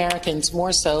African Americans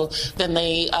more so than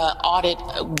they audit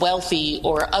wealthy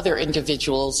or other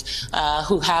individuals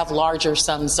who have larger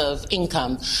sums of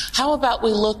income? How about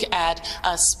we look at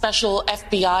special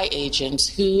FBI agents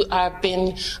who have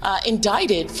been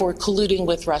indicted for colluding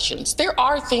with Russians? There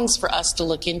are things for us to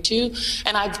look into,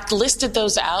 and I've listed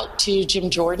those out to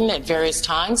Jim Jordan at various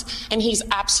times, and he's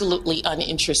absolutely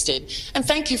uninterested. And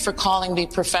thank you for calling me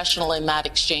professional in that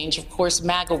exchange. Of course,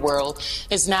 MAGA world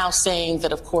is now saying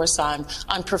that, of course, I'm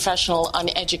unprofessional,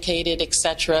 uneducated,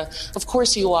 etc. Of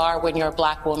course you are when you're a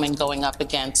black woman going up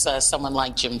against someone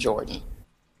like Jim Jordan.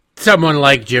 Someone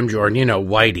like Jim Jordan,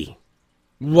 Whitey.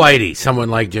 Whitey, someone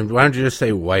like Jim. Why don't you just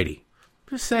say Whitey?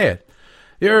 Just say it.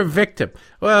 You're a victim.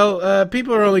 Well,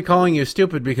 people are only calling you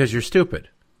stupid because you're stupid.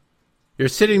 You're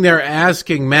sitting there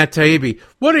asking Matt Taibbi,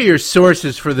 what are your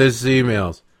sources for this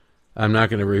emails? I'm not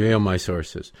going to reveal my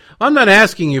sources. I'm not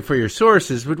asking you for your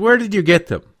sources, but where did you get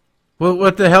them? Well,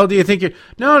 what the hell do you think you're...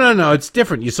 No, it's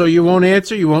different. So you won't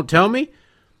answer? You won't tell me?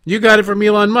 You got it from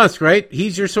Elon Musk, right?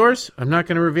 He's your source? I'm not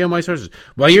going to reveal my sources.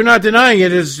 Well, you're not denying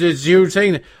it. It's you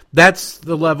saying that. That's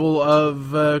the level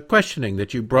of questioning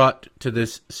that you brought to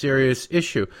this serious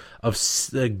issue of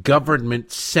the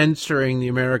government censoring the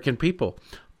American people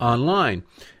online.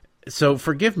 So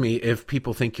forgive me if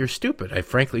people think you're stupid. I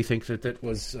frankly think that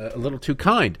was a little too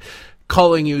kind.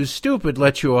 calling you stupid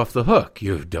lets you off the hook.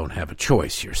 You don't have a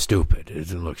choice. You're stupid.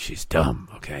 Look, she's dumb.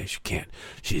 Okay, she can't.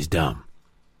 She's dumb.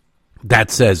 That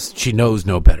says she knows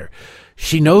no better.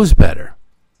 She knows better.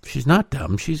 She's not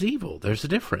dumb. She's evil. There's a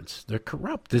difference. They're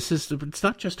corrupt. It's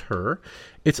not just her.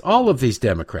 It's all of these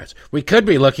Democrats. We could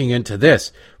be looking into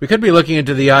this. We could be looking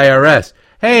into the IRS.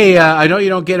 Hey, I know you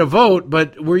don't get a vote,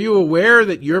 but were you aware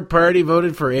that your party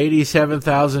voted for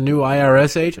 87,000 new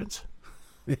IRS agents?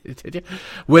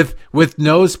 with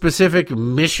no specific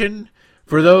mission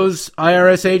for those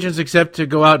IRS agents except to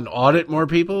go out and audit more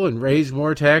people and raise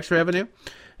more tax revenue?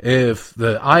 If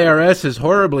the IRS is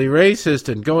horribly racist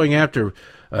and going after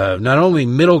not only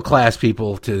middle-class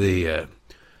people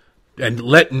and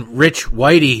letting rich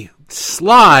whitey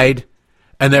slide,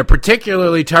 and they're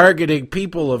particularly targeting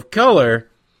people of color,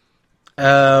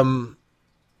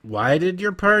 why did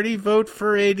your party vote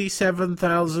for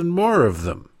 87,000 more of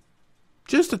them?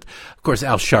 Of course,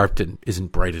 Al Sharpton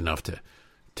isn't bright enough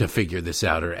to figure this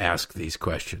out or ask these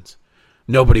questions.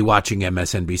 Nobody watching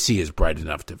MSNBC is bright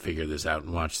enough to figure this out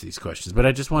and watch these questions. But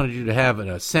I just wanted you to have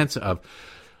a sense of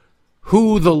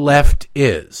who the left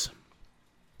is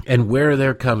and where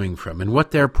they're coming from and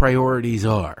what their priorities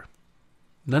are.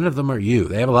 None of them are you.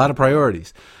 They have a lot of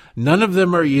priorities. None of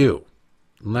them are you.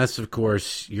 Unless, of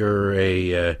course, you're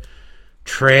a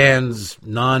trans,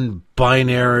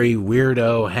 non-binary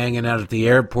weirdo hanging out at the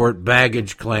airport,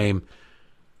 baggage claim,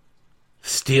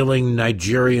 stealing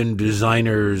Nigerian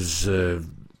designers'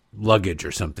 luggage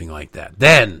or something like that.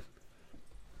 Then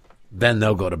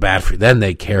they'll go to bat for you. Then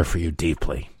they care for you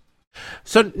deeply.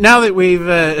 So now that we've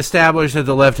established that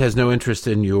the left has no interest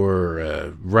in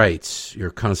your rights, your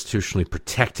constitutionally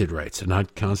protected rights, they're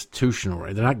not constitutional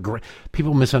rights. They're not.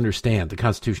 People misunderstand. The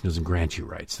Constitution doesn't grant you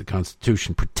rights. The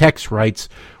Constitution protects rights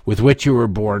with which you were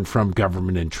born from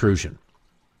government intrusion.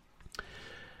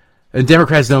 And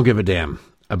Democrats don't give a damn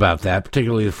about that,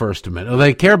 particularly the First Amendment.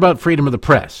 They care about freedom of the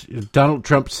press. Donald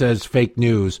Trump says fake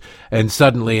news, and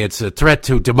suddenly it's a threat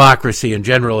to democracy in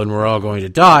general, and we're all going to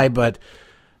die, but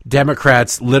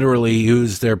Democrats literally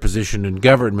use their position in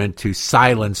government to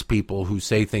silence people who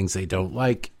say things they don't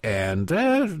like, and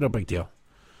no big deal.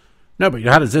 No, but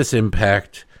how does this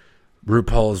impact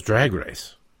RuPaul's Drag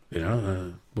Race?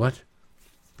 What?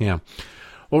 Yeah.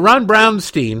 Well, Ron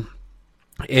Brownstein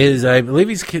is, I believe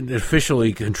he's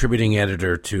officially contributing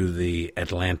editor to the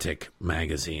Atlantic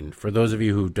magazine. For those of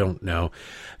you who don't know,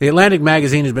 the Atlantic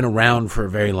magazine has been around for a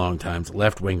very long time. It's a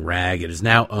left-wing rag. It is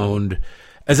now owned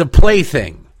as a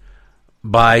plaything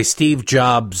by Steve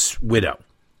Jobs' widow.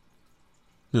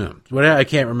 I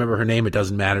can't remember her name. It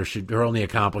doesn't matter. Her only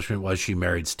accomplishment was she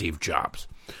married Steve Jobs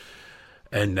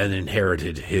and then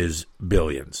inherited his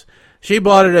billions. She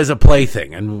bought it as a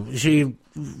plaything, and she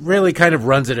really kind of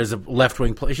runs it as a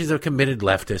left-wing play. She's a committed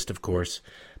leftist, of course.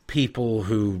 People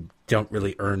who don't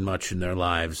really earn much in their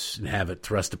lives and have it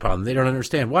thrust upon them. They don't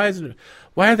understand. Why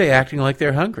are they acting like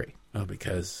they're hungry? Oh,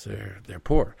 because they're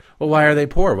poor. Well, why are they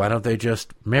poor? Why don't they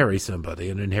just marry somebody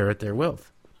and inherit their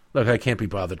wealth? Look, I can't be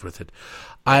bothered with it.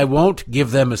 I won't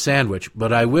give them a sandwich,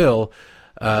 but I will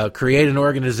create an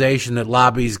organization that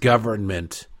lobbies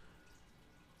government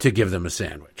to give them a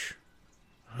sandwich.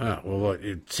 Well,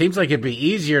 it seems like it'd be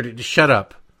easier to shut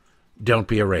up, don't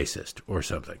be a racist, or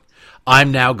something.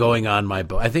 I'm now going on my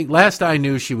boat. I think last I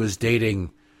knew she was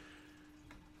dating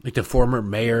like the former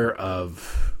mayor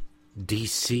of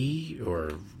D.C.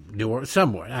 or New Orleans,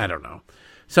 somewhere, I don't know,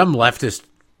 some leftist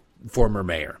former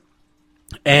mayor.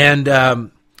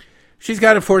 And she's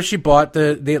got to force, she bought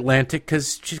the Atlantic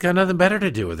because she's got nothing better to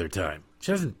do with her time.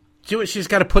 She doesn't do it. She's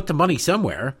got to put the money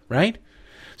somewhere, right?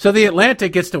 So the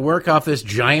Atlantic gets to work off this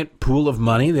giant pool of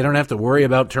money. They don't have to worry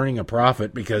about turning a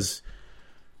profit because,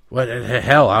 what the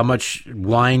hell, how much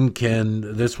wine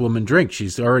can this woman drink?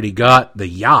 She's already got the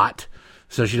yacht,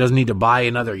 so she doesn't need to buy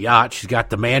another yacht. She's got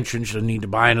the mansion. She doesn't need to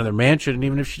buy another mansion, and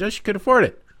even if she does, she could afford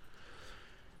it.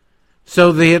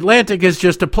 So the Atlantic is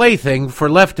just a plaything for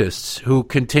leftists who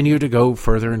continue to go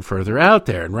further and further out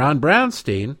there. And Ron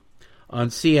Brownstein on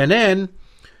CNN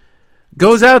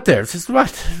goes out there and says,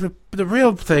 what? The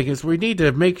real thing is we need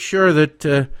to make sure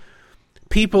that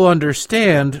people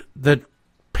understand that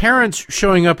parents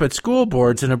showing up at school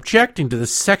boards and objecting to the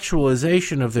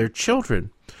sexualization of their children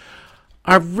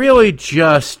are really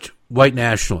just white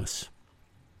nationalists.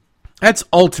 That's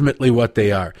ultimately what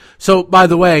they are. So, by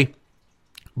the way,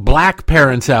 black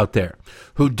parents out there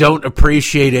who don't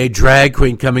appreciate a drag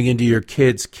queen coming into your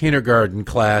kid's kindergarten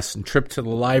class and trip to the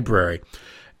library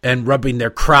and rubbing their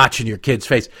crotch in your kid's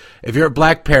face. If you're a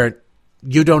black parent,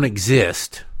 you don't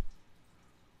exist.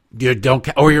 You don't,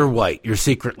 or you're white. You're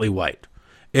secretly white.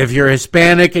 If you're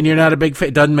Hispanic and you're not a big fan,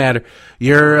 it doesn't matter.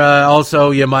 You're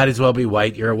you might as well be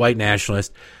white. You're a white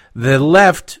nationalist. The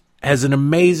left has an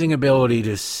amazing ability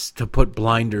to put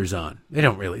blinders on.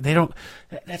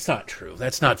 That's not true.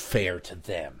 That's not fair to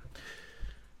them.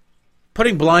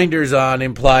 Putting blinders on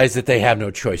implies that they have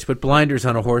no choice. Put blinders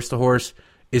on a horse. The horse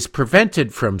is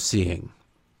prevented from seeing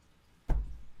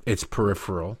its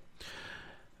peripheral.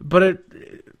 But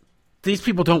these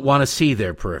people don't want to see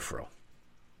their peripheral,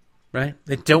 right?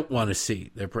 They don't want to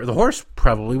see their the horse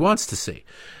probably wants to see.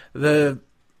 The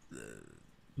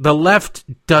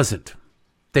left doesn't.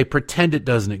 They pretend it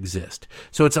doesn't exist.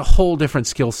 So it's a whole different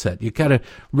skill set. You've got to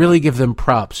really give them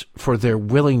props for their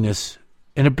willingness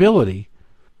and ability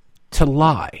to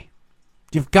lie.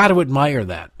 You've got to admire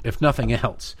that, if nothing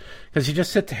else. Because you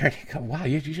just sit there and you go, wow,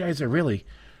 you guys are really,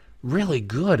 really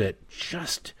good at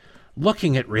just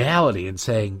looking at reality and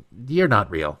saying, you're not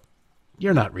real.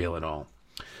 You're not real at all.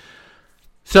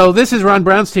 So this is Ron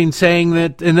Brownstein saying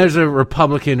that, and there's a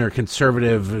Republican or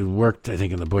conservative who worked, I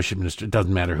think, in the Bush administration. It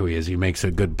doesn't matter who he is. He makes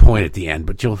a good point at the end,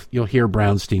 but you'll hear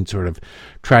Brownstein sort of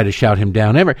try to shout him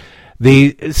down.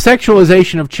 The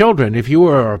sexualization of children, if you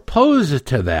are opposed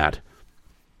to that,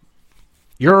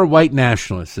 you're a white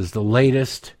nationalist, is the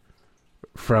latest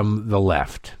from the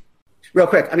left. Real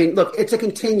quick, I mean, look, it's a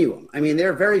continuum. I mean, there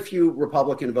are very few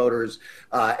Republican voters,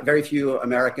 very few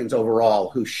Americans overall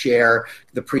who share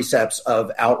the precepts of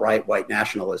outright white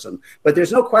nationalism. But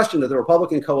there's no question that the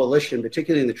Republican coalition,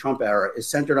 particularly in the Trump era, is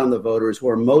centered on the voters who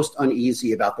are most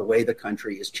uneasy about the way the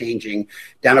country is changing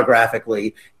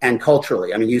demographically and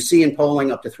culturally. I mean, you see in polling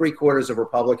up to 3/4 of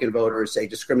Republican voters say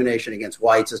discrimination against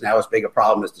whites is now as big a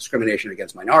problem as discrimination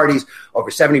against minorities.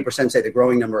 Over 70% say the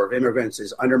growing number of immigrants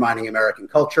is undermining American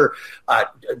culture.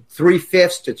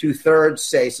 3/5 to 2/3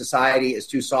 say society is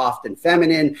too soft and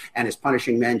feminine and is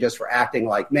punishing men just for acting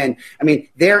like men. I mean,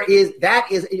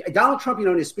 Donald Trump,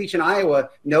 in his speech in Iowa,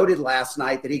 noted last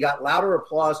night that he got louder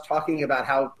applause talking about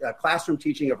how classroom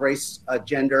teaching of race,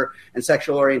 gender, and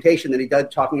sexual orientation than he did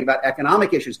talking about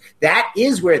economic issues. That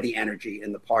is where the energy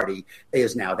in the party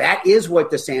is now. That is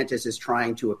what DeSantis is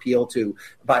trying to appeal to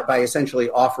by essentially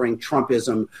offering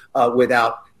Trumpism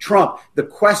without Trump. The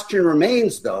question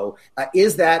remains, though,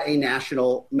 is that a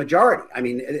national majority? I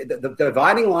mean, the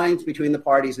dividing lines between the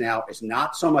parties now is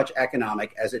not so much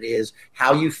economic as it is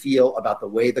how you feel about the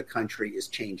way the country is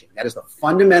changing. That is the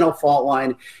fundamental fault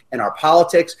line in our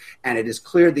politics, and it is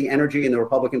clear the energy in the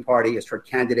Republican Party is toward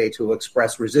candidates who will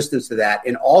express resistance to that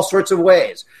in all sorts of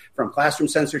ways, from classroom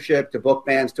censorship to book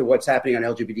bans to what's happening on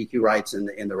LGBTQ rights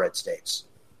in the red states.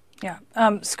 Yeah.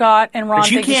 Scott and Ron, but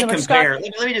you thank you so can't much. compare.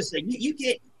 Scott? Let me just say, you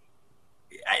can't.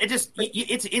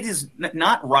 It is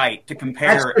not right to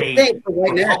compare a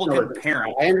Republican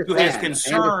parent who has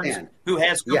concerns,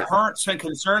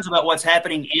 concerns about what's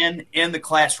happening in the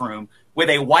classroom with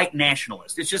a white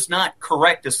nationalist. It's just not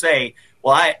correct to say,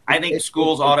 well, I think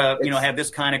schools ought to have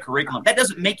this kind of curriculum. That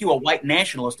doesn't make you a white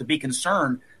nationalist to be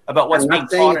concerned about what's being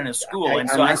taught in a school. And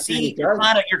so I see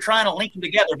you're trying to link them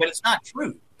together, but it's not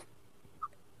true.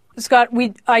 Scott,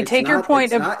 I take your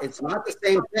point. It's not the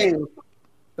same thing.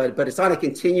 But it's on a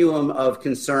continuum of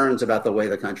concerns about the way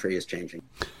the country is changing.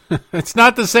 It's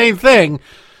not the same thing,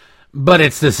 but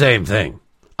it's the same thing.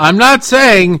 I'm not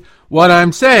saying what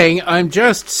I'm saying. I'm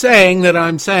just saying that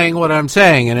I'm saying what I'm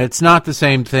saying, and it's not the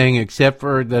same thing except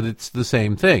for that it's the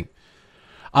same thing.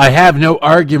 I have no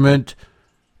argument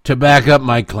to back up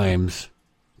my claims.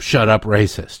 Shut up,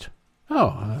 racist.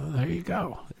 Oh, there you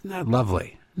go. Isn't that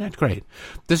lovely? Isn't that great?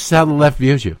 This is how the left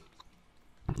views you.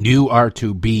 You are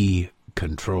to be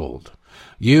controlled.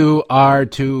 You are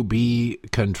to be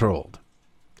controlled.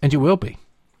 And you will be.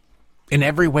 In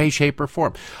every way, shape, or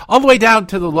form. All the way down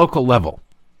to the local level.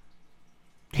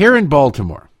 Here in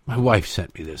Baltimore. My wife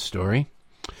sent me this story.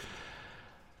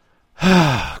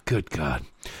 Good God.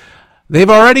 They've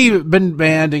already been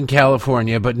banned in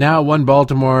California, but now one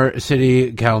Baltimore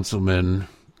city councilman,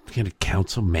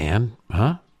 councilman,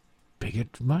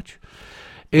 bigot much?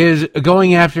 Is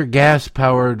going after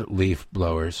gas-powered leaf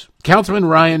blowers. Councilman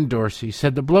Ryan Dorsey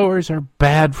said the blowers are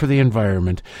bad for the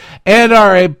environment and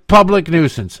are a public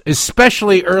nuisance,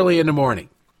 especially early in the morning.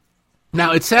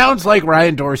 Now, it sounds like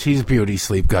Ryan Dorsey's beauty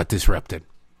sleep got disrupted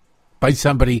by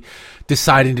somebody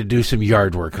deciding to do some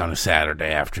yard work on a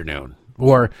Saturday afternoon,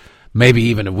 or maybe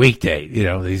even a weekday.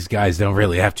 These guys don't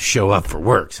really have to show up for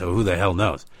work, so who the hell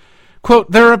knows?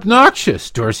 Quote, they're obnoxious,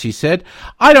 Dorsey said.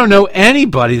 I don't know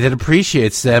anybody that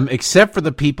appreciates them except for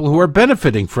the people who are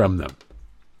benefiting from them.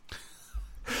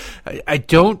 I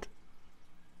don't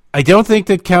think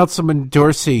that Councilman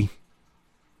Dorsey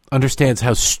understands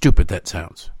how stupid that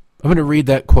sounds. I'm going to read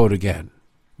that quote again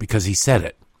because he said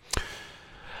it.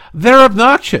 They're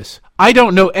obnoxious. I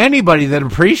don't know anybody that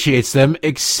appreciates them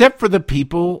except for the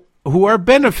people who are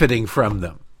benefiting from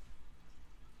them.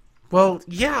 Well,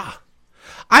 yeah.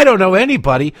 I don't know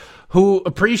anybody who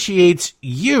appreciates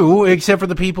you except for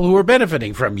the people who are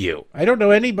benefiting from you. I don't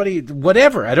know anybody,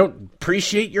 whatever. I don't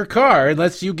appreciate your car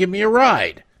unless you give me a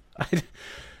ride. Does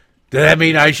that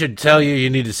mean I should tell you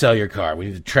need to sell your car? We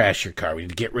need to trash your car. We need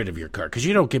to get rid of your car because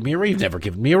you don't give me a ride. You've never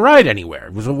given me a ride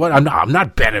anywhere. I'm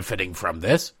not benefiting from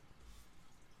this.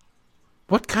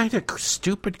 What kind of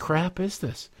stupid crap is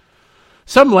this?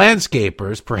 Some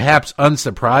landscapers, perhaps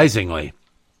unsurprisingly,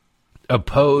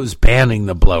 oppose banning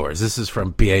the blowers. This is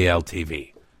from BAL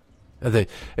TV.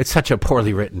 It's such a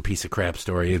poorly written piece of crap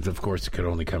story. Of course, it could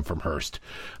only come from Hearst.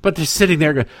 But they're sitting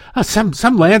there going, some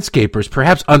landscapers,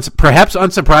 perhaps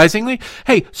unsurprisingly,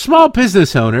 hey, small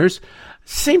business owners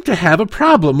seem to have a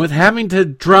problem with having to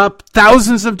drop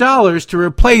thousands of dollars to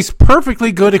replace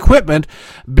perfectly good equipment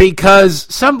because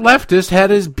some leftist had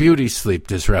his beauty sleep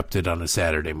disrupted on a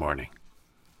Saturday morning.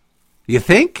 You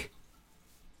think?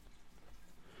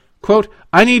 Quote,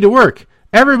 I need to work.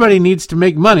 Everybody needs to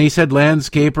make money, said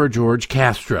landscaper George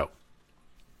Castro.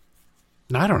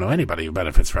 Now, I don't know anybody who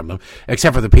benefits from them,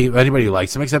 except for the people, anybody who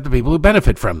likes them, except the people who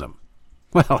benefit from them.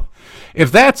 Well,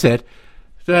 if that's it,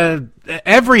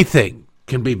 everything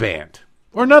can be banned,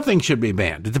 or nothing should be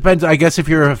banned. It depends. I guess if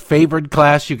you're a favored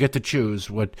class, you get to choose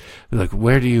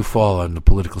where do you fall on the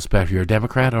political spectrum? You're a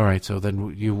Democrat? All right, so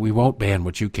then we won't ban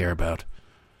what you care about,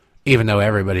 even though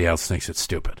everybody else thinks it's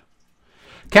stupid.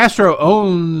 Castro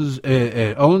owns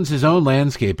his own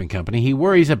landscaping company. He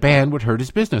worries a ban would hurt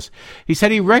his business. He said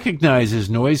he recognizes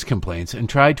noise complaints and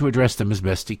tried to address them as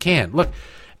best he can. Look,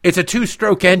 it's a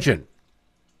two-stroke engine.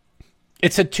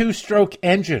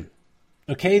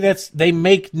 Okay, they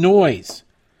make noise.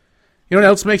 You know what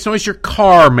else makes noise? Your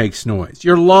car makes noise.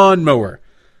 Your lawnmower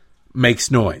makes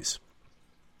noise.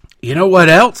 You know what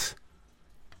else?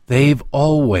 They've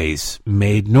always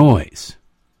made noise.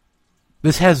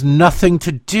 This has nothing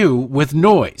to do with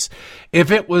noise.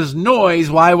 If it was noise,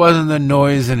 why wasn't the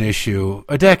noise an issue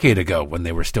a decade ago when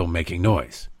they were still making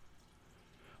noise?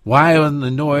 Why wasn't the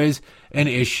noise an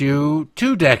issue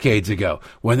 2 decades ago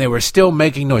when they were still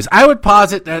making noise? I would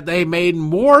posit that they made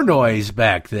more noise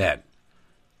back then.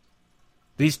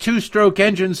 These two-stroke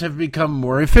engines have become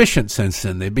more efficient since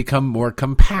then. They've become more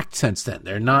compact since then.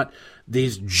 They're not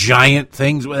these giant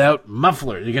things without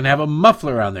mufflers. You can have a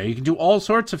muffler on there. You can do all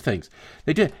sorts of things.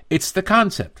 They do. It's the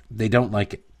concept. They don't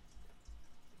like it.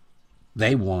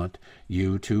 They want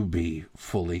you to be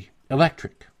fully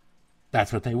electric.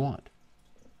 That's what they want.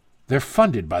 They're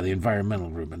funded by the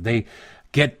environmental movement. They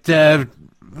get,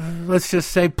 let's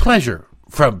just say, pleasure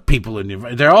from people in the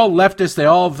environment. They're all leftists. They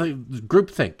all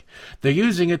groupthink. They're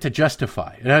using it to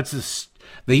justify.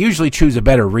 They usually choose a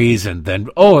better reason than,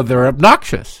 they're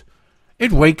obnoxious.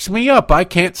 It wakes me up. I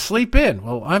can't sleep in.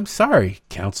 Well, I'm sorry,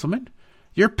 councilman.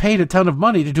 You're paid a ton of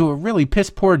money to do a really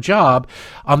piss-poor job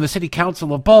on the city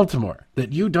council of Baltimore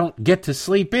that you don't get to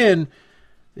sleep in.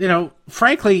 You know,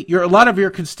 frankly, a lot of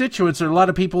your constituents or a lot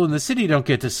of people in the city don't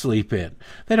get to sleep in.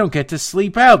 They don't get to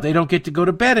sleep out. They don't get to go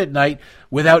to bed at night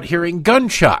without hearing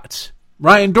gunshots.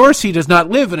 Ryan Dorsey does not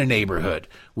live in a neighborhood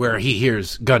where he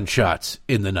hears gunshots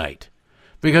in the night.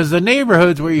 Because the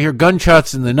neighborhoods where you hear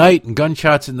gunshots in the night and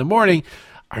gunshots in the morning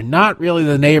are not really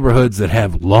the neighborhoods that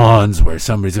have lawns where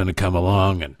somebody's going to come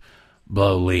along and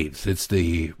blow leaves. It's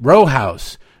the row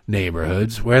house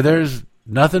neighborhoods where there's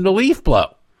nothing to leaf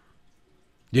blow.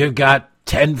 You've got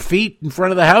 10 feet in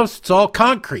front of the house. It's all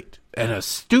concrete and a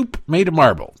stoop made of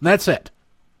marble. And that's it.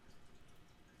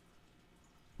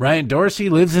 Ryan Dorsey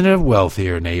lives in a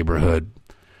wealthier neighborhood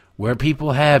where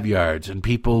people have yards and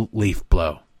people leaf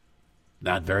blow.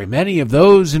 Not very many of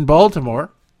those in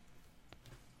Baltimore.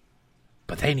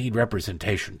 But they need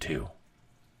representation too.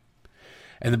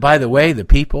 And by the way, the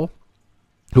people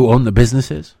who own the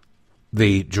businesses,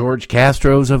 the George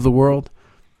Castros of the world,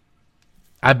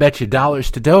 I bet you dollars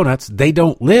to donuts, they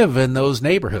don't live in those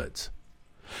neighborhoods.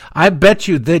 I bet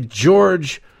you that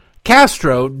George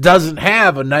Castro doesn't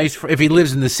have a nice, if he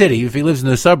lives in the city, if he lives in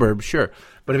the suburbs, sure.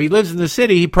 But if he lives in the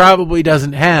city, he probably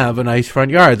doesn't have a nice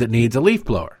front yard that needs a leaf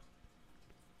blower.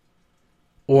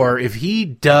 Or if he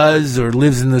does or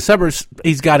lives in the suburbs,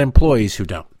 he's got employees who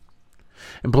don't.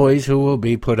 Employees who will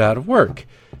be put out of work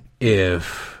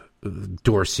if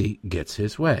Dorsey gets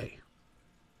his way.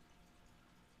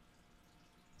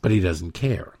 But he doesn't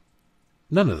care.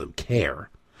 None of them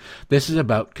care. This is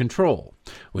about control.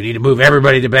 We need to move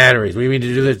everybody to batteries. We need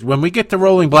to do this. When we get to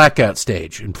rolling blackout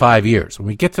stage in 5 years, when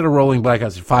we get to the rolling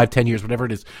blackouts in 5, 10 years, whatever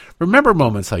it is, remember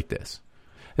moments like this.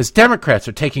 As Democrats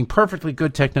are taking perfectly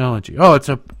good technology. Oh, it's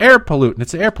an air pollutant.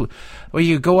 It's an air pollutant. Well,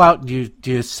 you go out and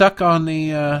do you suck on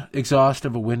the exhaust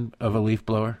of a leaf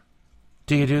blower?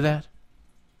 Do you do that?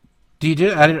 Do you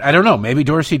do? I don't know. Maybe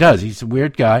Dorsey does. He's a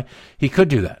weird guy. He could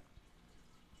do that.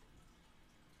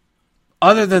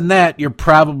 Other than that, you're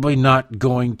probably not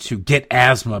going to get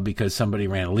asthma because somebody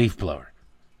ran a leaf blower,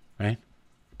 right?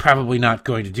 Probably not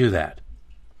going to do that.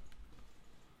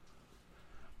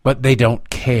 But they don't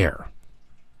care.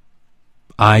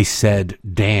 I said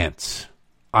dance.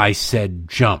 I said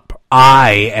jump.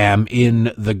 I am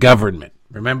in the government.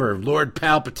 Remember Lord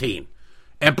Palpatine,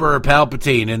 Emperor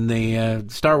Palpatine in the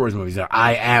Star Wars movies.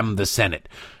 I am the Senate.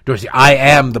 Dorsey, I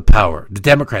am the power. The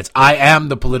Democrats, I am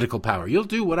the political power. You'll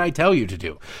do what I tell you to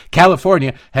do.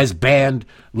 California has banned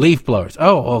leaf blowers.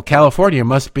 Oh, well, California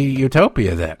must be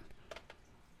utopia then.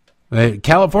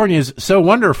 California is so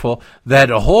wonderful that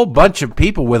a whole bunch of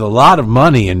people with a lot of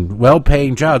money and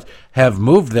well-paying jobs have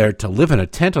moved there to live in a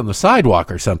tent on the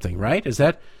sidewalk or something, right? Is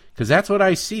that because that's what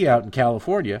I see out in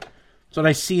California? That's what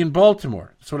I see in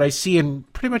Baltimore. That's what I see in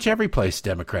pretty much every place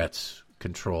Democrats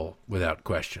control without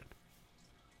question.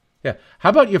 Yeah. How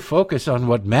about you focus on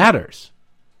what matters?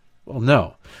 Well,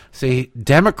 no. See,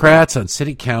 Democrats on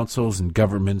city councils and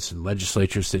governments and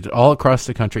legislatures all across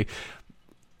the country,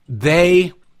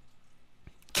 they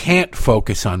can't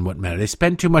focus on what matters. They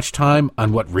spend too much time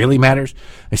on what really matters.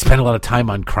 They spend a lot of time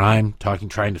on crime,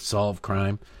 trying to solve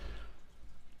crime.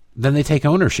 Then they take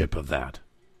ownership of that.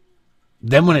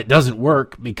 Then when it doesn't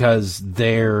work because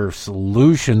their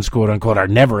solutions, quote unquote, are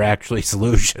never actually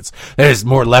solutions. There's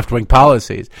more left-wing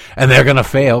policies, and they're going to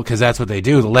fail because that's what they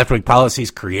do. The left-wing policies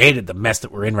created the mess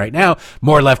that we're in right now.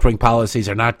 More left-wing policies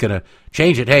are not going to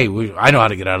change it. Hey, I know how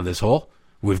to get out of this hole.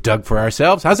 We've dug for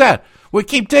ourselves. How's that? We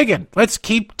keep digging. Let's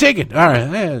keep digging. All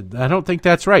right. I don't think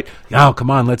that's right. Oh, come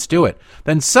on, let's do it.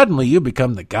 Then suddenly you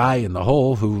become the guy in the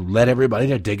hole who led everybody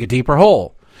to dig a deeper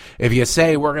hole. If you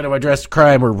say we're going to address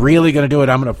crime, we're really going to do it,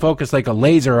 I'm going to focus like a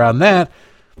laser on that,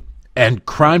 and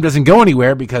crime doesn't go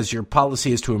anywhere because your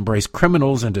policy is to embrace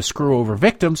criminals and to screw over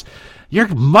victims, you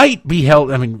might be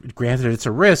held, I mean, granted it's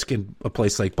a risk in a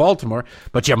place like Baltimore,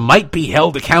 but you might be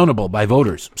held accountable by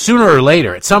voters sooner or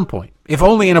later at some point. If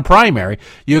only in a primary,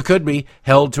 you could be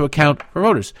held to account for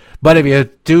voters. But if you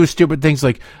do stupid things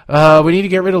like, we need to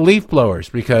get rid of leaf blowers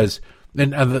because...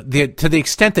 And to the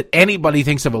extent that anybody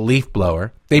thinks of a leaf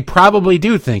blower, they probably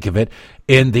do think of it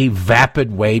in the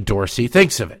vapid way Dorsey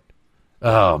thinks of it.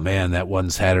 Oh, man, that one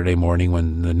Saturday morning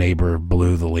when the neighbor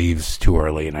blew the leaves too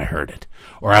early and I heard it.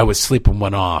 Or I was sleeping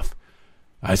one off.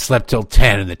 I slept till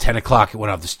 10, and at 10 o'clock it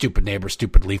went off. The stupid neighbor,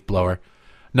 stupid leaf blower.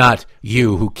 Not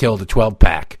you who killed a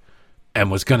 12-pack and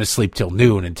was going to sleep till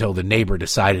noon until the neighbor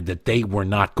decided that they were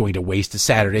not going to waste a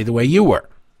Saturday the way you were.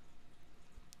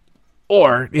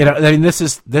 Or, I mean, this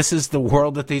is the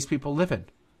world that these people live in.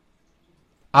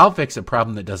 I'll fix a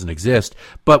problem that doesn't exist,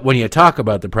 but when you talk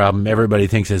about the problem, everybody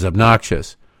thinks it's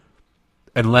obnoxious.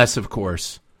 Unless, of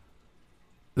course,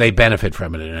 they benefit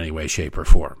from it in any way, shape, or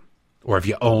form. Or if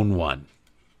you own one.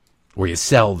 Or you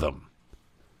sell them.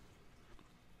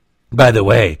 By the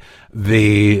way,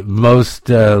 the most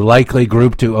likely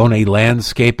group to own a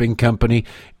landscaping company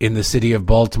in the city of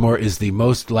Baltimore is the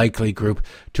most likely group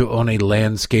to own a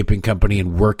landscaping company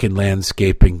and work in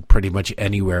landscaping pretty much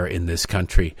anywhere in this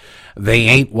country. They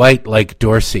ain't white like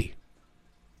Dorsey.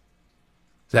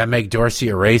 Does that make Dorsey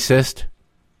a racist?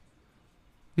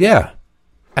 Yeah,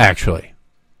 actually.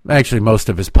 Actually, most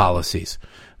of his policies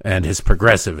and his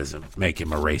progressivism make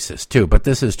him a racist, too. But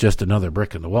this is just another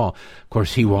brick in the wall. Of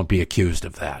course, he won't be accused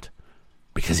of that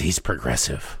because he's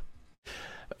progressive.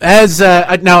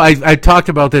 Now, I talked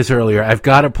about this earlier. I've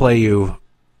got to play you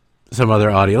some other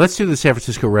audio. Let's do the San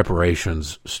Francisco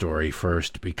reparations story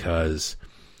first because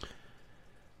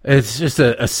it's just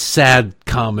a sad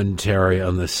commentary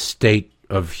on the state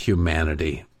of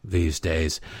humanity these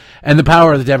days and the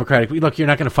power of the Democratic. Look, you're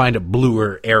not going to find a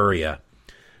bluer area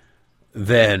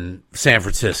than San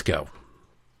Francisco.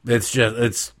 It's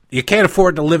you can't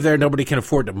afford to live there. Nobody can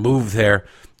afford to move there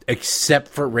except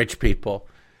for rich people.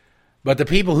 But the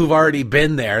people who've already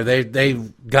been there, they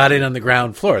got in on the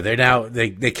ground floor.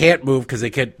 They can't move because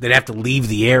they'd have to leave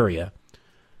the area.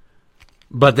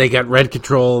 But they got rent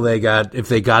control. If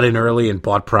they got in early and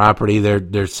bought property,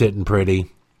 they're sitting pretty.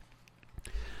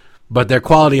 But their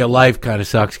quality of life kind of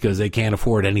sucks because they can't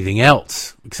afford anything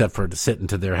else except for to sit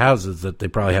into their houses that they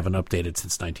probably haven't updated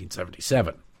since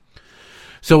 1977.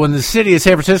 So when the city of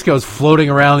San Francisco is floating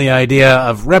around the idea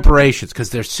of reparations, because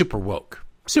they're super woke,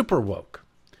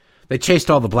 they chased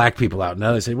all the black people out.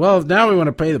 Now they say, well, now we want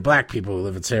to pay the black people who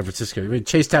live in San Francisco. You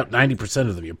chased out 90%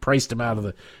 of them. You priced them out of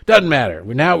the... Doesn't matter.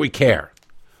 Now we care.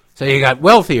 So you got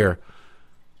wealthier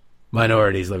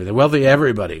minorities living there, wealthy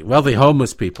everybody, wealthy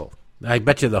homeless people. I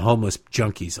bet you the homeless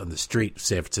junkies on the street of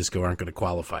San Francisco aren't going to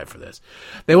qualify for this.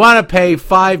 They want to pay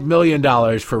 $5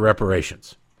 million for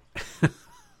reparations.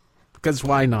 Because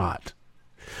why not?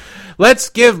 Let's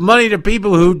give money to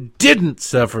people who didn't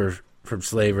suffer from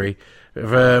slavery,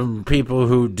 from people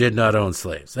who did not own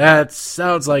slaves. That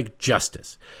sounds like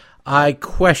justice. I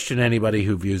question anybody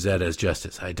who views that as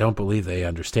justice. I don't believe they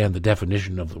understand the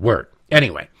definition of the word.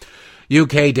 Anyway,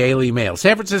 UK Daily Mail.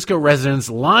 San Francisco residents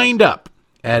lined up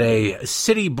at a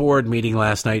city board meeting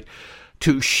last night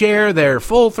to share their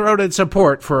full-throated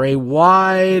support for a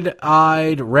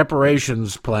wide-eyed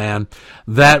reparations plan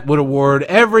that would award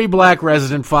every black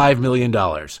resident $5 million,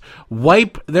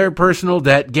 wipe their personal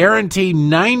debt, guarantee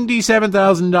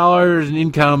 $97,000 in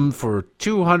income for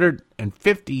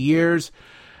 250 years,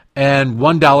 and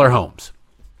 $1 homes.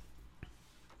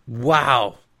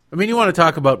 Wow. I mean, you want to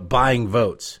talk about buying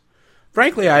votes.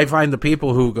 Frankly, I find the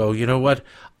people who go, you know what,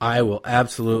 I will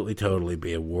absolutely, totally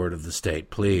be a ward of the state.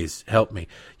 Please help me.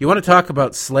 You want to talk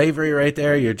about slavery right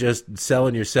there? You're just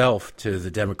selling yourself to the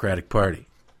Democratic Party.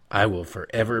 I will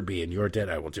forever be in your debt.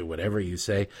 I will do whatever you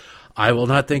say. I will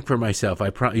not think for myself.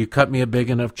 You cut me a big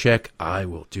enough check, I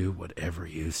will do whatever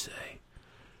you say.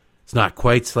 It's not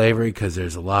quite slavery because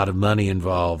there's a lot of money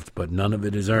involved, but none of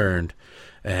it is earned.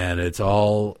 And it's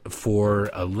all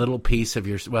for a little piece of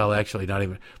your, well, actually not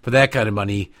even, for that kind of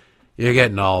money, you're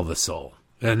getting all the soul.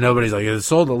 And nobody's like, it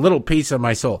sold a little piece of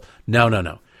my soul.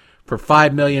 No. For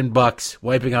 $5 million,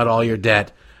 wiping out all your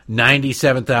debt,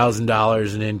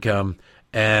 $97,000 in income,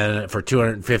 and for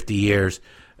 250 years,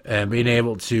 and being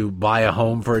able to buy a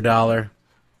home for $1,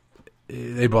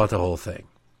 they bought the whole thing.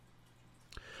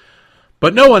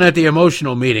 But no one at the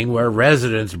emotional meeting, where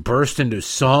residents burst into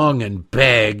song and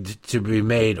begged to be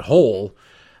made whole,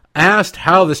 asked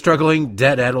how the struggling,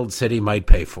 debt-addled city might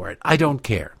pay for it. I don't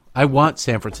care. I want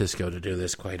San Francisco to do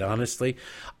this, quite honestly.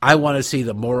 I want to see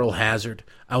the moral hazard.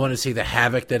 I want to see the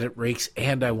havoc that it wreaks,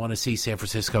 and I want to see San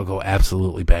Francisco go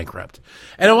absolutely bankrupt.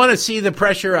 And I want to see the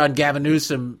pressure on Gavin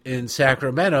Newsom in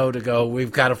Sacramento to go,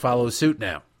 we've got to follow suit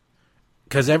now.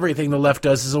 Because everything the left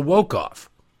does is a woke-off.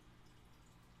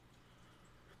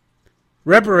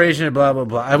 Reparation, blah, blah,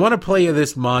 blah. I want to play you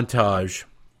this montage.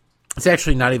 It's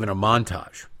actually not even a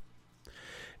montage.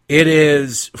 It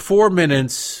is 4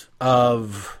 minutes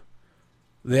of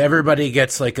everybody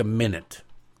gets like a minute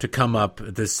to come up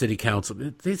at the city council.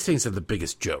 These things are the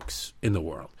biggest jokes in the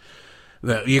world.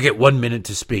 You get 1 minute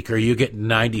to speak, or you get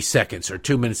 90 seconds or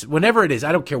 2 minutes. Whenever it is,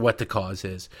 I don't care what the cause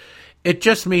is. It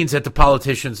just means that the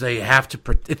politicians, they have to,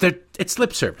 it's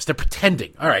lip service. They're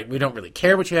pretending. All right, we don't really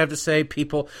care what you have to say,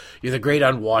 people. You're the great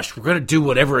unwashed. We're going to do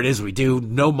whatever it is we do.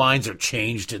 No minds are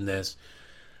changed in this.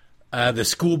 The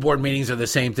school board meetings are the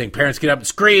same thing. Parents get up and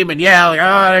scream and yell, like,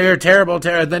 oh, you're terrible.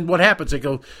 And then what happens? They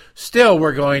go, still,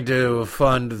 we're going to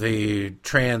fund the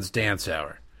trans dance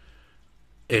hour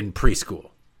in preschool.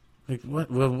 Like,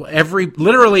 what? Well,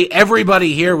 literally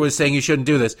everybody here was saying you shouldn't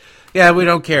do this. Yeah, we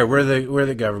don't care. We're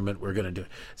the government. We're going to do it.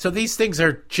 So these things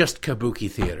are just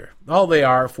kabuki theater. All they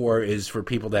are is for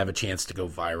people to have a chance to go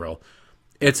viral.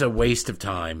 It's a waste of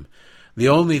time. The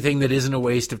only thing that isn't a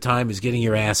waste of time is getting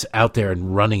your ass out there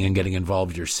and running and getting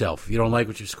involved yourself. If you don't like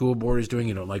what your school board is doing,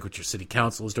 you don't like what your city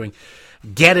council is doing,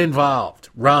 get involved.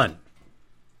 Run.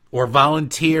 Or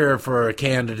volunteer for a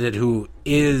candidate who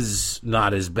is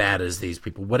not as bad as these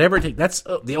people. Whatever it takes. That's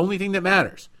the only thing that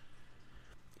matters.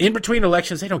 In between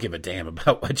elections, they don't give a damn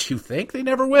about what you think. They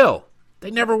never will.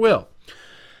 They never will.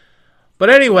 But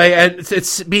anyway,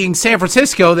 it's being San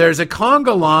Francisco, there's a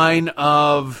conga line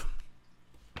of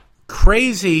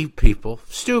crazy people,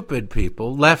 stupid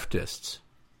people, leftists,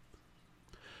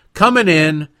 coming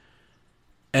in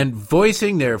and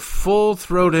voicing their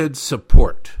full-throated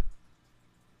support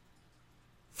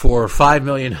for $5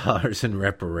 million in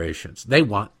reparations. They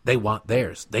want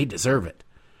theirs. They deserve it.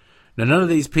 Now, none of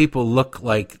these people look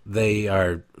like they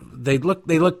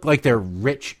look like they're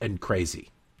rich and crazy.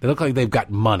 They look like they've got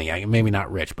money. Maybe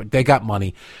not rich, but they got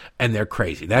money and they're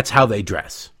crazy. That's how they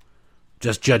dress.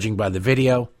 Just judging by the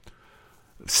video.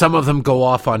 Some of them go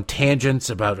off on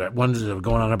tangents about ones that are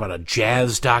going on about a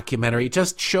jazz documentary. It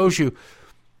just shows you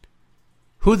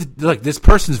this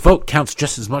person's vote counts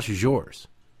just as much as yours.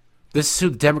 This is who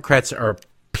the Democrats are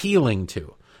appealing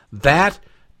to. That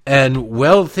and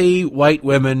wealthy white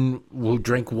women who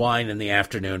drink wine in the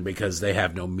afternoon because they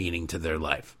have no meaning to their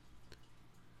life.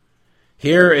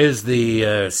 Here is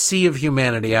the sea of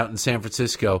humanity out in San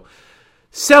Francisco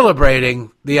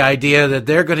celebrating the idea that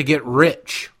they're going to get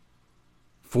rich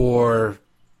for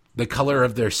the color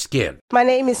of their skin. My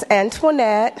name is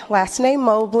Antoinette, last name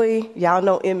Mobley. Y'all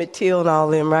know Emmett Till and all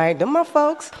them, right? Them my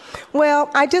folks.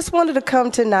 Well, I just wanted to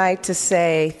come tonight to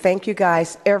say thank you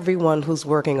guys, everyone who's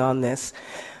working on this.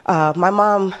 My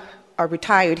mom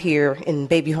retired here in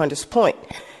Baby Hunters Point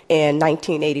in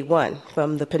 1981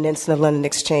 from the Peninsula London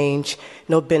Exchange.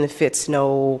 No benefits,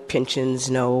 no pensions,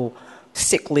 no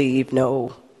sick leave,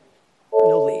 no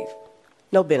leave,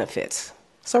 no benefits.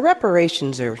 So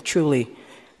reparations are truly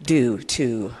due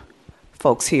to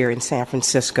folks here in San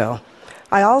Francisco.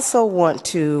 I also want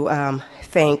to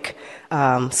thank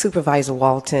Supervisor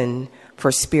Walton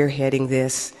for spearheading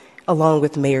this, along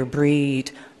with Mayor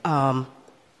Breed, Cheryl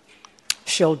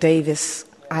Davis.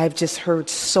 I've just heard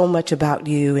so much about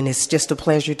you, and it's just a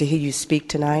pleasure to hear you speak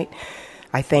tonight.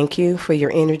 I thank you for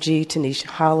your energy, Tanisha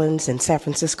Hollins and San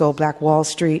Francisco Black Wall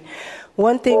Street.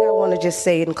 One thing I want to just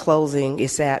say in closing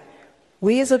is that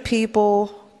we as a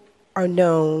people are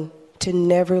known to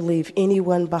never leave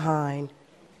anyone behind.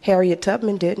 Harriet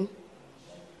Tubman didn't.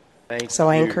 So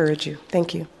I encourage you.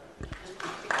 Thank you.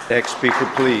 Next speaker,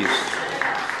 please.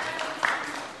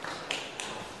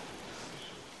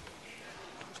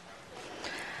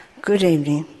 Good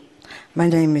evening. My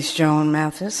name is Joan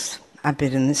Mathis. I've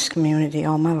been in this community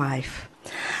all my life.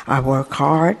 I work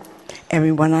hard.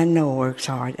 Everyone I know works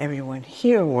hard. Everyone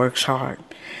here works hard.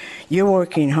 You're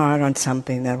working hard on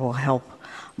something that will help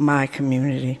my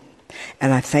community,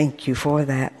 and I thank you for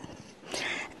that.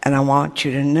 And I want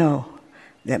you to know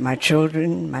that my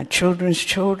children, my children's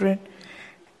children,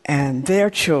 and their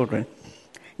children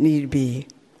need to be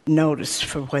noticed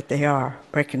for what they are,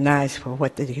 recognized for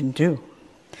what they can do,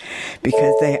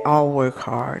 because they all work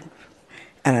hard.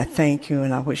 And I thank you,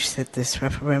 and I wish that this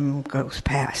referendum goes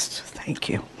past. Thank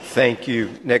you. Thank you.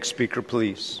 Next speaker,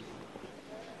 please.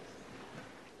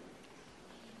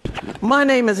 My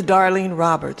name is Darlene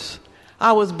Roberts.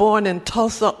 I was born in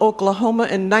Tulsa, Oklahoma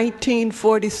in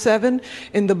 1947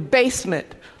 in the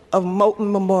basement of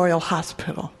Moulton Memorial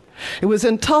Hospital. It was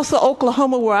in Tulsa,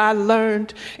 Oklahoma where I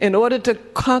learned in order to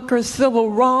conquer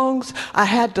civil wrongs, I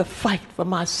had to fight for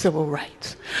my civil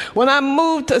rights. When I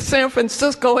moved to San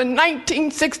Francisco in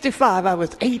 1965, I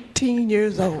was 18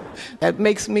 years old. That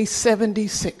makes me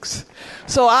 76.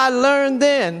 So I learned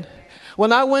then,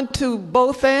 when I went to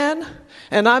Bothan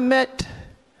and I met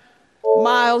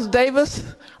Miles Davis,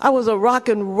 I was a rock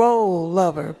and roll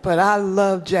lover, but I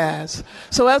love jazz.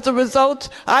 So as a result,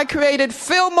 I created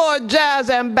Fillmore Jazz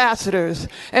Ambassadors.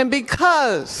 And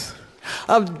because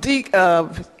of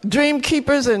Dream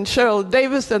Keepers and Cheryl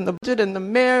Davis and the budget and the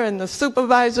mayor and the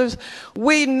supervisors,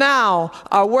 we now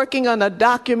are working on a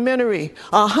documentary,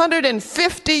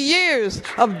 150 years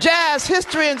of jazz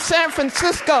history in San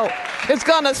Francisco. It's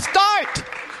going to start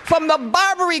from the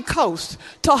Barbary Coast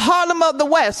to Harlem of the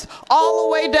West, all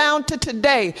the way down to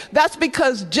today. That's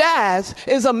because jazz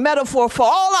is a metaphor for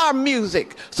all our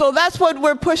music. So that's what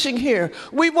we're pushing here.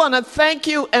 We want to thank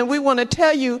you, and we want to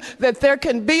tell you that there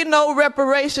can be no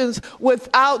reparations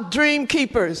without Dream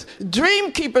Keepers.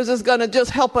 Dream Keepers is going to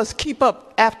just help us keep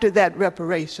up after that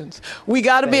reparations. We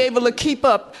got to be able to keep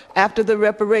up after the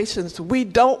reparations. We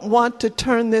don't want to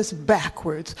turn this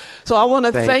backwards. So I want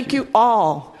to thank you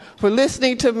all for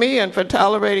listening to me and for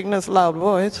tolerating this loud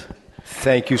voice.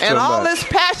 Thank you so much. And all this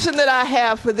passion that I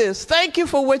have for this. Thank you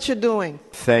for what you're doing.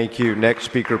 Thank you. Next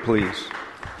speaker, please.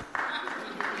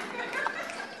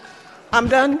 I'm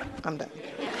done? I'm done.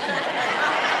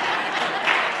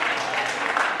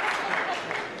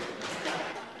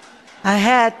 I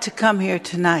had to come here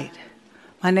tonight.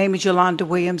 My name is Yolanda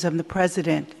Williams. I'm the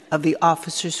president of the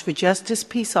Officers for Justice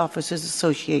Peace Officers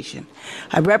Association.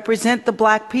 I represent the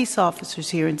Black peace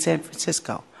officers here in San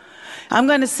Francisco. I'm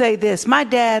going to say this. My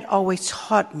dad always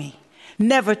taught me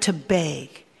never to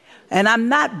beg. And I'm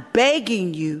not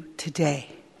begging you today,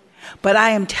 but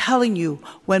I am telling you,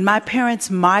 when my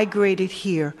parents migrated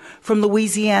here from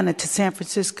Louisiana to San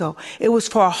Francisco, it was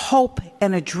for a hope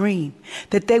and a dream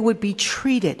that they would be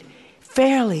treated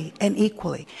fairly and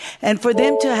equally. And for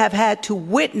them to have had to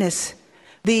witness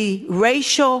the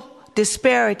racial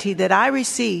disparity that I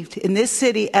received in this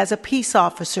city as a peace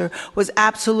officer was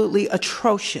absolutely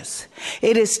atrocious.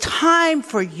 It is time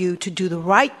for you to do the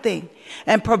right thing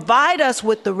and provide us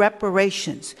with the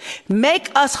reparations.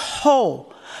 Make us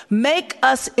whole. Make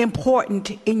us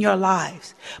important in your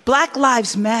lives. Black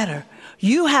Lives Matter.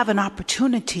 You have an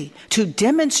opportunity to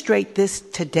demonstrate this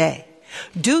today.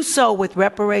 Do so with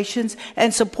reparations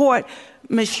and support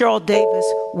Ms. Cheryl Davis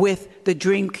with the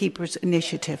Dream Keepers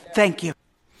Initiative. Thank you.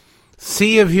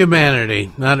 Sea of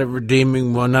humanity, not a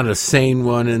redeeming one, not a sane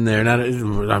one in there.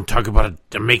 I'm talking about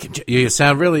making. You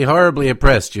sound really horribly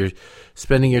oppressed. You're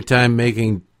spending your time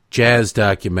making jazz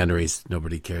documentaries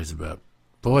nobody cares about.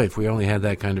 Boy, if we only had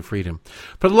that kind of freedom.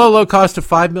 For the low cost of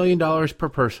 $5 million per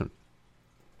person.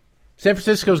 San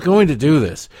Francisco's going to do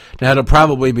this. Now, it'll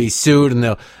probably be sued,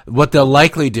 and what they'll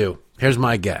likely do, here's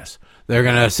my guess. They're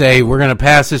going to say, we're going to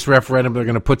pass this referendum. They're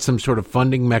going to put some sort of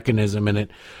funding mechanism in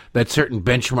it that certain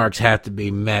benchmarks have to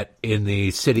be met in the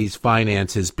city's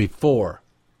finances before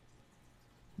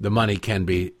the money can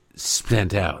be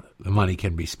spent out. The money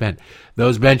can be spent.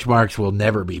 Those benchmarks will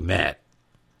never be met,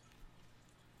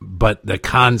 but the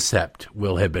concept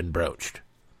will have been broached.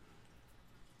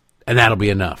 And that'll be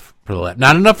enough for the left.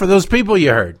 Not enough for those people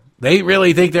you heard. They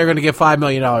really think they're going to get $5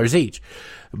 million each.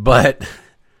 But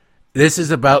this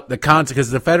is about the concept,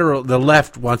 because the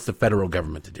left wants the federal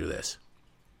government to do this.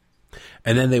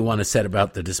 And then they want to set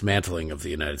about the dismantling of the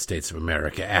United States of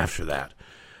America after that.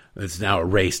 It's now a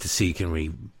race to see, can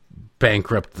we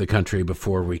bankrupt the country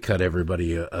before we cut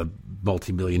everybody a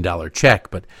multi-million-dollar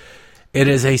check. But it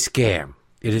is a scam.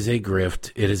 It is a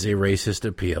grift. It is a racist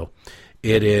appeal.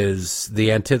 It is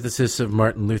the antithesis of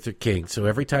Martin Luther King. So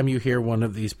every time you hear one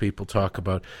of these people talk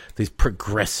about these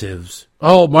progressives,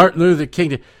 oh, Martin Luther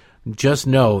King, just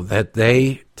know that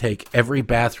they take every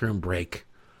bathroom break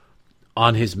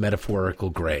on his metaphorical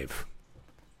grave.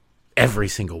 Every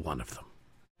single one of them.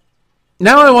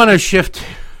 Now I want to shift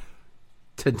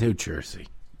to New Jersey.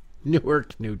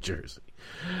 Newark, New Jersey.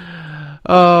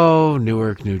 Oh,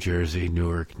 Newark, New Jersey.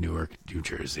 Newark, New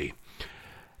Jersey.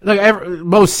 Look,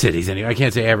 most cities, anyway, I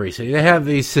can't say every city, they have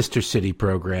these sister city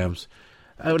programs.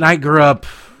 When I grew up,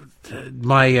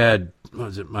 my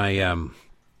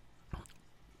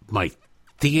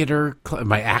theater,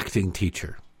 my acting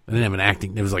teacher, I didn't have an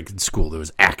acting, it was like in school, there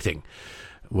was acting,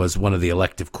 was one of the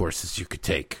elective courses you could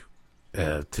take.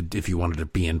 If you wanted to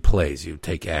be in plays, you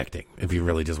take acting. If you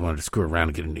really just wanted to screw around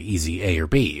and get into easy A or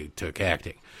B, you took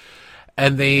acting.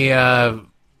 And the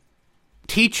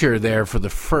teacher there for the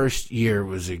first year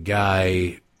was a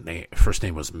guy, first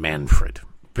name was Manfred,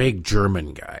 big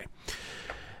German guy.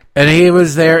 And he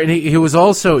was there, and he was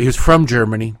from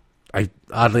Germany.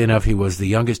 Oddly enough, he was the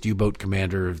youngest U-boat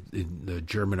commander in the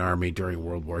German army during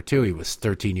World War II. He was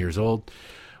 13 years old,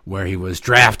 where he was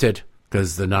drafted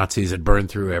because the Nazis had burned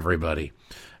through everybody,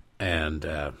 and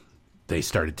they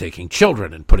started taking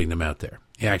children and putting them out there.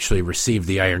 He actually received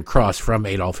the Iron Cross from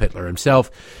Adolf Hitler himself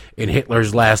in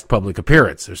Hitler's last public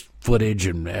appearance. There's footage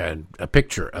and a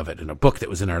picture of it in a book that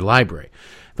was in our library.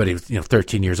 But he was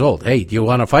 13 years old. Hey, do you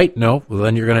want to fight? No? Well,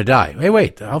 then you're going to die. Hey,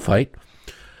 wait, I'll fight.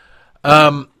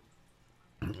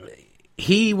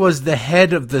 He was the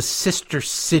head of the sister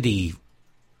city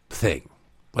thing,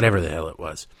 whatever the hell it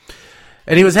was.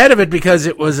 And he was head of it because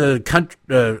it was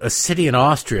a city in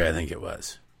Austria, I think it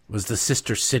was. It was the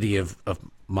sister city of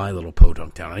my little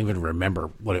podunk town. I don't even remember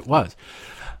what it was.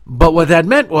 But what that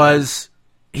meant was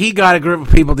he got a group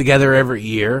of people together every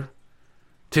year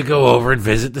to go over and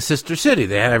visit the sister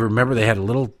city. I remember they had a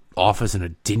little office in a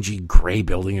dingy gray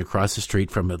building across the street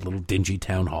from a little dingy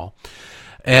town hall.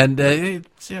 And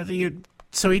so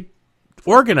he'd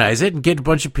organize it and get a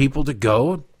bunch of people to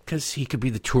go because he could be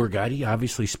the tour guide. He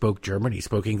obviously spoke German. He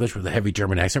spoke English with a heavy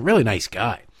German accent. Really nice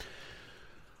guy.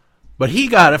 But he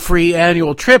got a free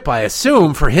annual trip, I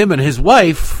assume, for him and his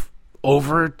wife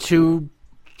over to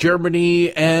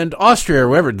Germany and Austria or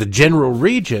wherever, the general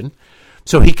region,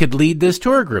 so he could lead this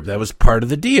tour group. That was part of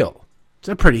the deal. It's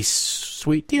a pretty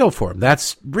sweet deal for him.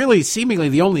 That's really seemingly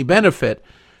the only benefit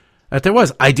that there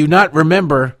was. I do not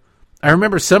remember. I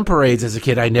remember some parades as a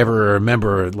kid. I never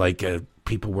remember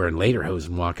people wearing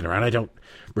lederhosen walking around. I don't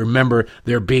remember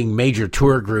there being major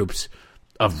tour groups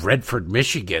of Redford,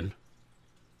 Michigan.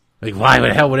 Like, why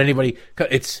the hell would anybody?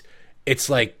 It's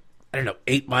like, I don't know,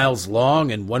 8 miles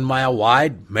long and 1 mile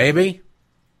wide, maybe.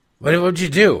 What would you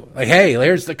do? Like, hey,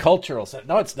 there's the cultural center.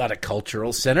 No, it's not a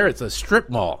cultural center. It's a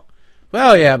strip mall.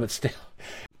 Well, yeah, but still.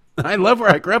 I love where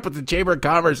I grew up with the Chamber of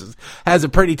Commerce has a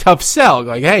pretty tough sell.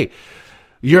 Like, hey,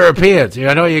 Europeans,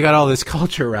 I know you got all this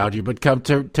culture around you, but come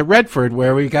to Redford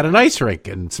where we got an ice rink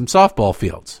and some softball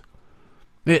fields.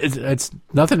 It's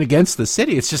nothing against the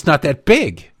city. It's just not that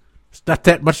big. It's not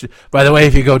that much. By the way,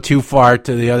 if you go too far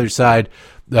to the other side,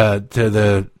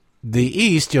 to the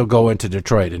east, you'll go into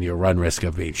Detroit and you'll run risk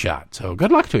of being shot. So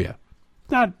good luck to you.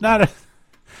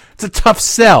 It's a tough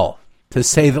sell, to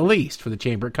say the least, for the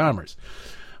Chamber of Commerce.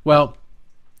 Well,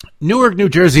 Newark, New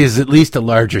Jersey is at least a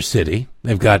larger city.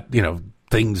 They've got,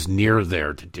 things near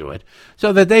there to do it,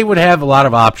 so that they would have a lot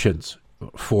of options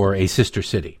for a sister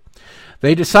city.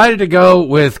 They decided to go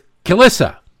with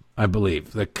Kilissa, I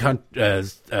believe,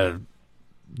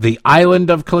 the island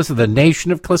of Calissa, the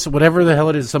nation of Calissa, whatever the hell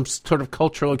it is, some sort of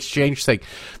cultural exchange thing.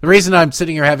 The reason I'm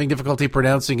sitting here having difficulty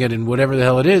pronouncing it and whatever the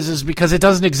hell it is because it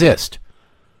doesn't exist.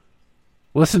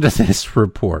 Listen to this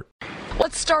report.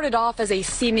 What started off as a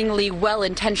seemingly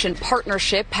well-intentioned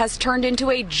partnership has turned into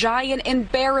a giant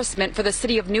embarrassment for the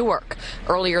city of Newark.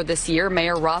 Earlier this year,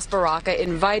 Mayor Ras Baraka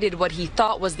invited what he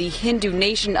thought was the Hindu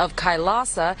nation of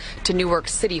Kailasa to Newark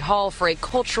City Hall for a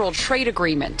cultural trade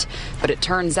agreement. But it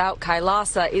turns out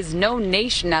Kailasa is no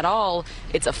nation at all.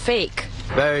 It's a fake.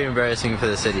 Very embarrassing for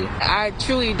the city. I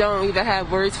truly don't even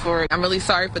have words for it. I'm really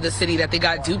sorry for the city that they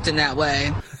got duped in that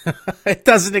way. It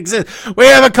doesn't exist. We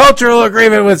have a cultural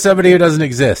agreement with somebody who doesn't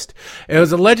exist. It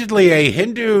was allegedly a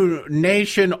Hindu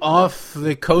nation off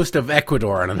the coast of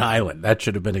Ecuador on an island. That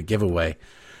should have been a giveaway.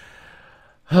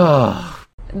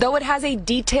 Though it has a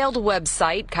detailed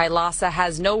website, Kailasa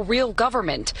has no real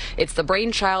government. It's the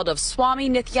brainchild of Swami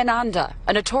Nityananda,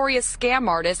 a notorious scam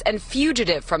artist and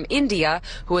fugitive from India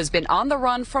who has been on the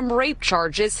run from rape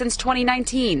charges since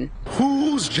 2019.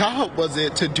 Whose job was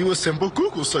it to do a simple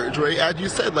Google search, right? As you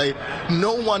said, like,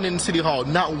 no one in City Hall,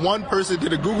 not one person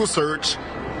did a Google search.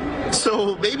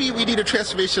 So maybe we need a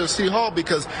transformation of City Hall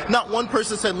because not one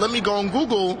person said, let me go on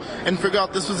Google and figure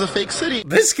out this was a fake city.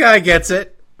 This guy gets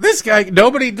it. This guy,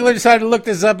 nobody decided to look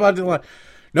this up on the line.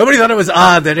 Nobody thought it was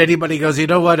odd that anybody goes, you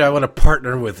know what, I want to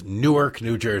partner with Newark,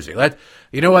 New Jersey.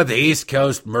 You know what, the East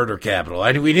Coast murder capital.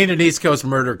 We need an East Coast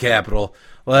murder capital.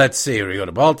 Let's see, we go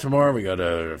to Baltimore, we go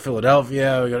to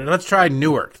Philadelphia, let's try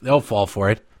Newark. They'll fall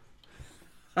for it.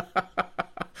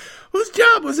 Whose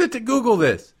job was it to Google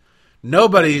this?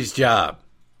 Nobody's job.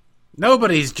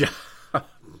 Nobody's job.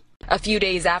 A few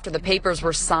days after the papers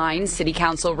were signed, City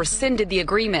Council rescinded the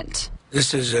agreement.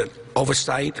 This is an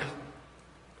oversight.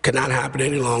 Cannot happen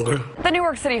any longer. The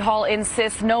Newark City Hall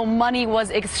insists no money was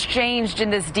exchanged in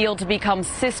this deal to become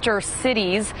sister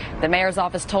cities. The mayor's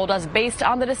office told us based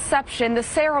on the deception, the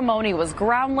ceremony was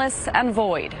groundless and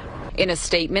void. In a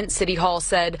statement, City Hall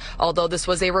said, although this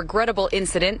was a regrettable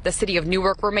incident, the city of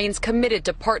Newark remains committed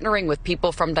to partnering with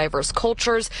people from diverse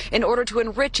cultures in order to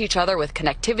enrich each other with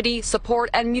connectivity, support,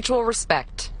 and mutual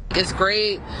respect. It's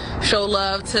great, show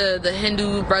love to the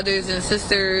Hindu brothers and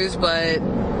sisters, but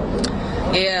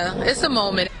yeah, it's a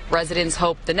moment. Residents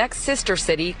hope the next sister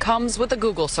city comes with a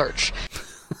Google search.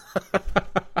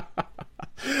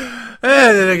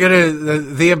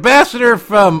 The ambassador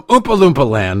from Oompa Loompa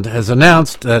Land has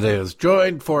announced that it has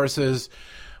joined forces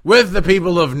with the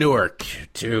people of Newark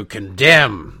to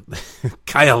condemn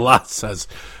Kailasa's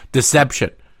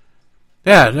deception.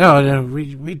 Yeah, no,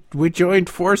 we joined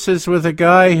forces with a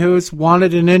guy who's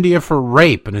wanted in India for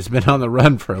rape and has been on the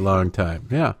run for a long time.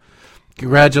 Yeah,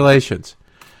 congratulations.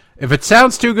 If it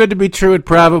sounds too good to be true, it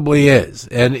probably is.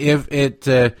 And if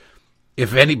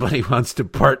anybody wants to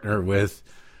partner with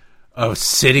a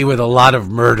city with a lot of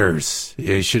murders,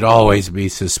 you should always be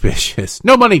suspicious.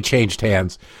 No money changed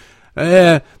hands.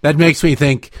 That makes me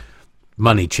think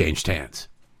money changed hands.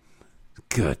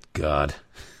 Good God.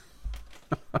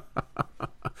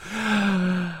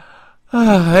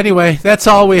 Anyway, that's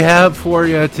all we have for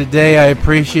you today. I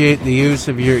appreciate the use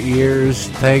of your ears.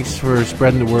 Thanks for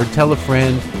spreading the word. Tell a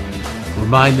friend.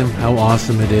 Remind them how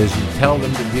awesome it is. And tell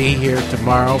them to be here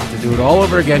tomorrow to do it all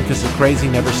over again because the crazy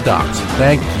never stops.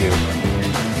 Thank you.